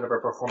they can get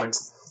whatever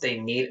performance they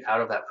need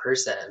out of that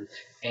person,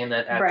 and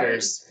that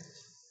actor's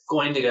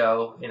going to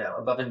go,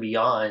 above and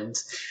beyond.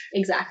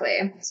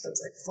 Exactly. So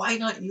it's like, why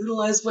not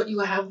utilize what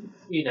you have,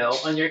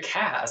 on your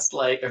cast?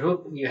 Like, or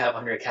who you have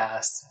on your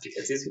cast?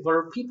 Because these people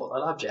are people,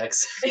 not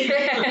objects.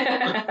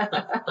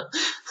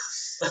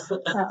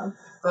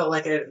 But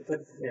like,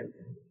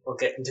 we'll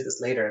get into this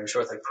later, I'm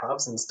sure, with like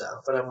props and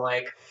stuff, but I'm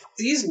like,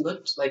 these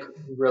looked like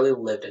really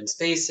lived in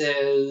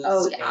spaces.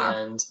 Oh, yeah.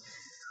 And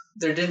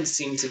there didn't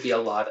seem to be a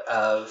lot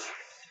of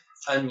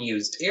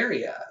unused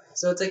area.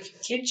 So it's like,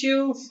 can't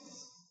you,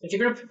 if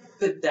you're going to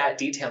put that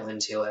detail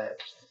into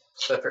it,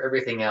 but for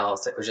everything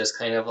else, it was just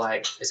kind of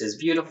like, this is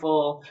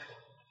beautiful,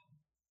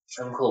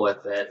 I'm cool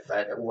with it,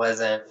 but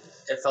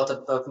it felt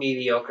above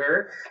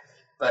mediocre,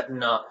 but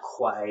not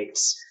quite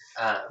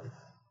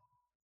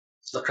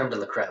la creme de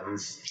la creme.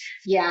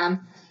 Yeah,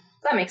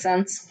 that makes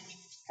sense.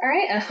 All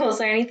right, was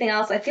there anything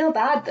else? I feel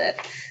bad that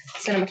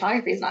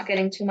cinematography is not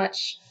getting too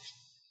much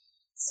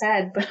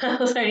said, but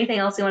was there anything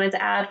else you wanted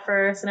to add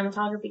for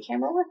cinematography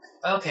camera work?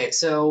 Okay,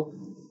 so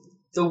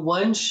the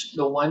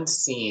one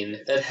scene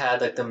that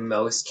had like the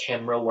most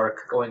camera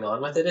work going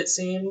on with it, it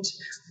seemed,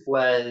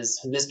 was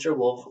Mr.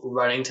 Wolf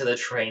running to the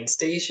train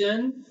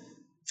station.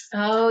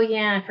 Oh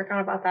yeah, I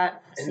forgot about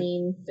that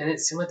scene. And it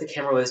seemed like the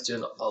camera was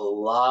doing a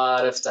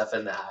lot of stuff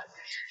in that.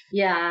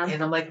 Yeah.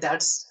 And I'm like,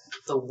 that's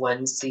the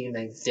one scene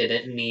I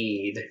didn't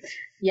need.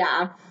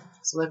 Yeah.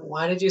 So like,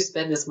 why did you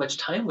spend this much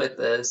time with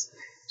this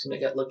to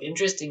make it look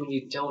interesting when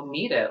you don't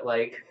need it?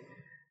 Like,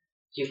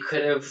 you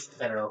could have,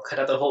 I don't know, cut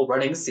out the whole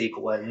running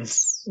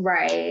sequence.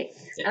 Right.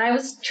 Yeah. And I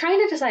was trying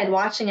to decide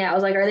watching it, I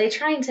was like, are they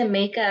trying to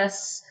make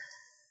us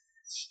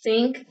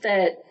think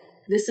that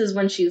this is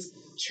when she's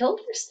killed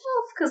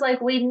herself? Because,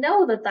 like, we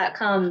know that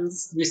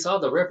comes... We saw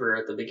the river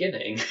at the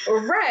beginning.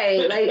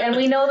 Right. Like, and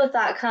we know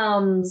that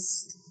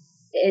comes,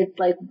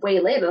 like,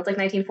 way later. It's like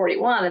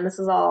 1941, and this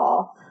is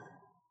all,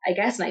 I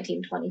guess,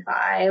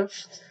 1925.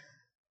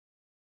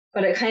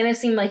 But it kind of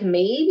seemed like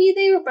maybe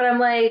they were... But I'm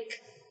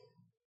like...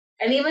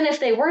 And even if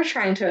they were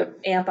trying to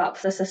amp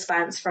up the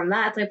suspense from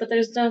that, it's like, but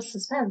there's no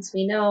suspense.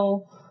 We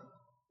know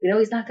we know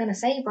he's not going to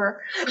save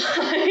her.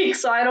 Like,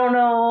 so I don't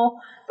know.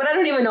 But I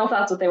don't even know if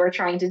that's what they were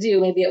trying to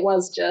do. Maybe it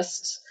was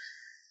just,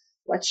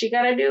 what's she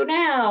got to do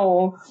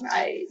now?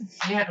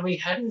 Yeah, we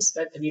hadn't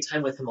spent any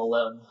time with him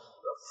alone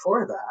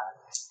before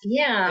that.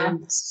 Yeah.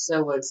 And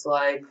so it's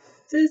like,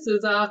 this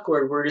is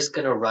awkward. We're just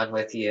going to run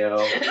with you.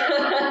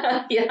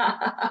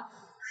 Yeah.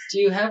 Do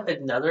you have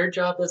another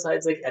job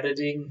besides like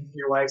editing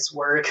your wife's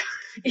work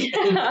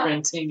and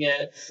printing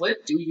it?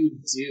 What do you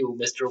do,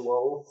 Mr.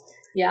 Wolf?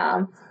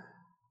 Yeah.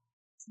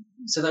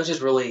 So that was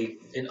just really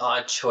an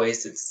odd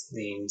choice, it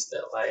seems,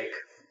 that like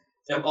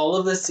of all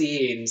of the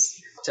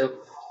scenes to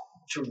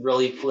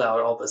really pull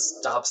out all the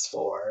stops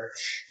for.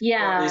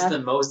 Yeah. Or at least the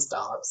most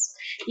stops.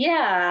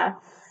 Yeah.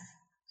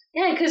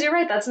 Yeah, because you're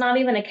right, that's not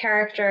even a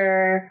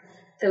character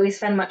that we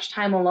spend much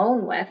time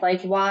alone with.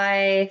 Like,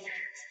 why?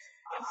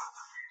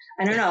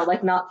 I don't know,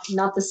 like, not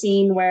the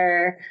scene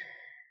where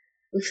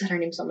we've said her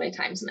name so many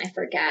times and I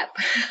forget.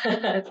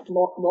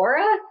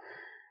 Laura?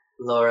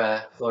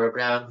 Laura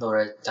Brown,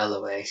 Laura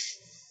Dalloway.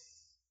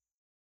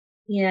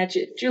 Yeah,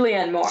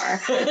 Julianne Moore.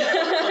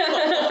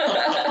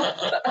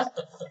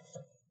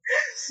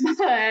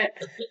 But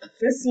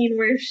the scene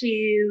where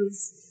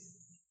she's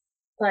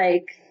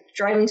like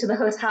driving to the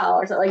hotel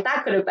or something, like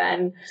that could have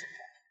been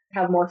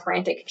have more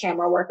frantic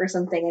camera work or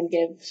something and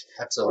give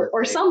absolutely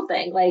or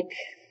something like.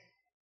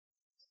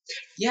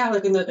 Yeah,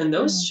 like in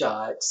those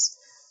shots,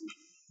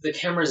 the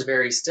camera's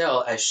very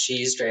still as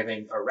she's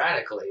driving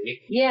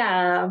erratically.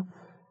 Yeah.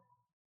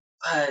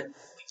 But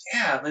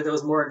yeah, like there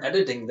was more in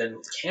editing than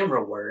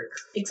camera work.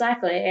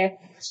 Exactly.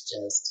 It's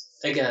just,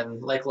 again,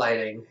 like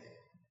lighting.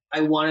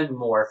 I wanted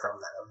more from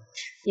them.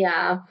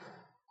 Yeah.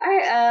 All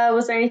right.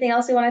 Was there anything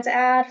else you wanted to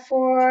add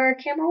for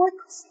camera work?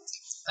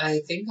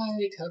 I think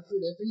I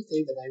covered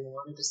everything that I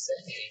wanted to say.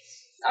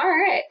 All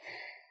right.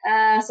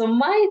 So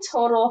my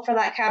total for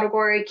that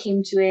category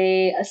came to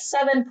a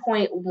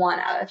 7.1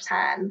 out of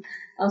 10.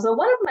 So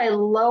one of my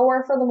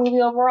lower for the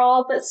movie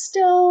overall, but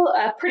still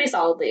pretty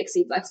solidly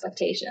exceeds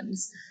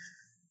expectations.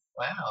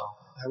 Wow.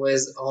 I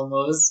was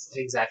almost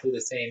exactly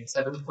the same,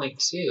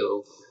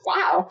 7.2.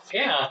 Wow.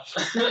 Yeah.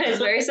 That is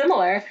very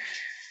similar.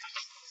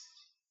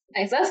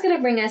 Right, so that's going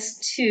to bring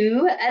us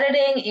to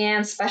editing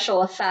and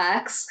special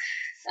effects,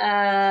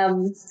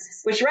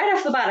 which right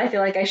off the bat I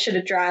feel like I should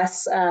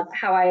address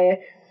how I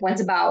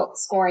went about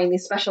scoring the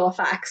special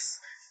effects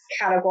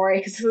category,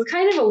 because this is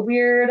kind of a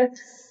weird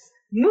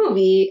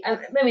movie.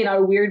 Maybe not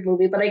a weird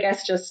movie, but I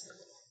guess just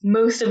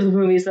most of the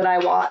movies that I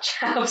watch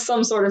have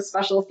some sort of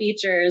special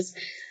features,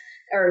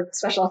 or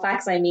special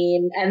effects, I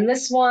mean. And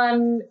this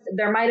one,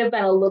 there might have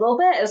been a little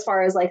bit as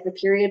far as like the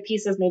period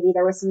pieces. Maybe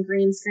there was some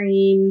green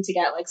screen to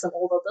get like some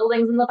older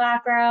buildings in the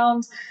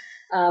background.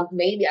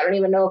 Maybe, I don't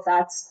even know if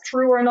that's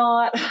true or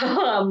not.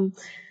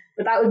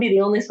 But that would be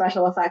the only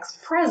special effects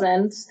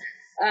present.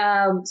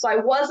 So I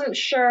wasn't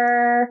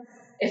sure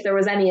if there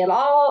was any at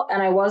all,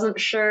 and I wasn't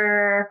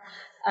sure.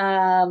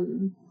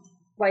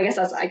 Well, I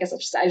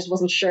just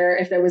wasn't sure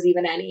if there was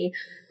even any.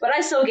 But I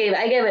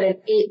gave it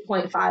an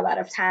 8.5 out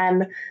of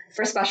 10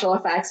 for special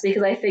effects,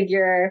 because I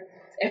figure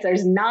if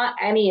there's not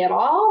any at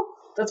all,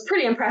 that's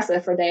pretty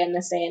impressive for in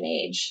this day and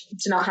age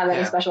to not have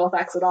any special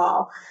effects at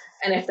all.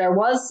 And if there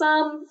was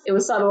some, it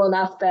was subtle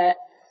enough that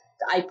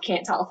I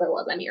can't tell if there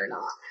was any or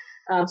not.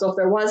 So if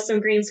there was some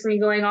green screen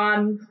going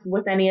on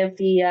with any of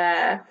the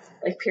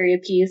like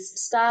period piece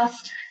stuff,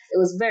 it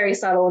was very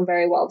subtle and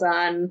very well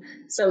done.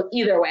 So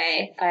either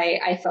way,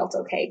 I felt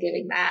okay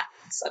giving that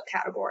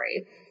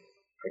subcategory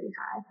pretty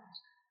high.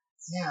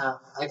 Yeah,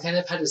 I kind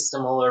of had a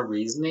similar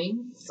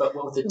reasoning, but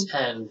with a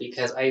 10,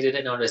 because I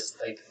didn't notice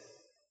like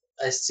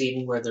a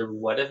scene where there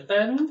would have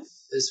been.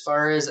 As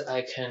far as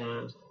I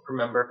can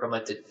remember from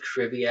like the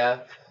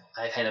trivia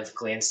I kind of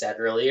glanced at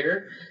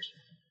earlier,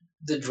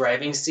 the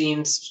driving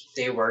scenes,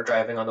 they were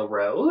driving on the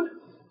road.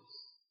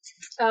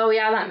 Oh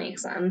yeah, that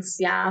makes sense.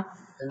 Yeah.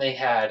 And they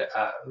had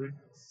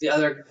the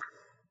other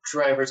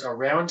drivers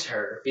around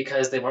her,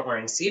 because they weren't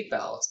wearing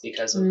seatbelts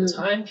because of the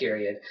time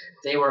period.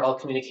 They were all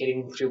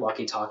communicating through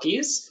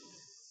walkie-talkies.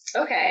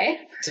 Okay.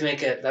 To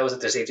make it, that was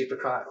their safety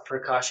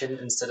precaution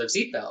instead of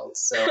seatbelts.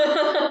 So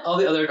all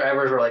the other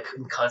drivers were like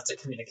in constant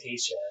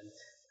communication,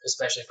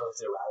 especially for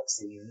the erratic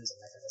scenes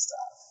and that kind of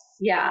stuff.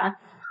 Yeah.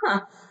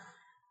 Huh.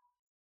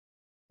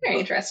 Very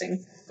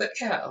interesting. But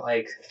yeah,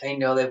 like I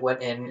know they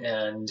went in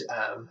and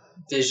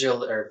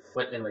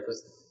went in like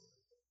was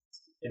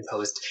in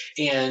post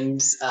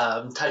and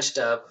touched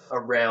up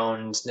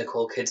around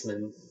Nicole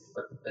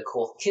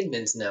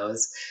Kidman's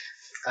nose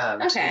to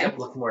make it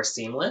look more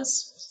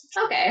seamless.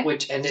 Okay.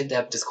 Which ended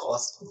up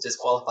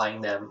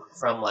disqualifying them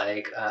from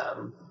like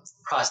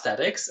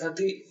prosthetics at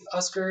the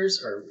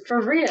Oscars, or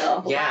for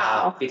real.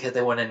 Yeah, wow. because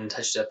they went in and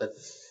touched up at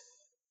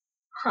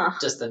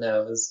just the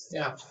nose.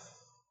 Yeah.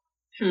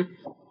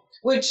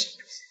 Which,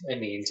 I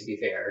mean, to be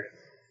fair.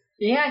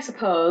 Yeah, I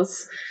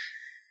suppose.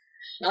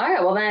 All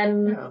right, well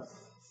then. Yeah.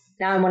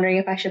 Now I'm wondering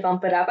if I should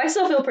bump it up. I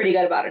still feel pretty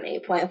good about an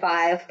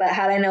 8.5, but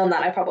had I known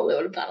that, I probably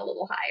would have gone a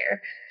little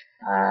higher.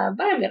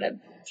 But I'm gonna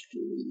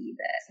leave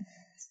it.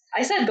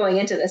 I said going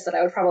into this that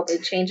I would probably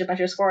change a bunch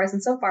of scores,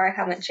 and so far I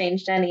haven't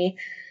changed any.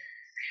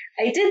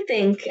 I did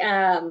think,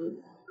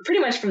 pretty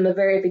much from the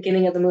very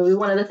beginning of the movie,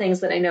 one of the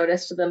things that I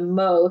noticed the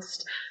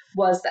most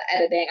was the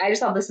editing. I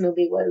just thought this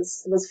movie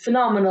was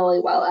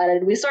phenomenally well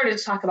edited. We started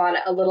to talk about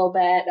it a little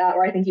bit,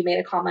 or I think you made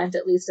a comment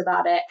at least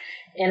about it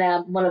in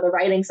one of the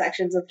writing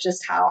sections of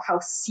just how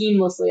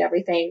seamlessly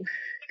everything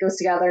goes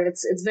together. And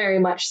it's very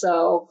much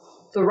so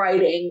the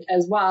writing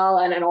as well,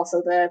 and then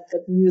also the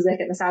music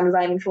and the sound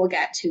design, which we'll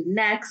get to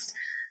next.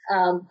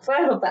 But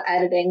I thought the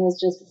editing was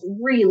just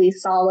really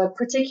solid,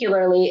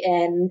 particularly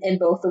in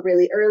both the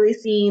really early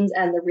scenes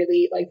and the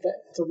really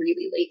the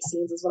really late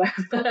scenes is what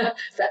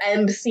the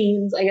end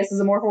scenes, I guess, is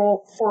a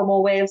more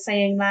formal way of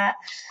saying that.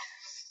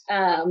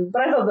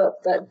 But I thought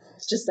that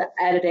just the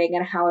editing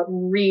and how it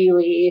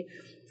really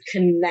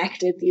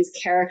connected these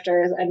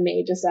characters and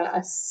made just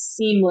a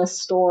seamless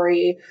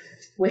story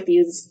with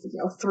these,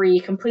 three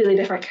completely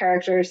different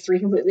characters, three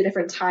completely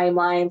different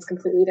timelines,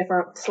 completely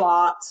different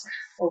plots,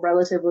 or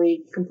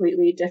relatively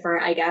completely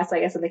different, I guess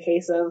in the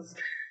case of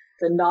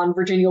the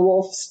non-Virginia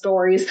Woolf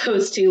stories,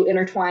 those two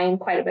intertwine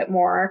quite a bit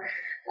more.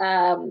 But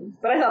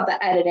I thought the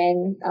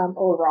editing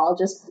overall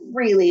just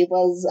really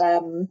was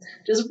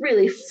just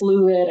really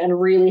fluid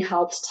and really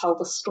helped tell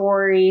the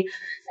story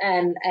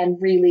and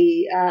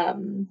really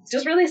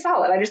just really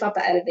solid. I just thought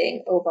the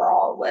editing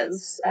overall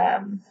was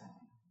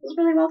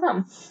really well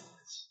done.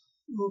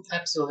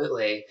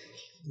 Absolutely.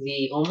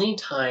 The only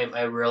time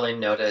I really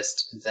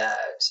noticed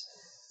that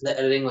the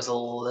editing was a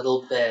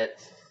little bit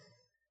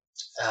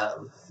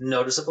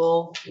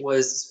noticeable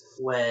was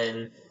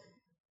when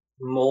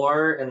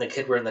Moore and the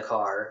kid were in the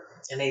car,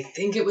 and I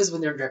think it was when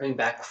they were driving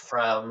back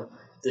from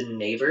the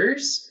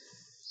neighbors.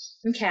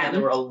 Okay. And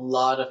there were a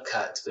lot of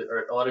cuts,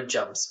 or a lot of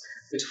jumps,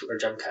 or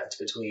jump cuts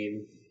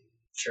between,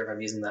 sure if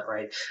I'm using that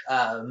right,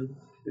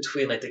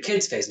 between like the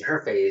kid's face and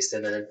her face,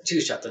 and then a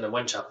two shot, then a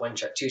one shot,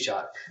 two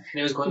shot. And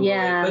it was going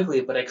really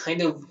quickly, but I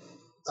kind of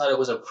thought it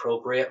was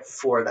appropriate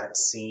for that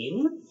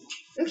scene.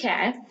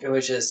 Okay. It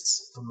was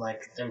just,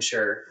 I'm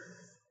sure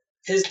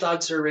his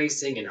thoughts are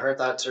racing and her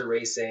thoughts are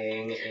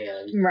racing,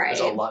 and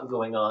there's a lot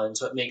going on,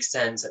 so it makes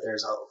sense that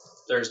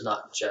there's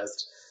not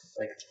just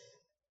like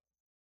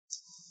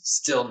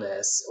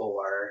stillness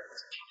or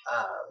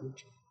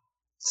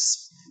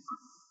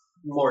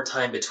more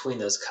time between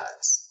those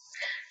cuts.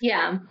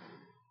 Yeah,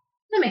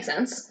 that makes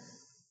sense.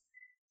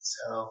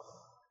 So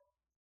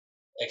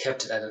I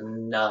kept it at a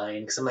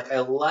 9 because I'm like,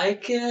 I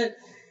like it,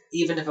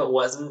 even if it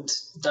wasn't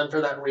done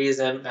for that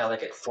reason. I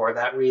like it for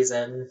that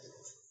reason.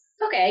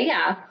 Okay,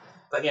 yeah.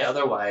 But yeah,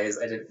 otherwise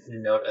I didn't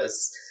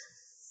notice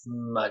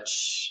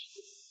much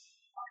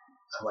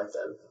of like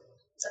the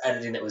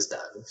editing that was done.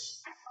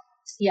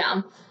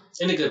 Yeah.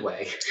 In a good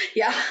way.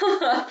 Yeah.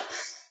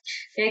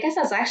 Yeah, I guess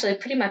that's actually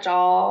pretty much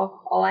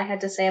all I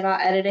had to say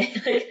about editing.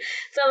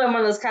 It's another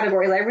one of those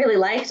categories. I really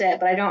liked it,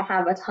 but I don't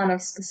have a ton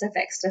of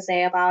specifics to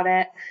say about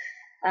it.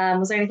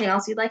 Was there anything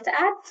else you'd like to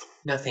add?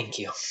 No, thank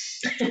you.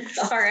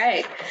 All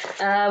right.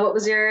 What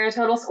was your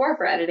total score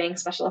for editing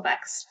special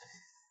effects?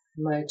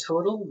 My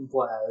total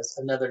was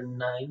another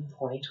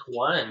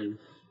 9.1.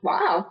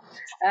 Wow.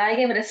 I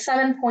gave it a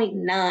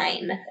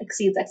 7.9.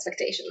 Exceeds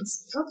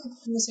expectations. Okay,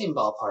 in the same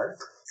ballpark.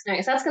 All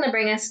right, so that's going to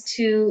bring us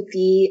to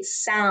the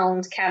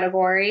sound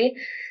category.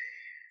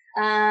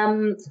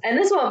 And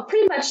this one,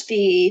 pretty much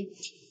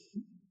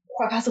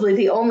possibly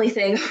the only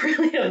thing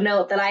really of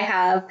note that I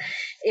have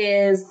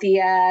is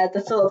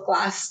the Philip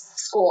Glass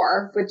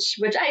score,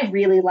 which I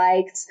really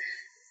liked.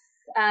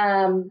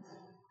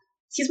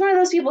 He's one of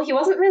those people, he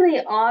wasn't really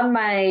on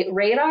my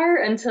radar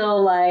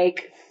until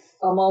like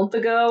a month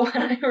ago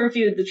when I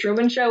reviewed The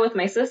Truman Show with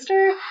my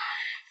sister.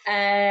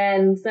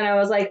 And then I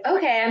was like,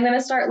 okay, I'm going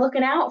to start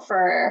looking out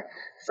for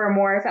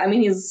more. I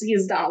mean,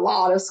 he's done a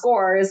lot of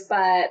scores,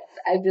 but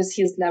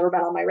he's never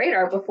been on my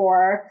radar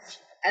before.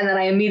 And then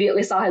I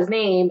immediately saw his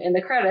name in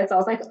the credits. I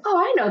was like, oh,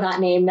 I know that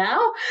name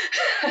now.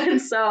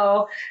 And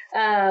so,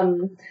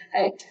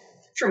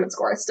 Truman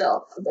score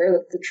still,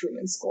 the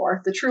Truman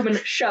score, the Truman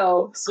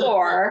Show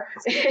score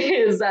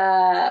is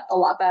a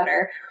lot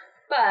better.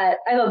 But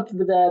I thought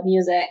the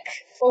music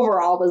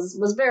overall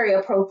was very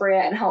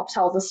appropriate and helped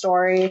tell the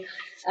story.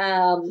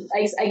 I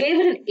gave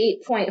it an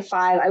 8.5.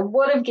 I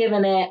would have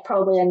given it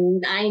probably a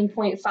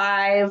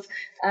 9.5.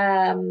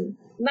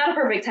 Not a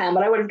perfect 10,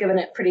 but I would have given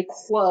it pretty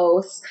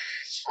close.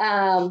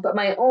 But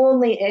my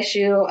only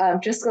issue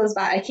just goes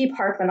back. I keep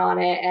harping on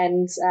it,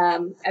 and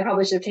I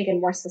probably should have taken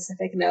more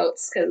specific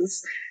notes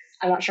because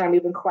I'm not sure I'm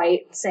even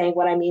quite saying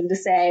what I mean to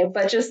say.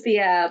 But just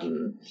the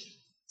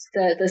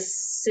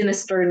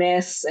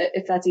sinisterness,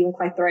 if that's even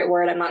quite the right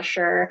word, I'm not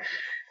sure,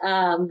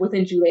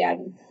 within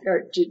Julianne,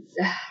 or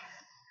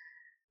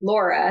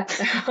Laura,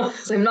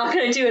 so I'm not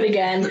going to do it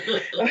again,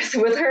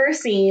 with her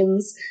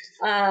scenes,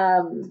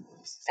 and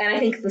I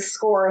think the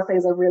score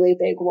plays a really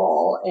big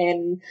role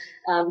in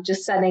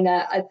just setting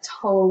a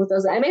tone with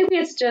those, and maybe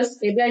I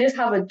just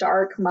have a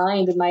dark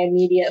mind and my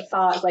immediate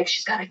thoughts, like,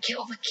 she's got to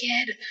kill the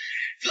kid,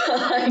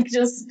 but like,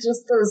 just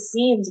those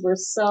scenes were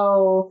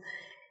so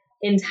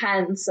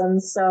intense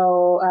and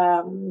so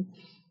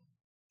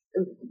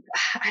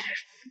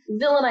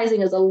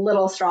villainizing is a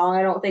little strong.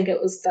 I don't think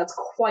that's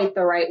quite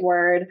the right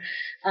word.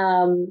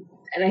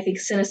 And I think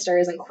sinister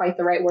isn't quite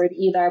the right word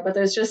either, but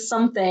there's just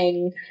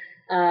something.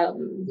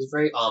 It's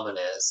very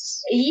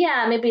ominous.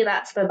 Yeah, maybe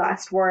that's the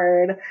best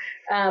word.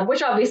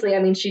 Which obviously, I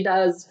mean, she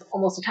does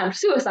almost attempt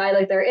suicide.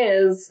 Like there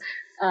is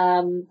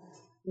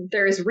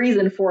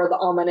reason for the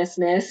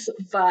ominousness,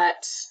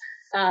 but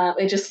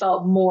it just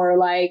felt more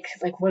like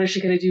what is she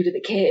going to do to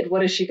the kid?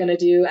 What is she going to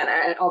do?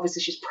 And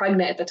obviously she's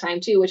pregnant at the time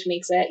too, which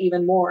makes it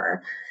even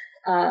more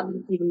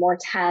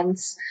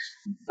tense.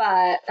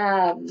 But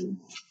I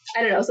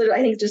don't know. So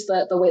I think just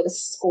the way the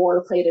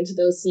score played into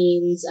those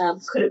scenes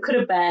could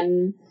have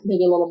been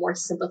maybe a little more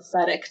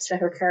sympathetic to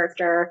her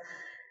character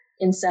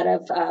instead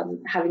of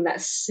having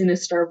that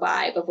sinister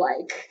vibe of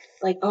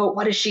like, oh,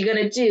 what is she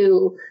gonna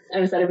do?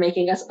 And instead of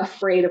making us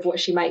afraid of what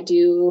she might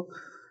do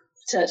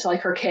to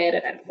like her kid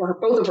or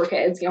both of her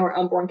kids, her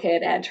unborn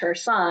kid and her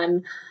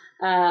son.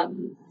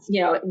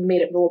 It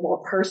made it a little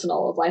more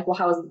personal of like,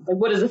 well,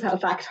 what does this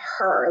affect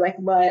her? Like,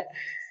 what?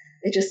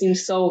 It just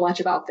seems so much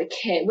about the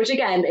kid, which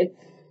again,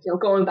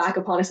 going back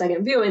upon a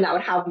second viewing, that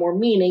would have more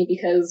meaning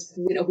because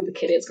we know who the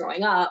kid is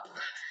growing up.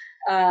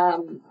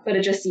 But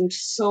it just seemed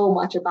so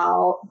much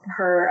about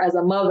her as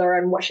a mother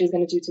and what she's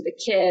going to do to the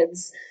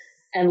kids,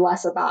 and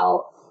less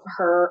about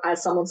her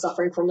as someone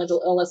suffering from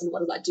mental illness and what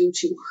does that do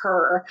to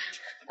her.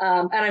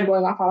 And I'm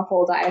going off on a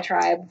whole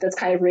diatribe that's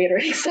kind of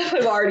reiterating stuff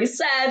I've already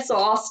said, so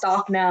I'll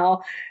stop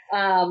now.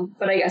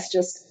 But I guess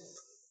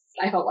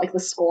I felt like the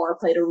score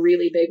played a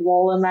really big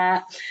role in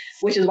that,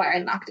 which is why I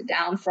knocked it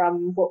down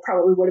from what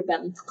probably would have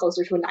been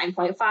closer to a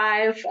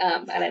 9.5,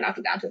 and I knocked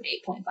it down to an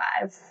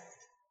 8.5.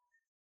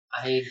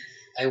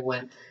 I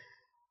went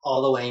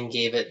all the way and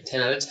gave it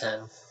 10 out of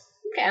 10.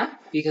 Okay.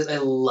 Because I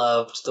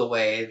loved the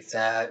way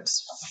that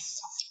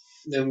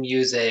the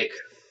music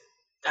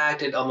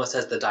acted almost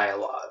as the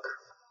dialogue.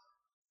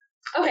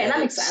 Okay, that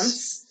makes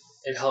sense.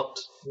 It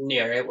helped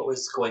narrate what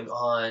was going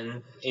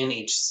on in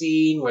each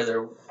scene, where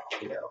there,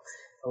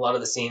 a lot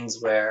of the scenes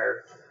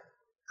where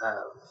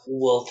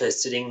Wolf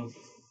is sitting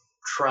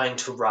trying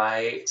to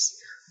write,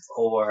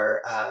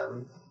 or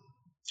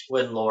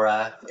when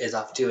Laura is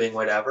off doing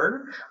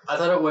whatever. I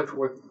thought it worked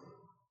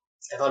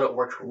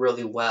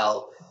really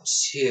well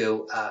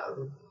to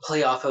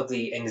play off of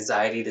the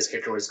anxiety this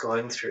character was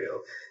going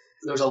through.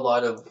 There was a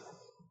lot of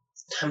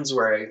times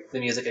where the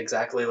music,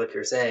 exactly like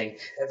you're saying,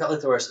 it felt like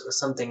there was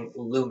something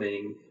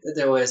looming, that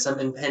there was some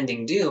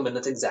impending doom, and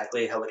that's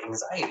exactly how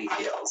anxiety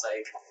feels.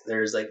 Like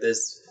there's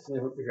this,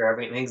 if you're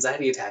having an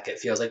anxiety attack, it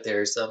feels like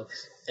there's some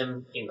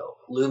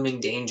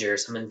looming danger,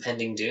 some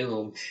impending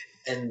doom,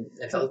 and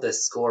I felt like the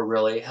score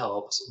really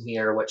helped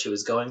mirror what she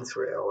was going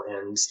through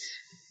and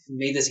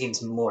made the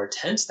scenes more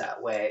tense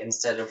that way,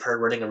 instead of her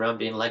running around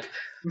being like,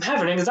 I'm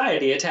having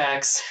anxiety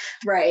attacks.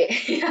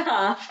 Right.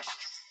 Yeah.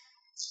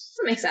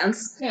 That makes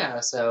sense.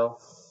 Yeah, so,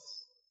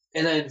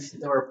 and then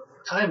there were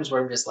times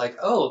where I'm just like,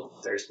 oh,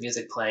 there's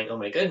music playing, oh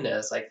my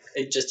goodness, like,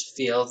 it just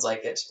feels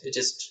like it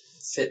just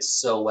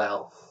fits so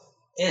well,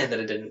 and that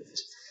it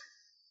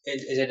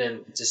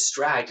didn't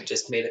distract, it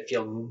just made it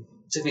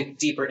took me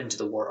deeper into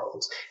the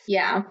world.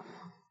 Yeah.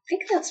 I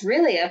think that's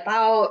really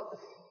about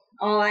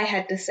all I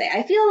had to say.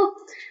 I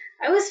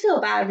always feel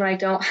bad when I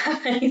don't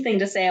have anything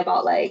to say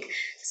about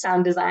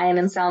sound design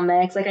and sound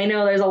mix. I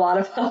know there's a lot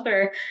of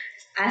other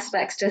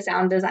aspects to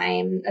sound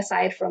design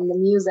aside from the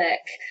music.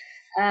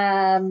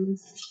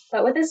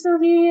 But with this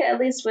movie, at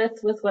least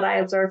with what I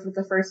observed with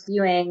the first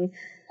viewing,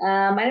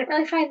 I didn't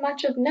really find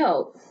much of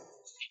note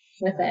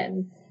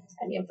within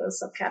any of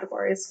those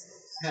subcategories.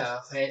 Yeah,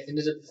 I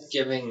ended up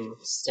giving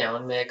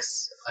sound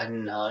mix a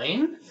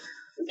 9.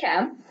 Okay.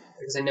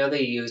 Because I know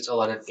they used a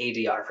lot of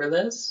ADR for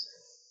this.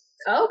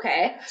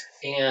 Okay.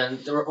 And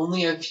there were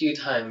only a few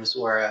times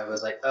where I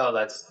was like, oh,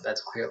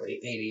 that's clearly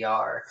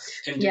ADR.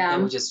 And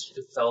it just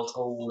felt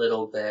a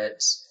little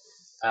bit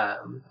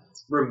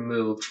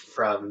removed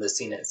from the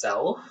scene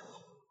itself.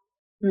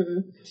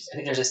 Mm-hmm. I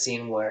think there's a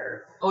scene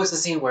where... Oh, it's the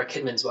scene where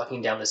Kidman's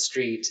walking down the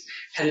street,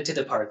 headed to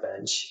the park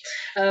bench.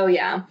 Oh,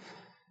 yeah.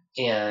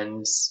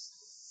 And,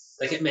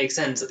 it makes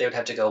sense that they would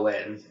have to go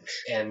in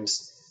and...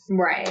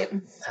 Right.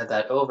 Had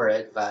that over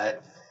it,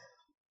 but...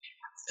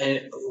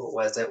 And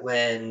was it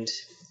when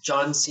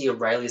John C.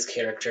 Reilly's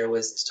character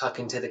was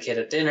talking to the kid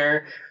at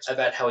dinner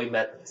about how he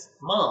met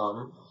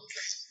Mom?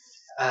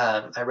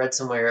 I read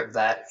somewhere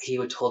that he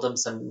told him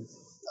some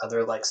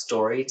other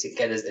story to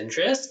get his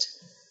interest,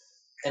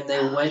 and they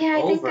went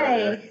over.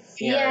 I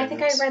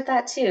think I read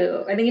that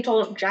too. I think he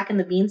told Jack and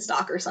the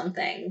Beanstalk or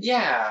something.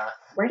 Yeah.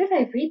 Where did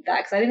I read that?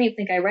 Because I didn't even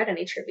think I read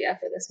any trivia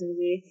for this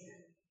movie.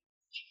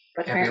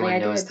 But everyone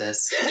knows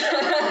this.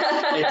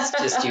 It's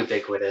just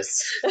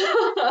ubiquitous.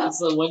 It's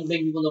the one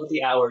thing people know about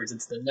the Hours.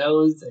 It's the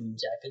nose and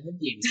Jack and the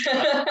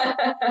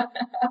Beanstalk.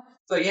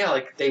 But yeah,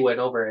 they went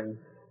over and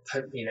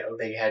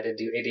they had to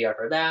do ADR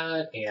for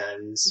that,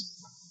 and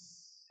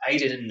I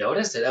didn't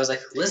notice it. I was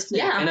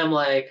listening, and I'm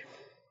like,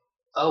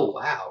 oh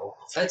wow,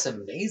 that's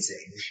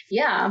amazing.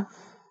 Yeah.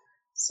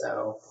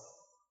 So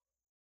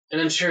And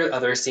I'm sure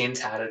other scenes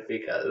had it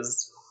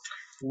because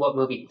what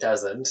movie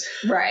doesn't?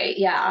 Right,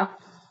 yeah.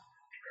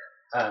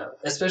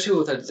 Especially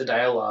with the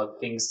dialogue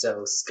being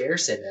so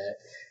scarce in it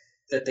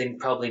that they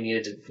probably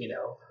needed to,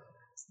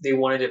 they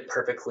wanted it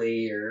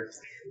perfectly or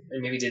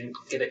maybe didn't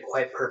get it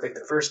quite perfect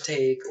the first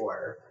take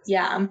or...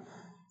 Yeah.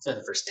 Not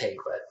the first take,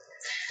 but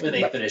when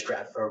they finished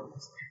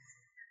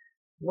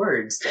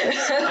words that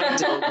I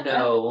don't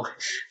know.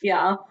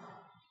 Yeah.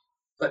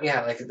 But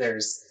yeah, like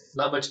there's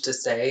not much to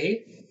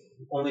say,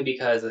 only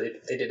because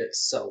they did it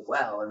so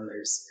well, and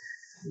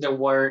there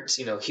weren't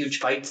huge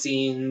fight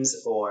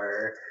scenes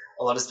or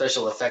a lot of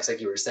special effects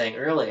like you were saying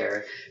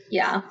earlier.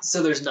 Yeah.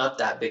 So there's not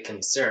that big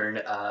concern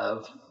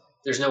of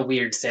there's no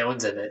weird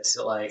sounds in it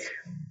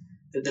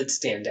that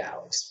stand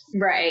out.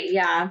 Right.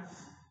 Yeah.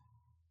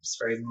 It's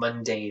very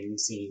mundane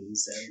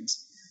scenes and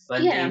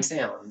mundane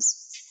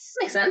sounds.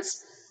 Makes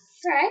sense.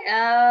 All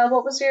right.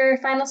 What was your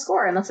final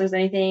score? Unless there's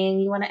anything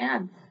you want to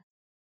add.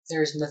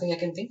 There's nothing I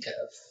can think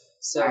of.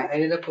 So I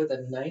ended up with a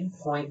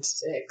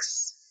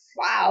 9.6.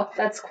 Wow,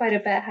 that's quite a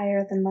bit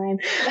higher than mine.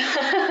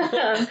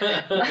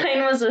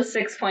 Mine was a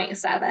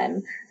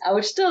 6.7,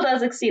 which still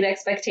does exceed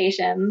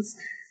expectations,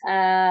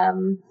 but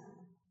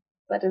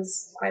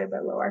is quite a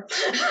bit lower.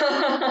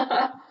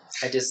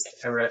 I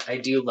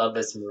do love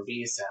this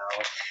movie, so...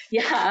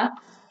 Yeah.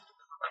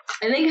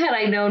 I think had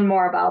I known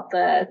more about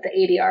the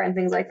ADR and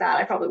things like that,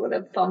 I probably would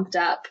have bumped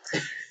up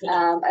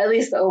at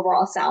least the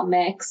overall sound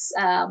mix.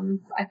 I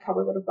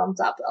probably would have bumped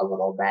up a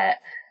little bit,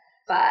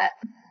 but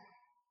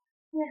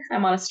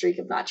I'm on a streak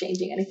of not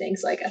changing anything,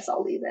 so I guess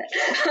I'll leave it.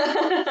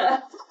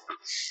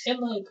 And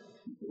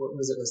what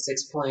was it, a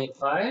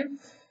 6.5?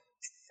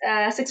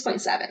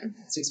 6.7.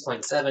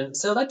 6.7.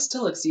 So that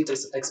still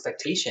exceeds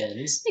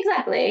expectations.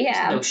 Exactly,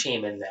 yeah. There's no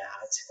shame in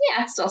that.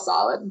 Yeah, it's still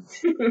solid.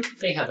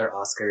 They have their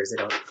Oscars.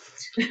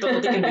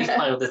 They can be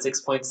fine with a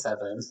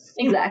 6.7.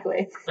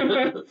 Exactly. All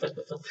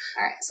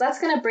right, so that's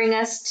going to bring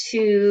us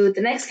to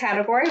the next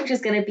category, which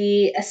is going to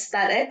be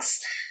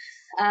aesthetics.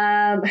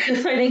 I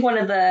think one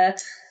of the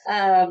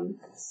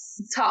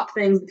top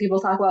things that people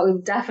talk about,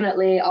 we've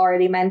definitely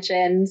already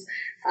mentioned,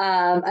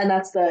 and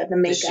that's the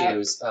makeup. The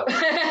shoes. Oh.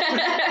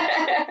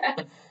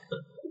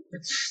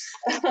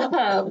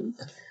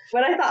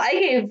 But I thought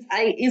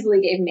I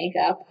easily gave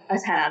makeup a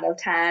 10 out of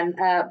 10,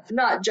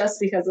 not just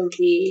because of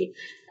the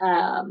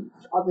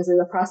obviously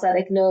the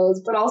prosthetic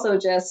nose, but also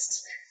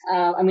just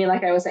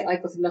like I was saying,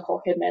 like with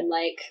Nicole Kidman,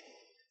 like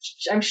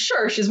I'm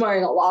sure she's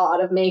wearing a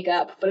lot of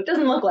makeup, but it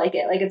doesn't look like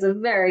it. Like it's a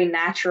very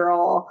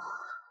natural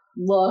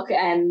look,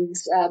 and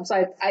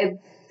so I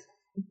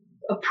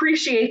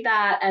appreciate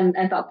that and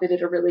thought they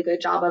did a really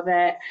good job of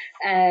it,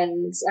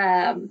 and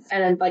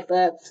then like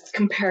the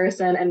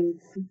comparison and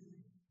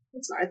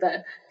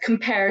the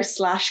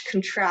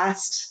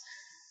compare/contrast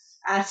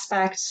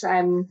aspect.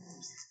 I'm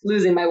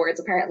losing my words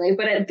apparently,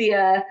 but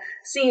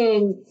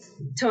seeing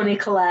Toni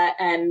Collette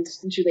and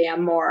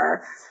Julianne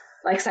Moore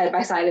like side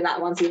by side in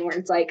that one scene where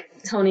it's like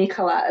Toni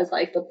Collette is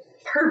like the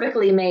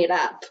perfectly made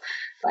up,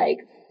 like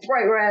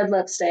bright red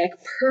lipstick,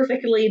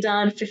 perfectly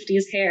done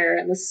 50s hair,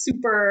 and the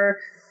super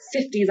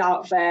 50s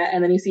outfit,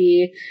 and then you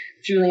see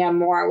Julianne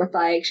Moore with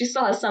she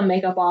still has some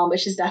makeup on, but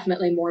she's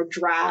definitely more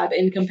drab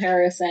in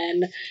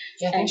comparison.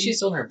 Yeah, I think she's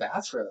still in her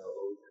bathrobe.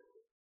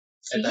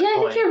 Yeah, I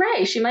think you're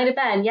right. She might have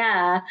been,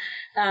 yeah.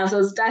 So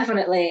it's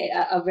definitely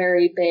a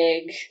very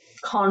big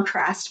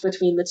contrast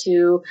between the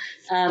two.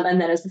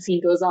 And then as the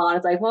scene goes on,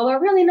 it's like, well, they're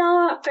really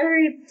not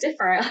very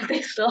different.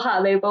 Like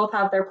they both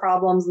have their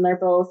problems, and they're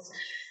both,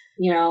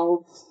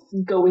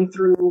 going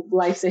through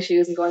life's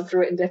issues and going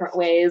through it in different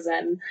ways.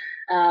 And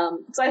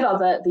so I thought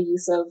that the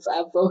use of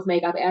both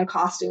makeup and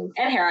costume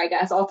and hair, I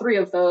guess, all three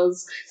of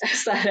those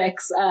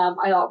aesthetics,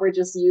 I thought were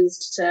just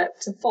used to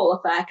full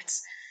effect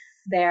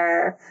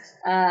there.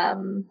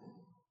 And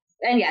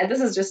yeah, this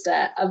is just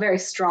a very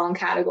strong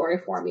category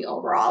for me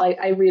overall.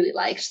 I really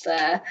liked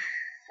the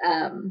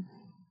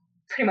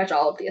pretty much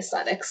all of the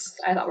aesthetics.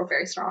 I thought were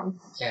very strong.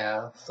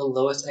 Yeah, the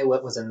lowest I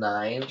went was a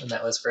 9, and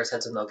that was for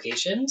sets and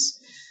locations.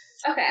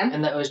 Okay.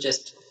 And that was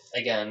just,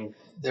 again,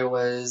 there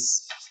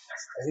was,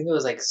 I think it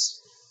was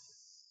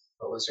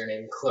what was her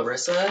name?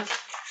 Clarissa?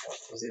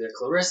 It was either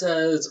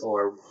Clarissa's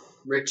or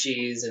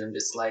Richie's, and I'm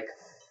just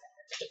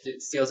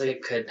it feels like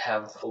it could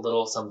have a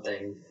little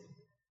something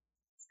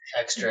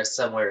extra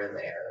somewhere in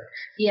there.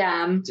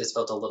 Yeah. It just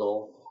felt a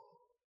little,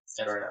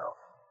 I don't know,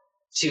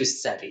 too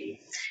setty.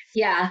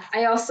 Yeah,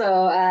 I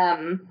also,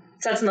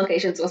 sets and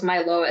locations was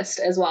my lowest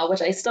as well,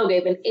 which I still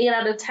gave an 8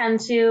 out of 10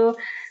 to,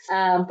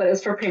 but it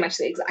was for pretty much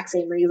the exact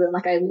same reason.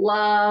 Like, I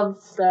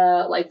love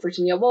the,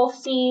 Virginia Woolf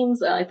scenes,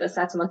 the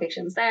sets and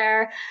locations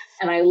there,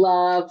 and I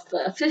love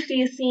the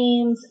 50s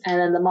scenes, and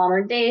then the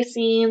modern day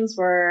scenes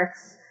were,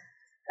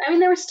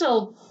 they were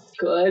still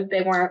good.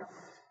 They weren't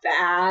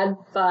bad,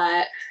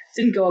 but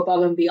didn't go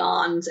above and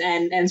beyond,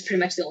 and it's pretty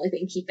much the only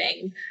thing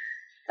keeping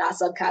that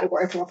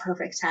subcategory from a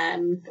perfect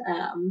 10.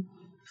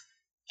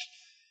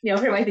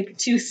 Pretty much, I think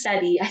too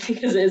setty, I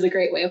think is a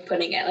great way of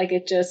putting it. Like,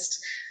 it just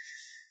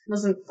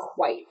wasn't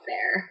quite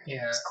there.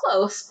 Yeah. It's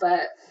close,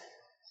 but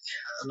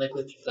And like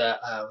with the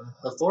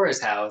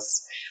Laura's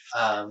house,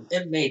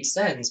 it made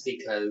sense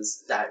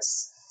because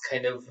that's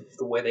kind of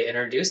the way they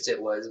introduced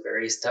it was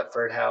very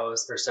Stepford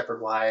house or Stepford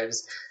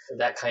wives.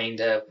 That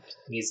kind of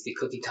needs to be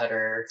cookie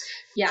cutter.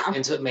 Yeah.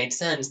 And so it made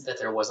sense that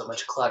there wasn't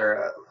much clutter.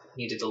 It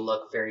needed to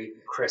look very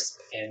crisp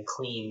and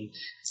clean.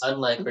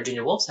 Unlike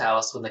Virginia Woolf's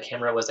house, when the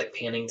camera was like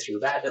panning through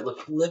that, it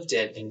looked lived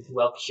in and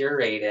well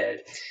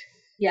curated.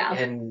 Yeah.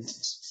 And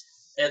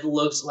it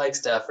looked like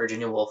stuff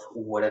Virginia Woolf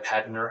would have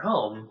had in her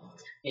home.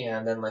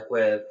 And then like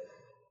with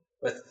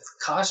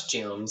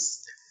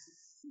costumes,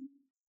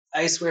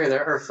 I swear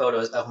there are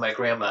photos of my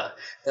grandma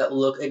that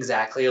look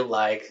exactly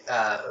like,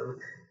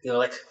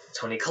 like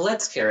Toni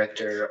Collette's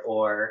character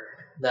or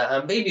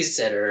the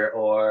babysitter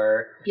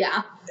or...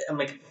 Yeah. I'm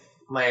like,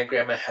 my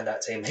grandma had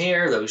that same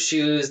hair, those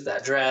shoes,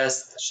 that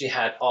dress. She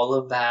had all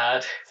of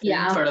that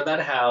in front of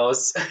that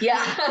house.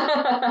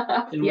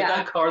 Yeah. And with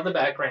that car in the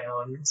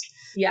background.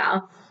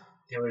 Yeah.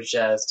 It was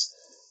just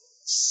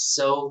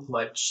so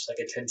much like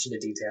attention to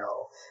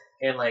detail.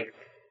 And like,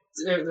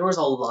 there was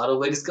a lot of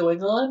wigs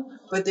going on,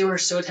 but they were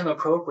so time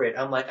appropriate.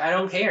 I'm like, I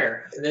don't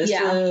care. This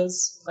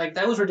is like,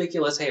 that was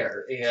ridiculous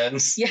hair,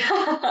 and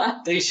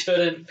they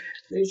shouldn't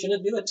do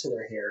it to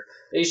their hair.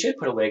 They should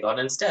put a wig on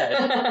instead.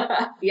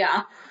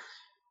 Yeah.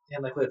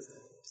 And like with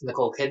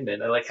Nicole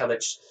Kidman, I like how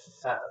that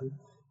I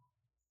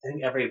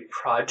think every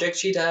project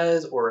she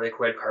does or like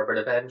red carpet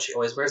event, she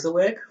always wears a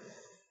wig.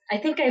 I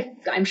think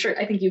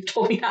you've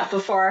told me that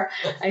before.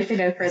 I think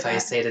I've heard if that. I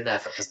say it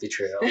enough, it must be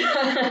true.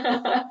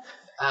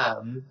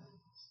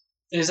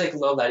 It was like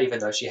love that even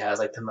though she has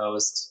like the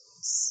most,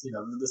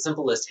 the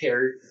simplest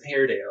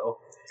hairdo.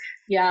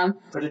 Yeah.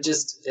 But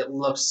it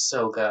looked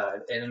so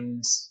good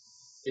and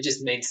it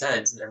just made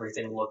sense and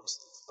everything looked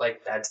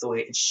like that's the way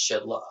it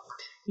should look.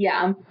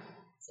 Yeah.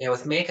 And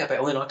with makeup, I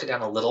only knocked it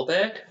down a little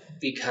bit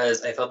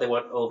because I felt they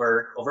went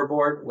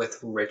overboard with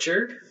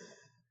Richard.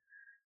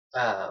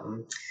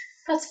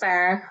 That's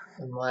fair.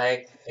 And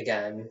like,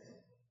 again,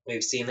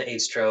 we've seen the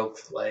AIDS trope,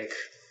 like...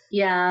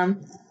 Yeah.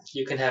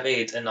 You can have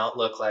AIDS and not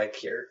look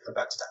like you're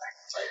about to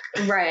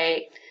die.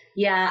 Right.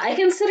 Yeah, I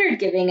considered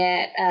giving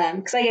it,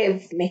 because I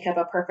gave makeup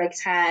a perfect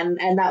 10,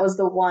 and that was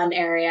the one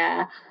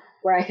area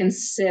where I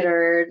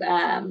considered,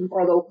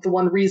 or the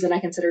one reason I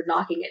considered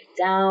knocking it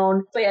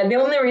down. But yeah, the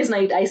only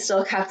reason I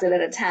still kept it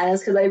at a 10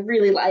 is because I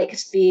really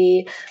liked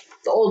the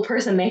old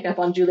person makeup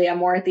on Julianne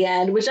Moore at the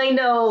end, which I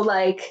know,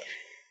 like,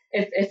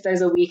 if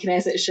there's a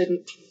weakness, it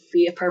shouldn't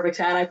be a perfect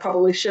 10. I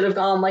probably should have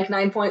gone like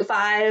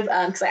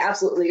 9.5, because I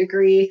absolutely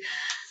agree.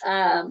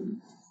 But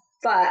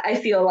I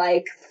feel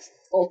like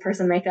old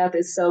person makeup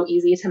is so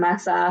easy to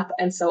mess up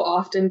and so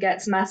often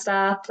gets messed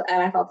up,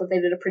 and I thought that they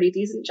did a pretty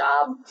decent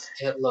job.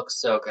 It looks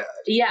so good.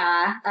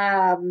 Yeah,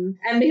 and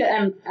I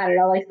don't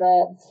know, like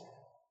the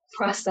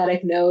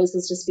prosthetic nose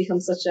has just become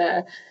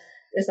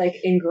it's like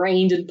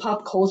ingrained in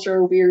pop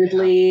culture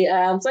weirdly.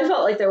 Yeah. So I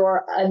felt like there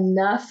were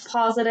enough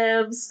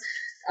positives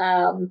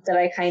that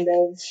I kind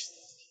of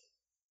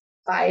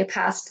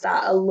bypassed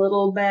that a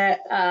little bit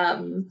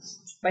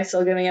by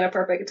still giving it a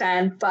perfect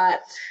 10,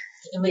 but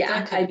and like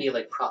that could be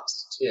like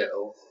props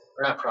too,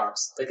 or not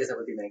props. I guess that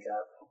would be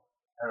makeup.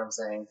 I don't know what I'm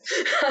saying.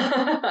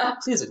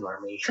 Please ignore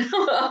me.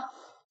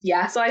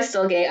 Yeah, so I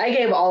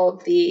gave all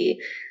of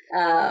the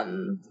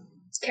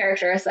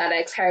character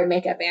aesthetics, hair,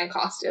 makeup, and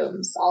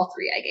costumes. All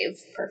three I gave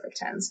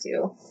perfect 10s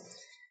to.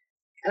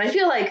 And I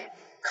feel like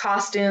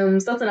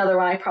costumes, that's another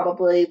one I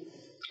probably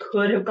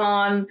could have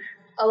gone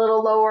a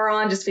little lower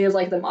on, just feels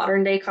like the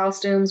modern day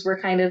costumes were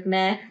kind of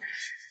meh.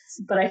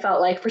 But I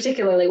felt like,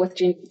 particularly with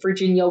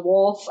Virginia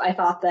Woolf, I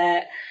thought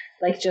that,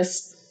 like,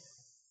 just,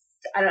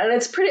 I don't know,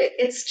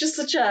 it's just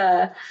such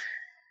a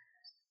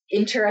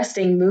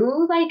interesting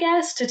move, I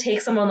guess, to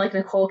take someone like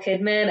Nicole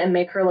Kidman and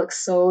make her look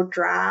so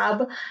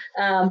drab.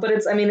 But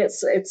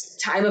it's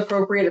time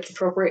appropriate. It's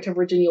appropriate to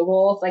Virginia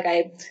Woolf. Like,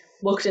 I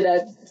looked at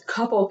a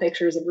couple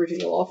pictures of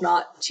Virginia Woolf,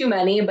 not too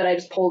many, but I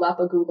just pulled up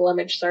a Google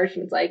image search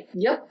and it's like,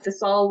 yep,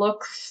 this all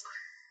looks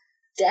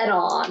dead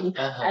on.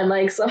 Uh-huh. And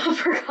like some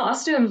of her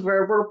costumes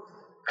were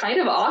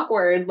kind of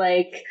awkward.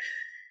 Like,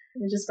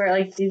 it just felt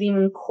like didn't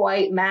even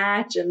quite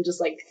match, and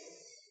just like,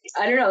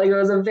 I don't know, like it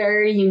was a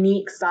very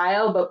unique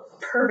style,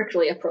 but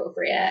perfectly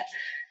appropriate.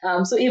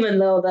 So even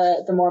though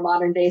the more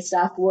modern day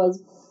stuff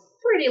was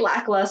pretty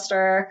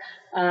lackluster,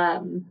 I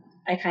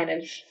kind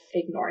of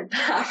ignored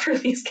that for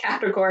these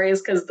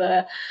categories because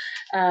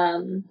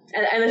and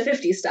the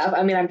 50s stuff.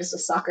 I mean, I'm just a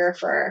sucker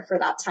for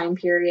that time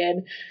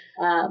period.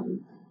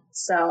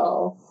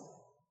 So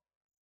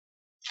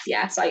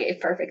I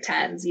gave perfect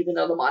 10s, even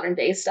though the modern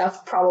day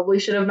stuff probably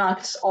should have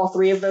knocked all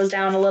three of those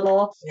down a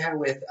little. Yeah,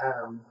 with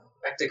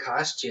back to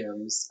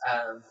costumes,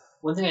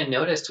 one thing I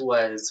noticed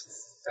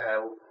was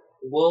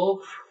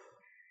Wolf,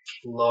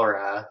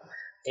 Laura,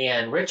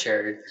 and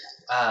Richard,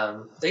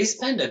 they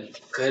spend a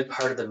good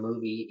part of the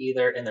movie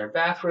either in their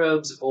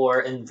bathrobes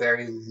or in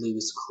very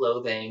loose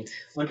clothing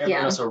when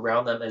everyone else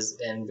around them is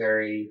in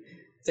very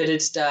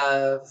fitted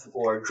stuff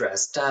or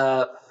dressed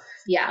up.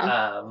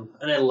 Yeah.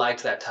 And I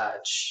liked that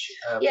touch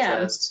of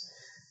just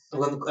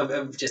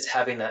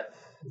having that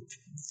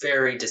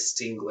very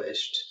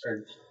distinguished,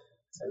 or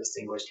not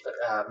distinguished, but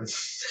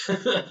it's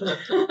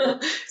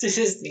a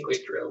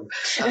distinguished room.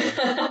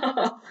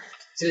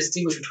 To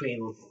distinguish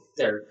between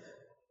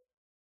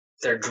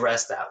their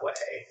dress that way.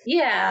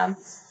 Yeah.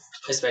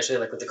 Especially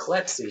like with the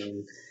Colette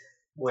scene,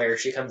 where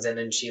she comes in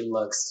and she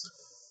looks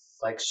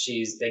like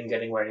she's been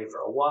getting ready for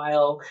a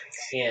while,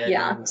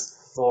 and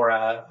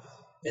Laura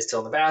is still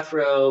in the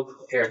bathrobe,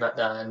 hair's not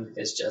done,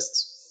 it's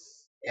just,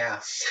 yeah.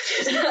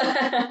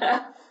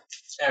 I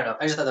don't know,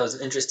 I just thought that was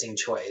an interesting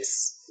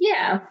choice.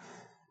 Yeah,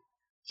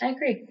 I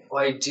agree.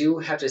 Well, I do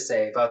have to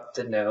say about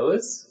the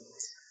nose,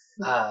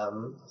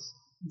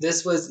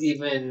 this was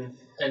an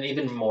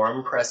even more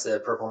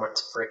impressive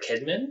performance for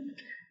Kidman,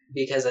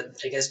 because I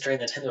guess during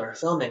the time they were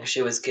filming,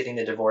 she was getting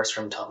the divorce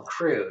from Tom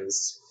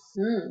Cruise.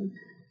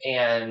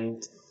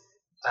 And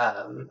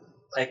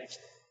like,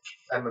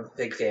 I'm a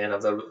big fan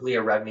of the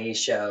Leah Remini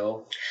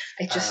show.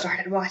 I just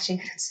started watching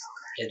it.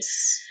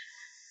 It's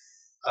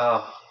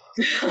so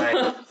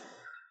good.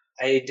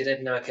 I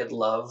didn't know I could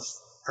love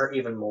her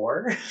even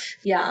more.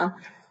 Yeah.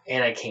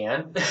 And I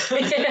can.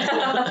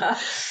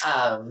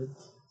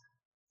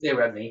 They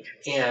read me,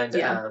 and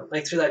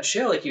like through that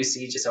show, like you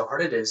see just how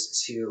hard it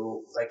is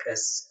to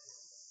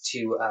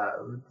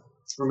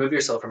remove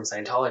yourself from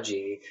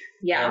Scientology,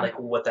 and like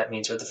what that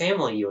means for the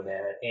family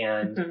unit,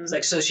 and it's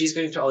like, so she's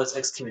going through all this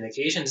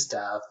excommunication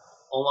stuff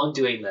along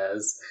doing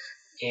this,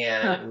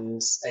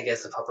 and I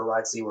guess the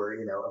paparazzi were,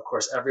 of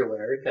course,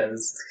 everywhere,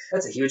 because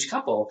that's a huge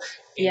couple,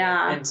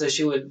 and so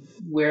she would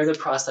wear the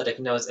prosthetic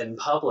nose in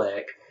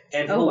public,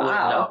 and people would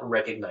not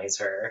recognize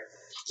her.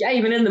 Yeah,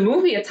 even in the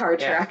movie, it's hard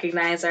to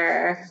recognize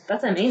her.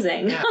 That's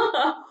amazing. Yeah.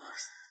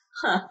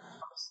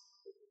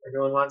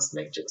 Everyone wants to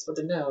make jokes with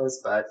the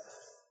nose, but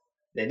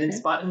they didn't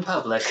spot in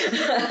public.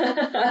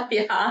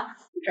 Yeah,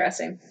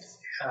 interesting.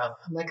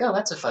 I'm like, oh,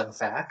 that's a fun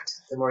fact.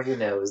 The more you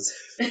knows.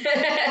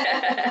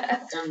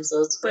 I'm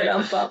so scared.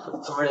 I'm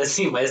going to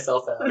see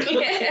myself out.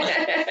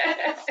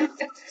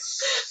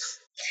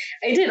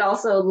 I did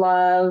also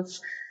love...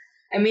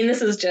 I mean,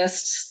 this is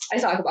just... I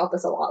talk about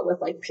this a lot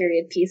with, like,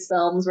 period piece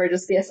films, where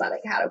just the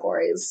aesthetic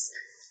categories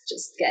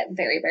just get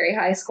very, very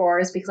high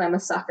scores, because I'm a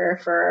sucker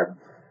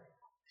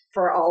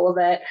for all of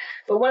it.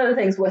 But one of the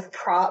things with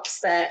props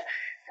that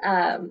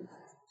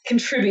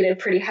contributed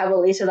pretty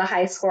heavily to the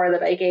high score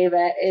that I gave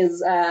it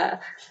is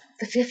the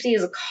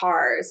 50s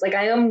cars. Like,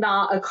 I am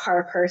not a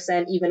car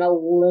person, even a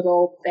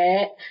little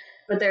bit,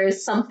 but there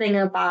is something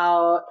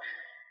about...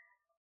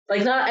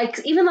 Like, not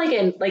even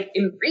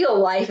in real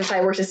life, if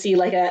I were to see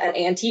like an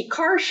antique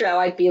car show,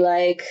 I'd be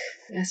like,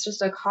 it's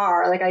just a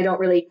car. Like, I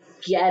don't really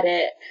get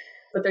it.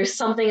 But there's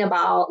something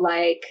about,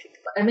 like,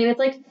 I mean, it's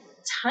like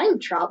time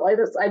travel.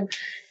 I'm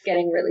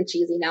getting really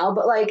cheesy now,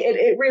 but like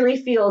it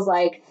really feels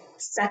like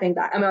stepping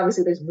back. I mean,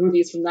 obviously there's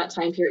movies from that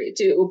time period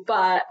too,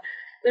 but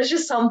there's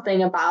just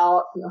something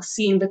about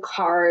seeing the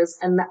cars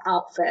and the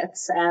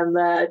outfits and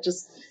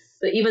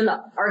even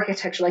the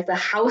architecture, like the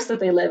house that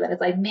they live in. It's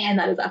like, man,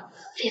 that is a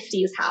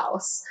 50s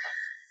house.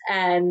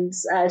 And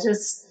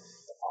just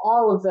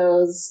all of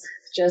those,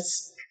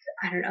 just,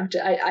 I don't know,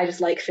 I just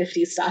like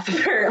 50s stuff,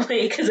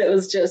 apparently, because it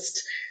was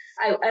just,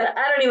 I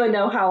don't even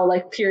know how,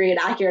 like, period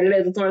accurate it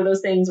is. It's one of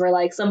those things where,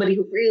 like, somebody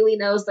who really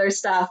knows their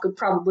stuff could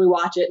probably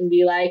watch it and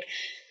be like,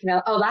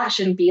 oh, that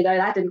shouldn't be there.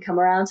 That didn't come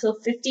around until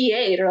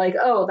 58. Or like,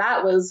 oh,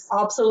 that was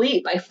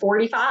obsolete by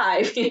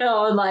 45,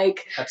 and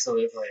like.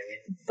 Absolutely.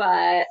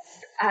 But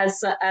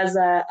as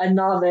a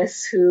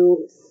novice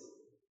who,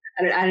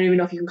 I don't even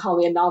know if you can call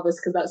me a novice,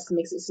 because that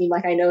makes it seem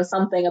like I know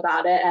something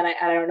about it, and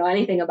I don't know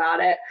anything about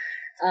it.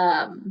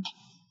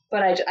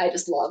 But I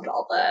just loved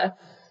all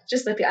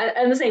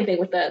and the same thing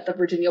with the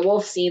Virginia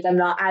Woolf scenes. I'm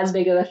not as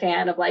big of a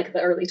fan of like the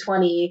early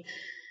 20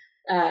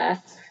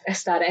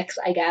 aesthetics,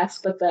 I guess,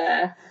 but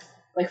the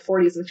like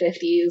 40s and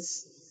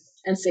 50s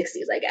and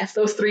 60s, I guess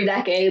those 3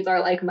 decades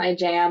are like my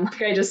jam.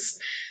 Like, I just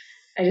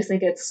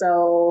think it's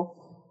so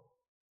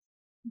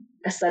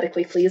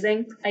aesthetically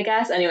pleasing, I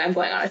guess. Anyway, I'm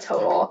going on a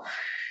total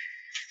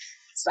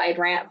side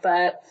rant,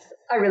 but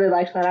I really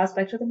liked that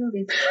aspect of the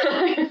movie.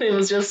 It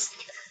was just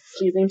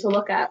pleasing to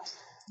look at.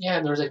 Yeah,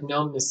 and there was like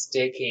no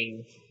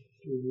mistaking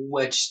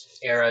which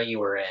era you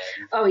were in.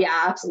 Oh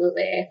yeah,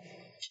 absolutely.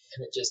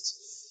 And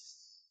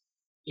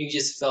you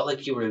just felt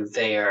like you were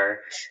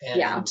there, and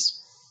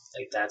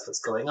like that's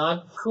what's going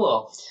on.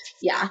 Cool.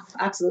 Yeah,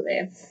 absolutely.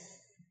 Yeah.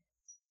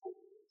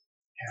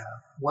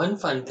 One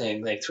fun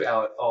thing, like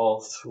throughout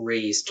all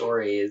 3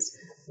 stories,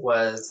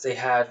 was they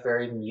had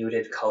very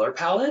muted color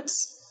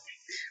palettes.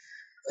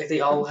 Like,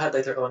 they all had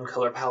like their own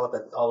color palette,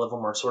 but all of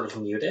them were sort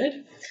of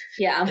muted.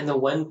 Yeah. And the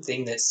one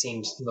thing that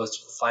seemed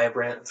most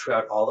vibrant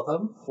throughout all of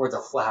them were the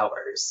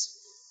flowers.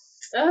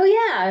 Oh,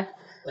 yeah.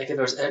 Like, if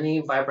there was any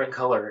vibrant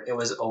color, it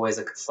was always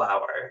a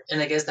flower. And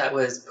I guess that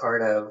was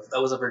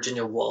a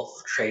Virginia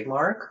Woolf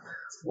trademark,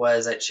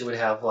 was that she would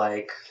have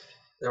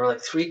there were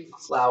like 3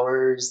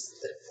 flowers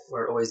that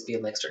would always be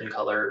in like certain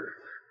color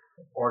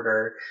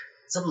order,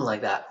 something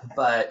like that.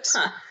 But,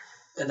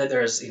 and then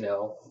there's,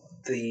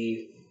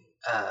 the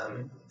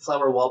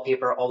flower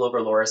wallpaper all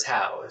over Laura's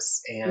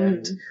house,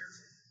 and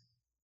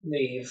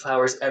The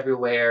flowers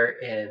everywhere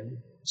in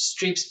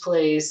Streep's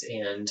place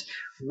and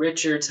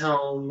Richard's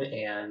home,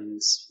 and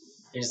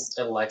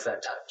I like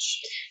that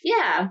touch.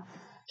 Yeah.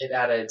 It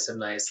added some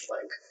nice,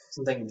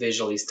 something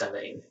visually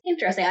stunning.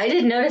 Interesting. I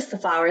did notice the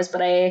flowers,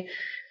 but I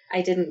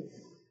didn't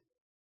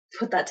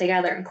put that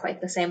together in quite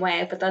the same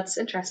way, but that's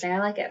interesting. I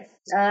like it.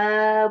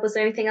 Was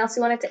there anything else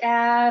you wanted to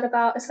add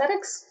about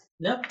aesthetics?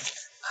 Nope.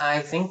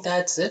 I think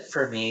that's it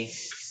for me.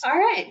 All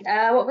right.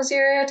 What was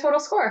your total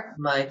score?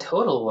 My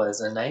total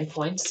was a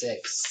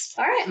 9.6.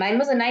 All right. Mine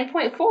was a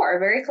 9.4.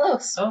 Very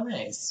close. Oh,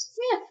 nice.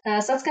 Yeah.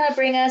 So that's going to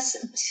bring us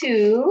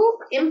to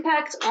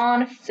impact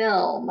on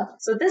film.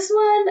 So this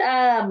one,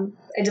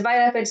 I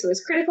divide up into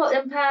this critical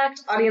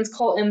impact, audience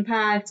cult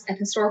impact, and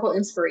historical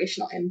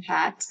inspirational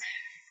impact.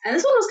 And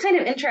this one was kind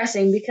of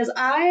interesting because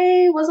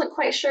I wasn't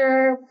quite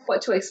sure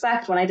what to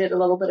expect when I did a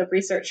little bit of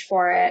research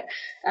for it.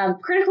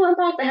 Critical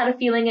impact, I had a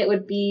feeling it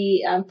would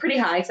be pretty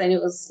high because I knew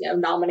it was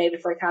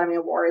nominated for Academy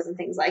Awards and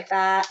things like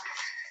that.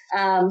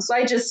 So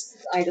I just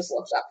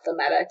looked up the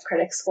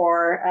Metacritic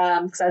score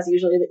because that's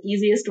usually the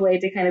easiest way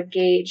to kind of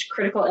gauge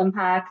critical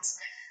impact.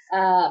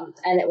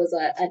 And it was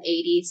an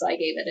 80, so I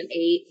gave it an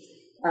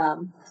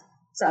 8.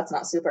 So that's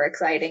not super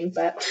exciting,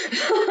 but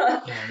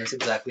yeah, that's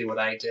exactly what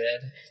I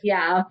did.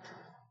 Yeah.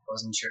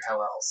 Wasn't sure how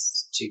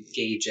else to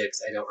gauge it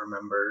because I don't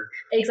remember.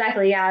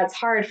 Exactly, yeah, it's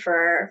hard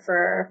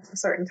for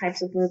certain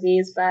types of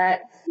movies,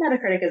 but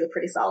Metacritic is a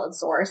pretty solid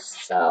source,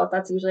 so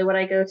that's usually what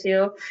I go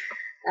to.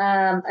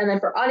 And then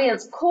for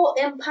audience cult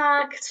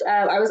impact,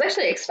 I was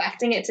actually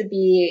expecting it to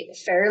be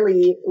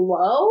fairly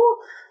low,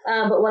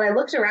 but when I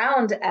looked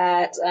around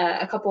at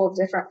a couple of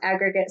different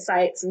aggregate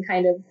sites and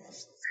kind of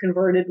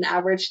converted and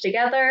averaged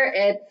together,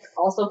 it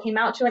also came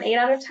out to an 8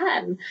 out of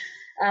 10.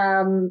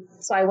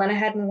 So I went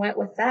ahead and went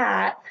with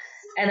that.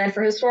 And then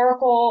for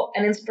historical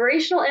and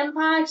inspirational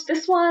impact,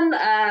 this one,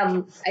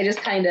 I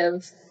just kind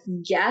of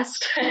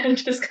guessed and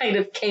just kind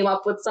of came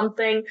up with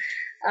something.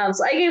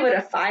 So I gave it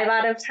a 5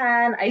 out of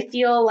 10. I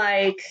feel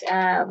like,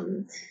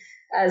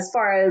 as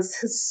far as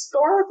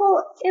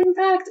historical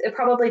impact, it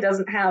probably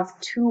doesn't have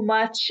too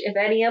much, if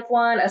any, of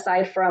one,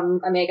 aside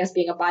from, I guess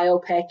being a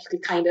biopic, you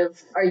could kind of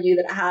argue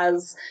that it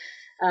has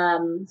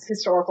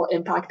historical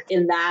impact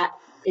in that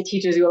it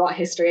teaches you about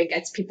history and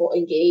gets people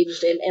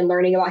engaged in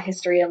learning about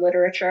history and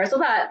literature. So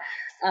that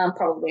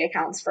probably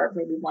accounts for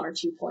maybe 1 or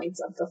 2 points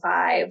of the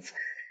 5.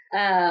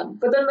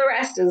 But then the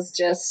rest is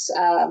just,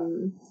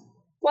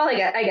 well,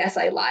 I guess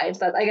I lied.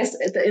 But I guess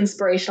the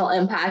inspirational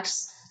impact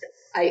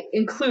I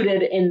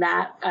included in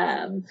that,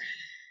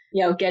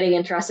 getting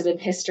interested in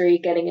history,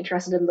 getting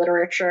interested in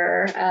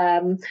literature.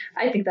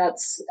 I think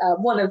that's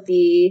one of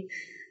the...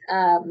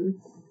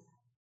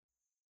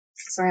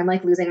 Sorry, I'm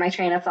losing my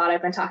train of thought.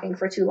 I've been talking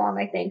for too long,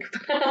 I think.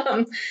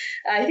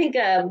 I think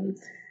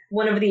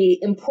one of the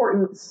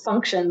important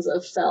functions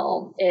of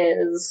film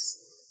is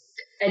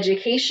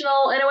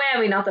educational in a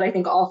way. Not that I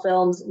think all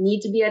films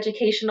need to be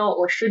educational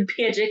or should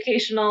be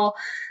educational.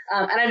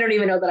 And I don't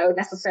even know that I would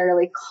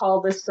necessarily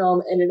call this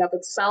film in and of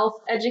itself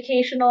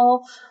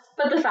educational.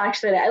 But the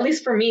fact that, at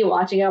least for me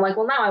watching it, I'm like,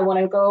 well, now I want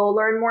to go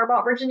learn more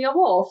about Virginia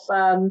Woolf.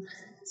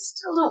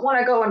 Still don't want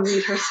to go and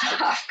read her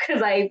stuff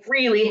because I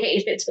really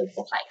hated To the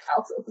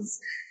Lighthouse. It was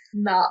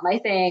not my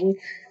thing.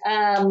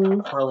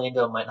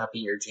 Orlando might not be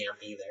your jam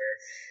either.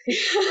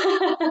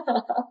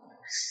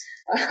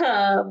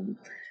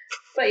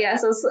 But yeah,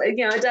 so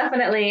it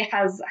definitely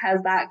has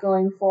that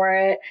going for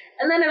it.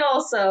 And then it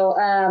also,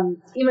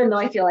 even though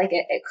I feel like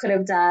it could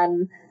have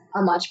done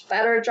a much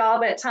better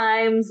job at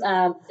times,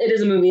 it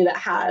is a movie that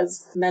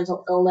has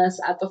mental illness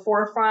at the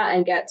forefront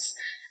and gets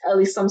at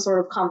least some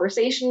sort of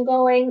conversation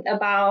going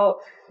about,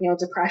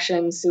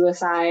 depression,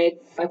 suicide,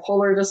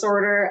 bipolar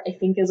disorder, I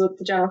think is what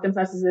the general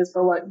consensus is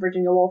for what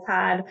Virginia Woolf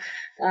had,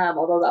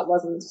 although that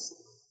wasn't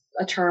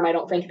a term I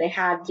don't think they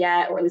had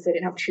yet, or at least they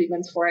didn't have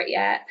treatments for it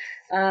yet.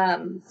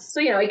 So,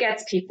 it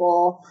gets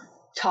people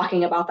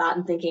talking about that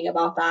and thinking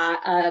about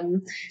that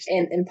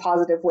in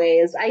positive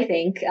ways, I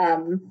think.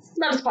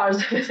 Not as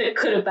positive as it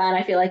could have been.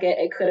 I feel like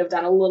it could have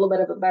done a little bit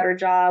of a better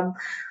job.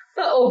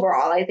 But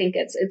overall, I think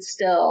it's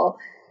still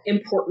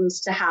important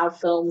to have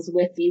films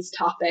with these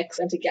topics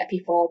and to get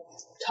people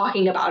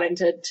talking about it and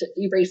to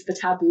erase the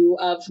taboo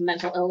of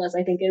mental illness,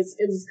 I think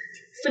is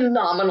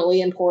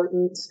phenomenally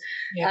important.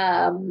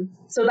 Yeah.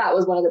 So that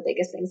was one of the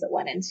biggest things that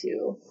went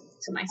into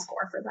my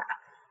score for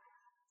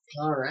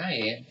that. All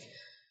right.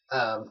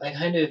 I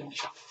kind of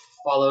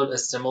followed a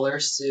similar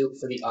suit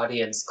for the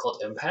audience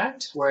cult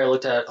impact, where I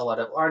looked at a lot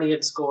of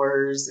audience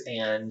scores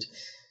and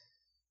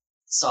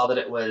saw that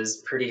it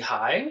was pretty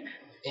high,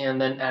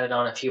 and then added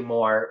on a few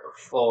more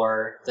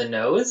for the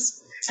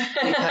nose.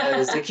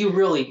 Because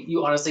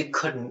you honestly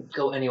couldn't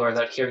go anywhere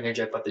without hearing a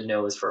joke about the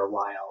nose for a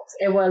while.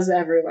 It was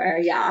everywhere,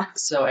 yeah.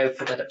 So I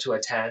put that up to a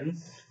 10.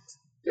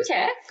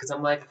 Okay. Because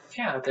I'm like,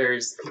 yeah,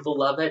 there's people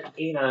love it,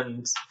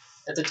 and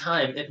at the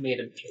time it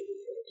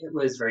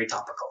was very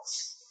topical.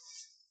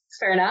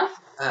 Fair enough.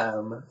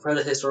 For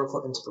the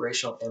historical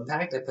inspirational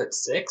impact, I put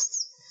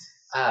 6.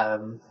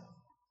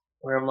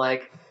 Where I'm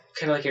like,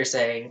 kind of like you're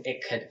saying,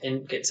 it could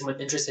get someone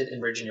interested in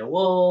Virginia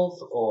Woolf,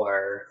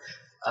 or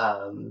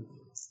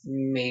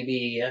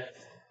maybe,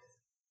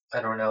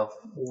 I don't know,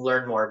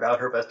 learn more about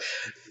her, but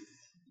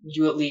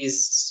you at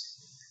least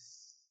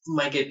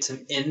might get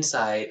some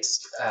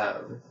insights.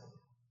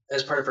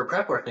 As part of her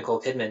prep work,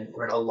 Nicole Kidman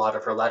read a lot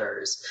of her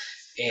letters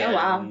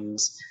and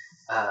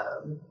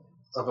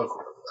of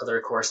other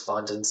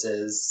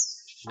correspondences.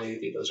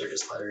 Maybe those are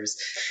just letters.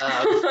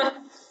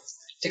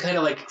 To kind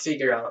of like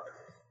figure out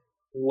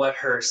what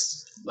her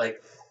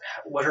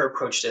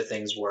approach to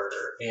things were,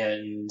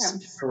 and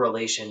her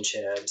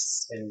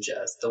relationships, and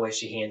just the way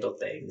she handled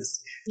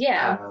things.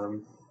 Yeah.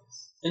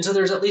 And so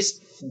there's at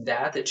least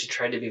that she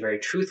tried to be very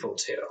truthful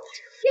to.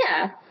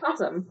 Yeah,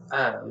 awesome.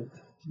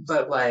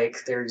 But like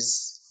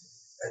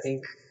I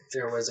think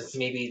there was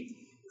maybe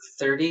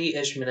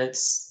 30-ish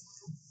minutes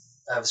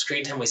of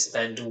screen time we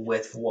spend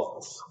with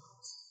Wolf.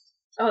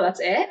 Oh, that's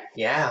it?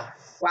 Yeah.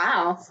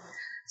 Wow.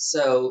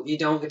 So you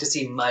don't get to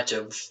see much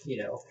of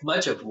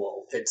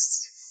Wolf.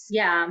 It's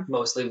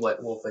mostly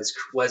what Wolf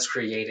was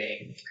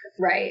creating.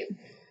 Right.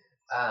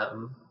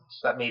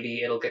 But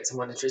maybe it'll get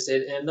someone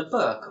interested in the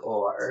book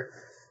or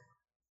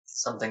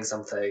something.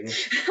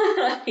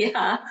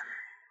 Yeah.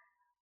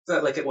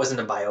 But like, it wasn't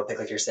a biopic,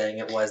 like you're saying.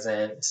 It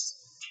wasn't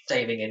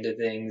diving into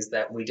things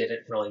that we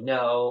didn't really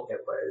know.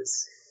 It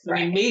was, I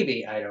mean,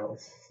 maybe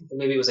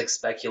it was like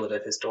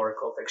speculative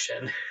historical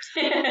fiction.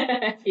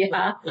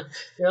 Yeah.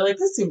 You're like,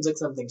 this seems like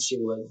something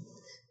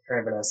her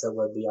and Vanessa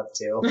would be up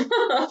to.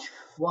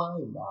 Why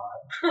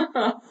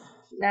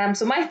not?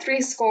 So my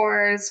 3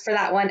 scores for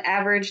that one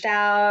averaged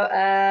out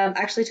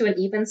actually to an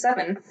even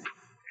 7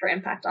 for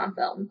impact on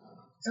film.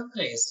 Oh,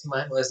 nice.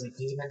 Mine was an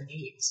even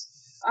 8.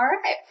 All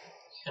right.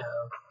 Yeah.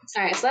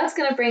 All right, so that's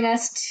going to bring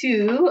us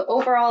to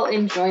overall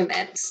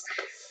enjoyment.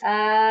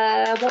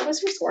 What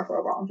was your score for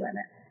overall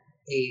enjoyment?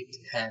 8,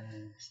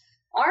 10.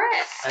 All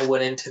right. I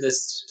went into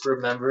this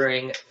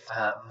remembering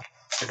a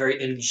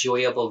very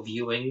enjoyable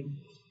viewing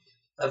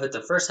of it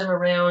the first time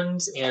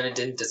around, and it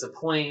didn't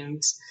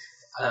disappoint.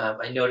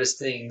 I noticed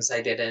things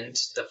I didn't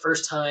the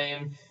first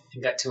time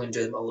and got to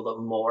enjoy them a little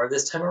bit more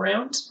this time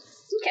around.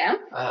 Okay.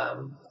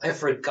 I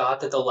forgot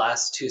that the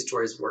last 2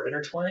 stories were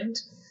intertwined.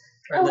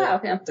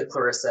 The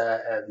Clarissa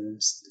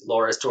and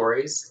Laura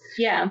stories.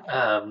 Yeah.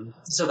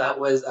 So that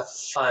was a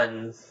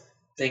fun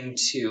thing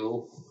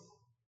to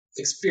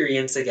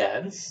experience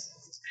again.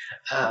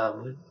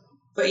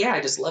 But yeah,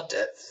 I just loved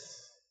it.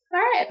 All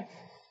right.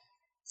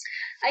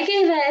 I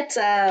gave it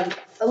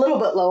a little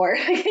bit lower.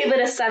 I gave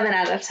it a 7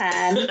 out of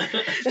 10. So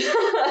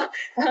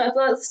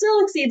it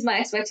still exceeds my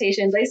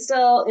expectations. I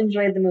still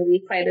enjoyed the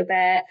movie quite a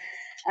bit.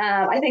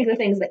 I think the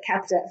things that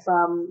kept it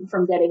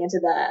from getting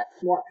into the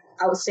more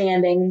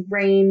outstanding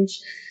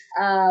range,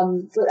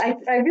 but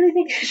I really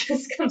think it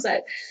just comes out.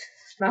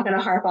 I'm not going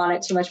to harp on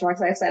it too much more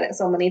because I've said it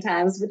so many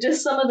times, but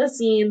just some of the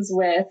scenes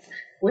with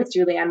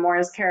Julianne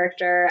Moore's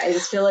character, I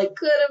just feel like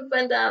could have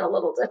been done a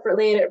little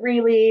differently, and it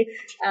really,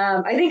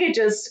 I think it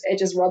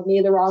just rubbed me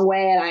the wrong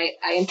way, and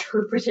I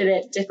interpreted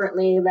it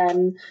differently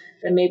than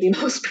maybe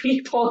most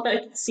people.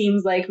 It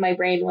seems like my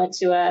brain went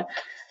to a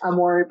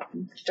more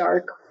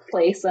dark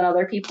place than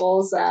other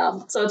people's,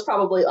 so it's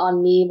probably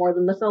on me more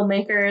than the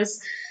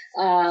filmmakers.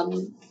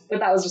 But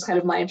that was just kind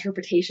of my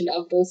interpretation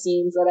of those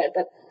scenes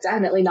that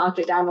definitely knocked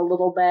it down a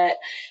little bit.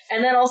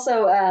 And then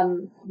also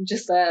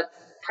just the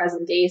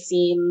present day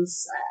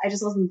scenes, I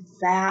just wasn't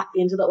that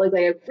into that. Like,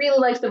 I really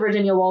liked the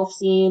Virginia Woolf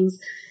scenes.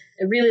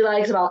 I really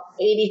liked about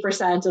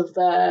 80% of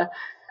the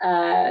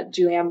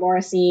Julianne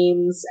Moore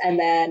scenes, and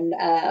then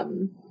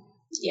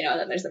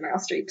then there's the Meryl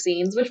Streep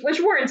scenes,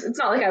 which weren't. It's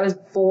not like I was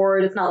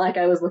bored. It's not like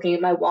I was looking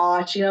at my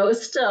watch. I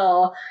was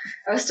still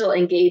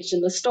engaged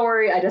in the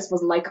story. I just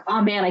wasn't like,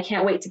 oh man, I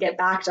can't wait to get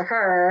back to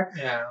her.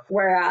 Yeah.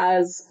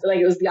 Whereas, like,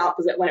 it was the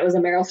opposite. When it was a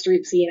Meryl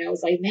Streep scene, I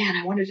was like, man,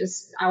 I want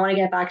to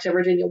get back to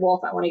Virginia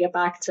Woolf. I want to get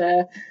back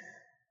to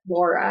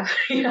Laura.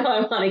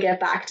 I want to get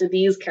back to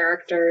these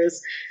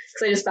characters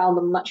because I just found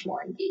them much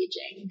more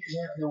engaging.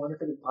 Yeah, and I wonder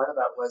if a big part of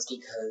that was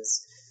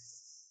because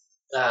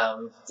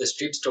the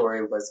Streep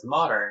story was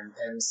modern,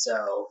 and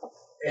so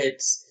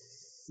it's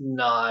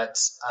not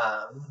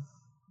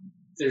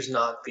there's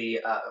not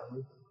the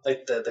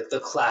like the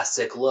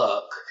classic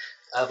look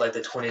of like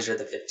the 20s or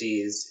the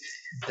 50s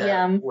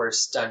that were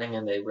stunning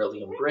and they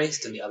really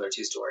embraced in the other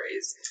 2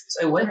 stories.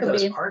 So I wonder if that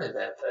was part of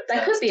it.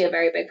 That could be a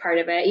very big part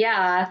of it.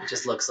 Yeah. It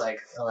just looks like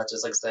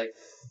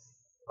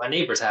my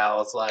neighbor's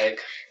house,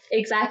 like.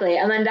 Exactly.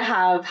 And then to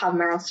have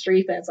Meryl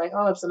Streep, and it's like,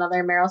 oh, it's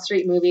another Meryl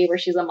Streep movie where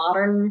she's a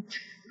modern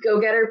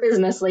go-getter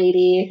business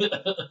lady.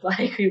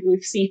 Like,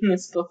 we've seen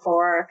this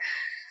before,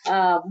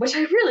 which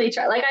I really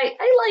try. Like,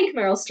 I like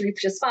Meryl Streep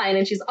just fine,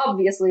 and she's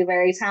obviously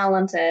very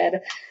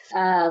talented.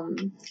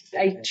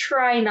 I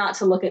try not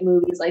to look at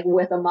movies like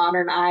with a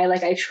modern eye.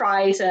 Like, I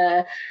try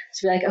to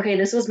be like, okay,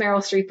 this was Meryl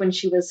Streep when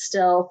she was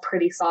still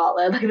pretty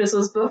solid. Like, this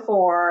was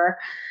before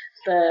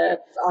the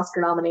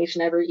Oscar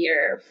nomination every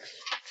year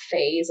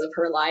phase of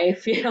her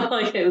life.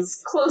 Like, it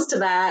was close to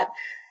that.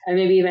 And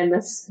maybe even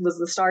this was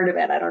the start of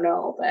it. I don't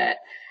know, but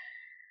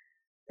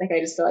Like, I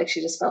just feel like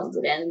she just phones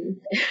it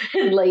in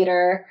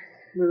later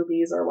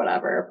movies or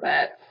whatever,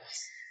 but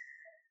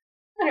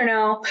I don't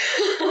know.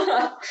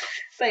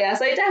 But yeah,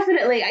 so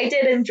I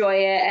did enjoy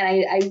it, and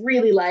I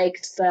really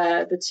liked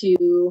the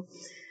two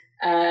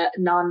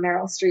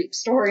non-Meryl Streep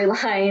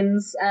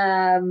storylines.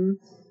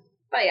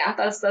 But yeah,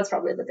 that's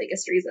probably the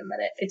biggest reason that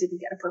it didn't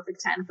get a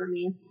perfect 10 for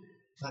me.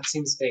 That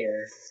seems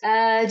fair.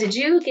 Did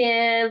you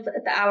give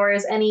The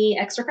Hours any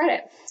extra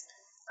credit?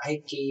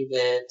 I gave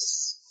it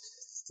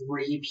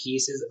 3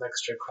 pieces of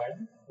extra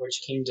credit,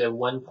 which came to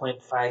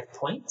 1.5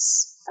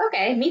 points.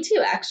 Okay, me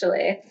too,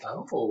 actually.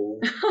 Oh.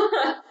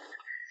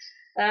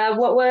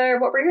 What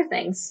were your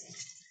things?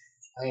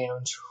 I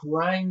am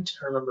trying to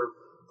remember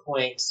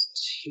points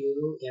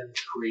 2 and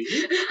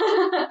 3.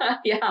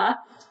 Yeah.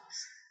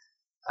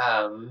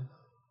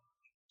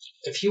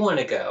 If you want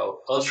to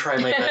go, I'll try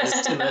my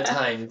best in the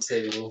time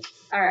to.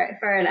 All right,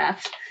 fair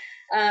enough.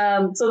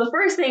 So the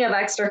first thing of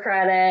extra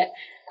credit,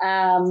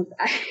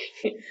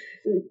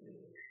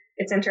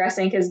 it's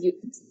interesting because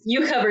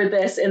you covered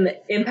this in the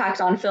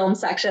impact on film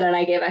section, and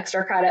I gave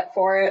extra credit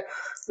for it.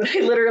 But I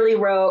literally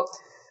wrote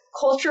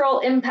cultural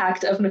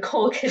impact of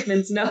Nicole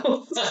Kidman's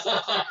nose.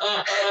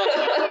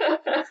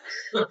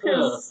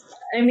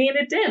 I mean,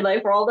 it did,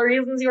 like, for all the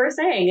reasons you were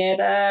saying. It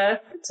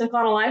took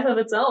on a life of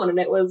its own, and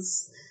it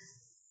was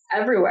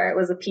everywhere. It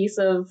was a piece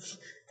of,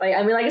 like,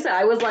 I mean, like I said,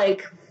 I was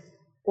like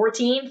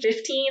 14,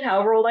 15,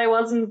 however old I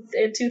was in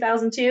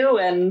 2002,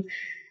 and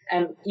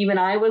even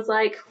I was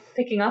like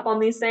picking up on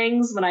these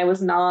things when I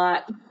was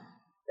not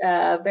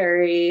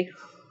very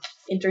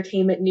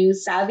entertainment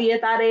news savvy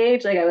at that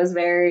age. Like, I was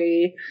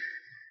very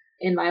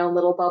in my own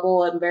little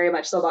bubble and very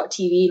much so about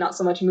TV, not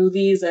so much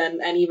movies,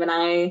 and even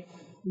I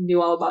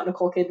knew all about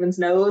Nicole Kidman's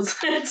nose.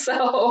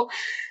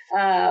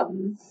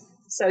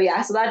 So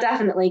yeah, so that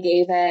definitely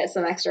gave it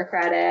some extra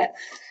credit.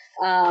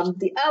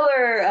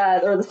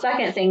 The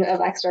second thing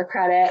of extra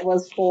credit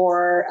was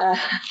for,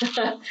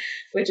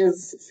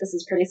 this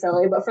is pretty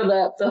silly, but for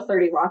the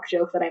 30 Rock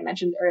joke that I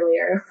mentioned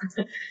earlier.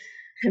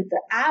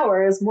 The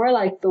hours, more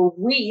like the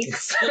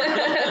weeks.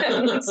 I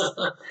don't know,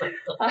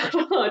 I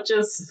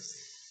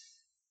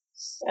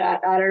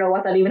don't know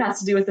what that even has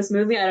to do with this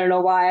movie. I don't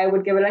know why I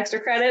would give it extra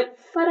credit,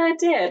 but I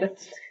did.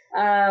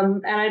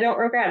 And I don't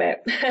regret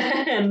it.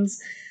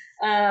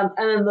 And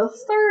then the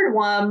third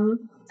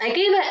one, I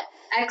gave it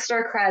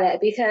extra credit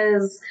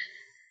because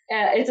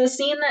it's a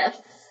scene that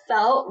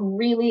felt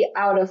really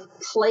out of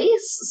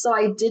place, so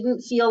I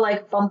didn't feel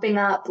like bumping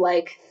up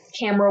like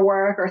camera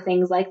work or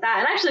things like that.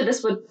 And actually,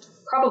 this would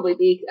probably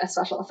be a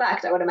special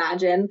effect, I would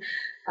imagine.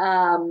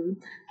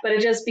 But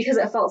it just, because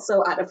it felt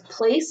so out of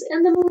place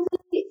in the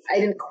movie, I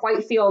didn't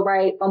quite feel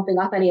right bumping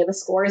up any of the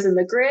scores in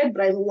the grid,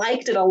 but I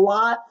liked it a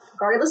lot,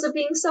 regardless of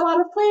being so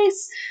out of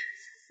place.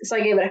 So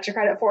I gave it extra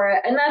credit for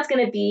it. And that's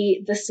going to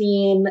be the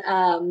scene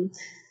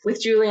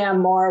with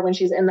Julianne Moore when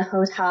she's in the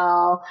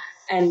hotel,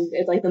 and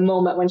it's like the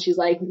moment when she's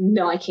like,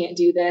 no, I can't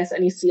do this.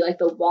 And you see like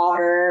the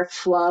water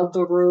flood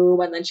the room,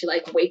 and then she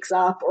like wakes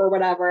up or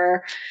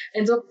whatever.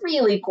 And it's a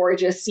really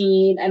gorgeous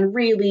scene, and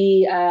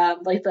really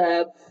like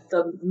the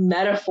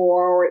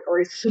metaphor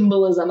or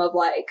symbolism of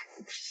like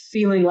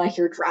feeling like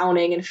you're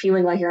drowning and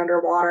feeling like you're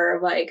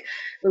underwater, like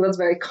that's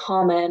very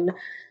common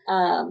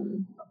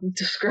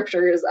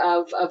descriptors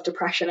of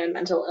depression and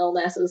mental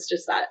illness, is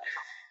just that,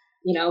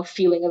 you know,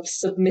 feeling of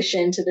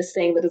submission to this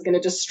thing that is going to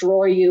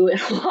destroy you in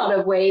a lot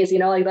of ways, you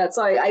know, like that.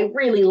 So I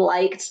really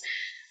liked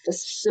the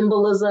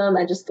symbolism,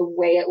 and just the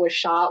way it was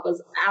shot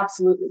was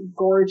absolutely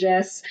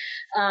gorgeous.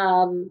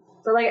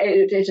 But like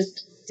it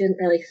just didn't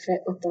really fit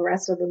with the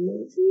rest of the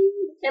movie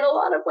in a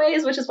lot of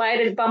ways, which is why I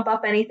didn't bump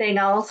up anything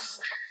else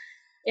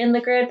in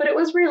the grid. But it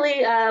was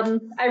really,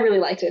 I really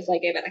liked it, so I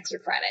gave it extra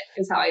credit,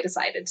 is how I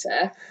decided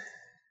to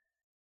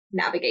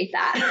navigate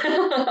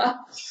that.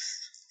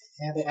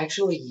 Yeah, they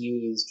actually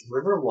used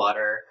river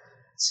water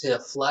to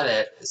flood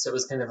it, so it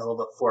was kind of a little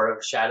bit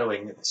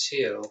foreshadowing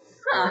too.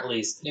 Or at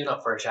least, maybe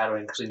not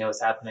foreshadowing because we know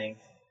what's happening,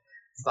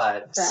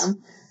 but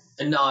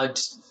a nod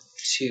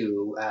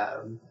to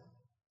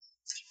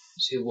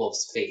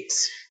Wolf's fate.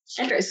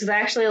 Interesting. They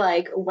actually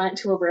like went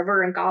to a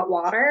river and got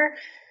water,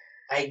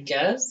 I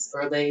guess,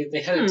 or they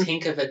had a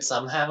tank of it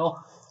somehow.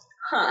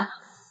 Huh.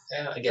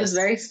 Yeah, I guess. It was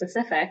very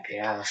specific.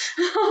 Yeah.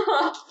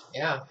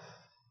 Yeah.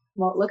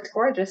 Well, it looked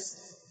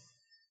gorgeous.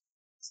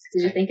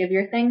 Did you think of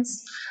your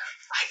things?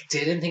 I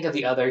didn't think of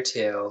the other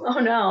two. Oh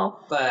no.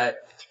 But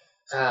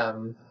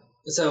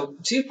so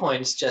 2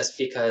 points just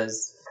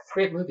because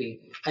great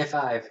movie. High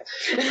five.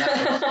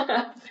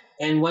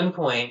 And 1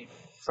 point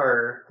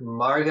for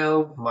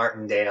Margot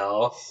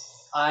Martindale.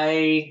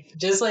 I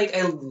just like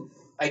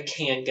I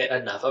can't get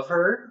enough of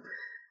her.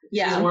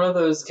 Yeah. She's one of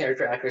those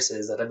character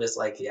actresses that I'm just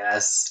like,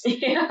 yes.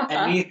 Yeah.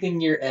 Anything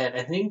you're in.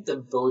 I think the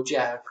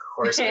BoJack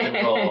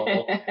Horseman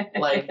role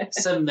like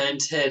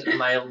cemented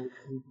my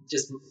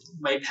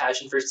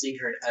passion for seeing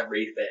her in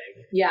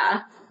everything.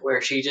 Yeah.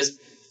 Where she just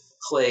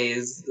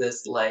plays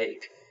this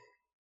like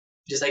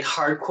just like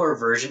hardcore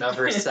version of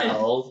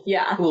herself.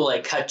 Yeah. Who will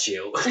like cut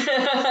you.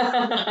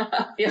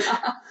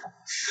 Yeah.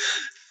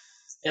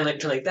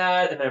 and like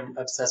that, and I'm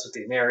obsessed with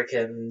the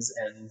Americans,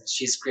 and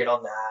she's great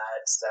on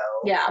that. So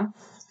Yeah.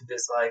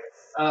 just like,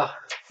 oh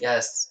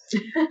yes,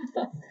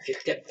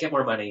 get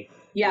more money.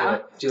 Yeah.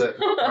 Do it,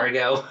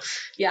 Margot.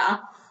 Yeah.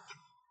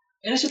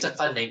 And it's just a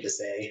fun name to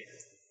say.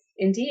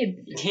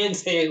 Indeed. You can't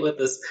say it with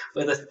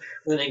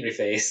an angry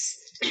face.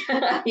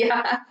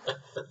 Yeah.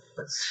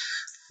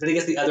 But I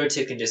guess the other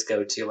two can just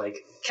go to like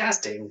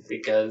casting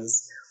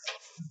because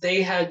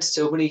they had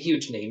so many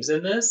huge names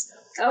in this.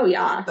 Oh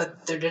yeah.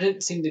 But there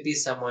didn't seem to be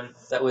someone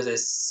that was a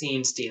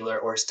scene stealer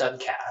or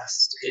stunt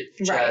cast. It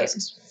just Right.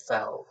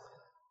 felt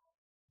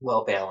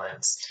well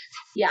balanced.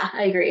 Yeah,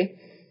 I agree.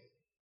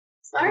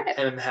 All right.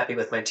 I'm happy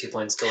with my 2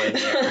 points going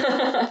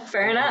there.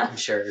 Fair enough. I'm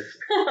sure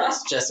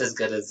it's just as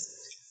good as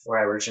where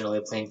I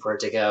originally planned for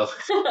it to go.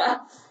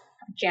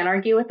 Can't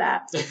argue with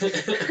that.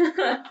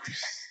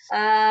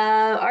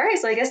 All right,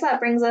 so I guess that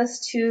brings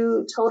us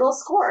to total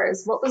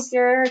scores. What was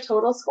your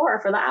total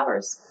score for the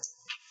hours?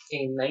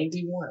 A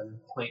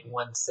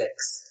 91.16.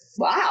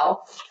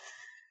 Wow.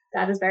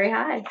 That is very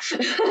high.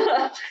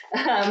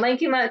 Mine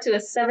came out to a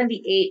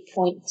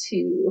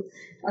 78.2.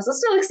 So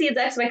still exceeds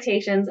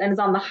expectations and is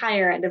on the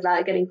higher end of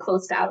that, getting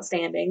close to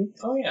outstanding.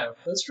 Oh yeah,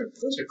 those are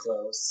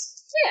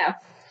close. Yeah.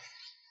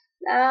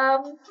 I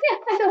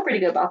feel pretty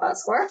good about that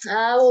score.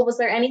 Well, was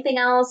there anything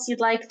else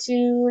you'd like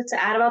to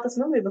add about this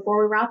movie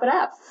before we wrap it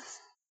up?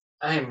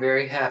 I am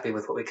very happy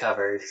with what we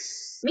covered.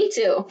 Me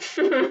too.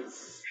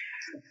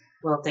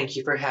 Well, thank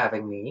you for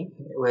having me.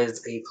 It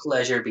was a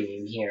pleasure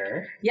being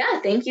here. Yeah,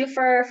 thank you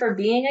for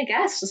being a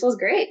guest. This was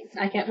great.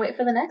 I can't wait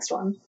for the next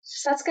one.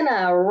 So that's going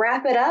to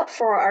wrap it up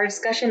for our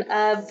discussion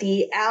of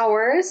The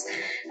Hours.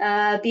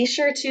 Be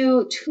sure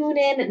to tune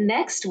in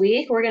next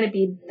week. We're going to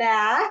be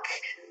back.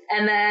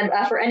 And then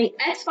for any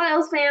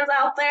X-Files fans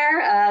out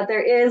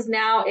there is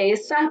now a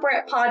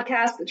separate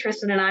podcast that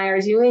Tristan and I are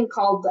doing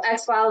called The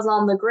X-Files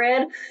on the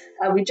Grid.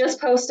 We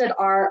just posted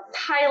our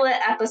pilot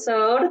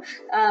episode,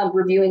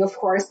 reviewing, of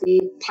course,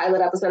 the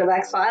pilot episode of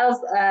X-Files.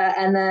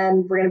 And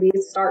then we're going to be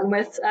starting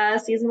with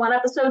season 1,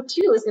 episode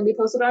 2. It's going to be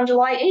posted on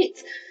July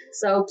 8th.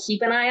 So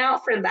keep an eye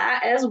out for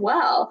that as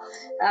well.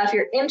 If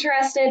you're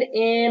interested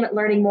in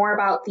learning more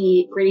about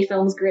the Gritty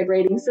Films grid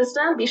rating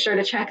system, be sure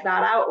to check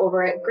that out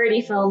over at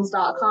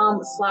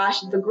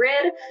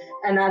grittyfilms.com/thegrid.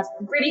 And that's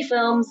Gritty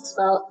Films,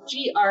 spelled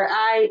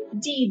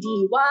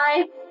GRIDDY.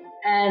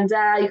 And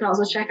you can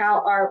also check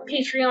out our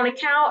Patreon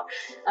account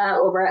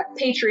over at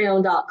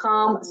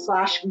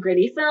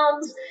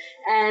patreon.com/grittyfilms.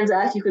 And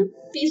if you could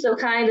be so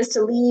kind as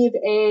to leave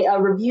a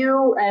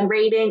review and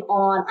rating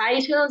on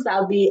iTunes, that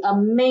would be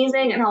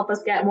amazing and help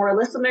us get more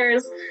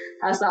listeners.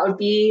 So that would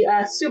be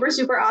super,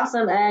 super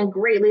awesome and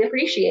greatly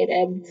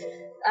appreciated.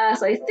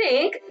 So I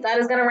think that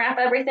is going to wrap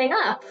everything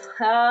up.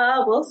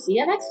 We'll see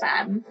you next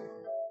time.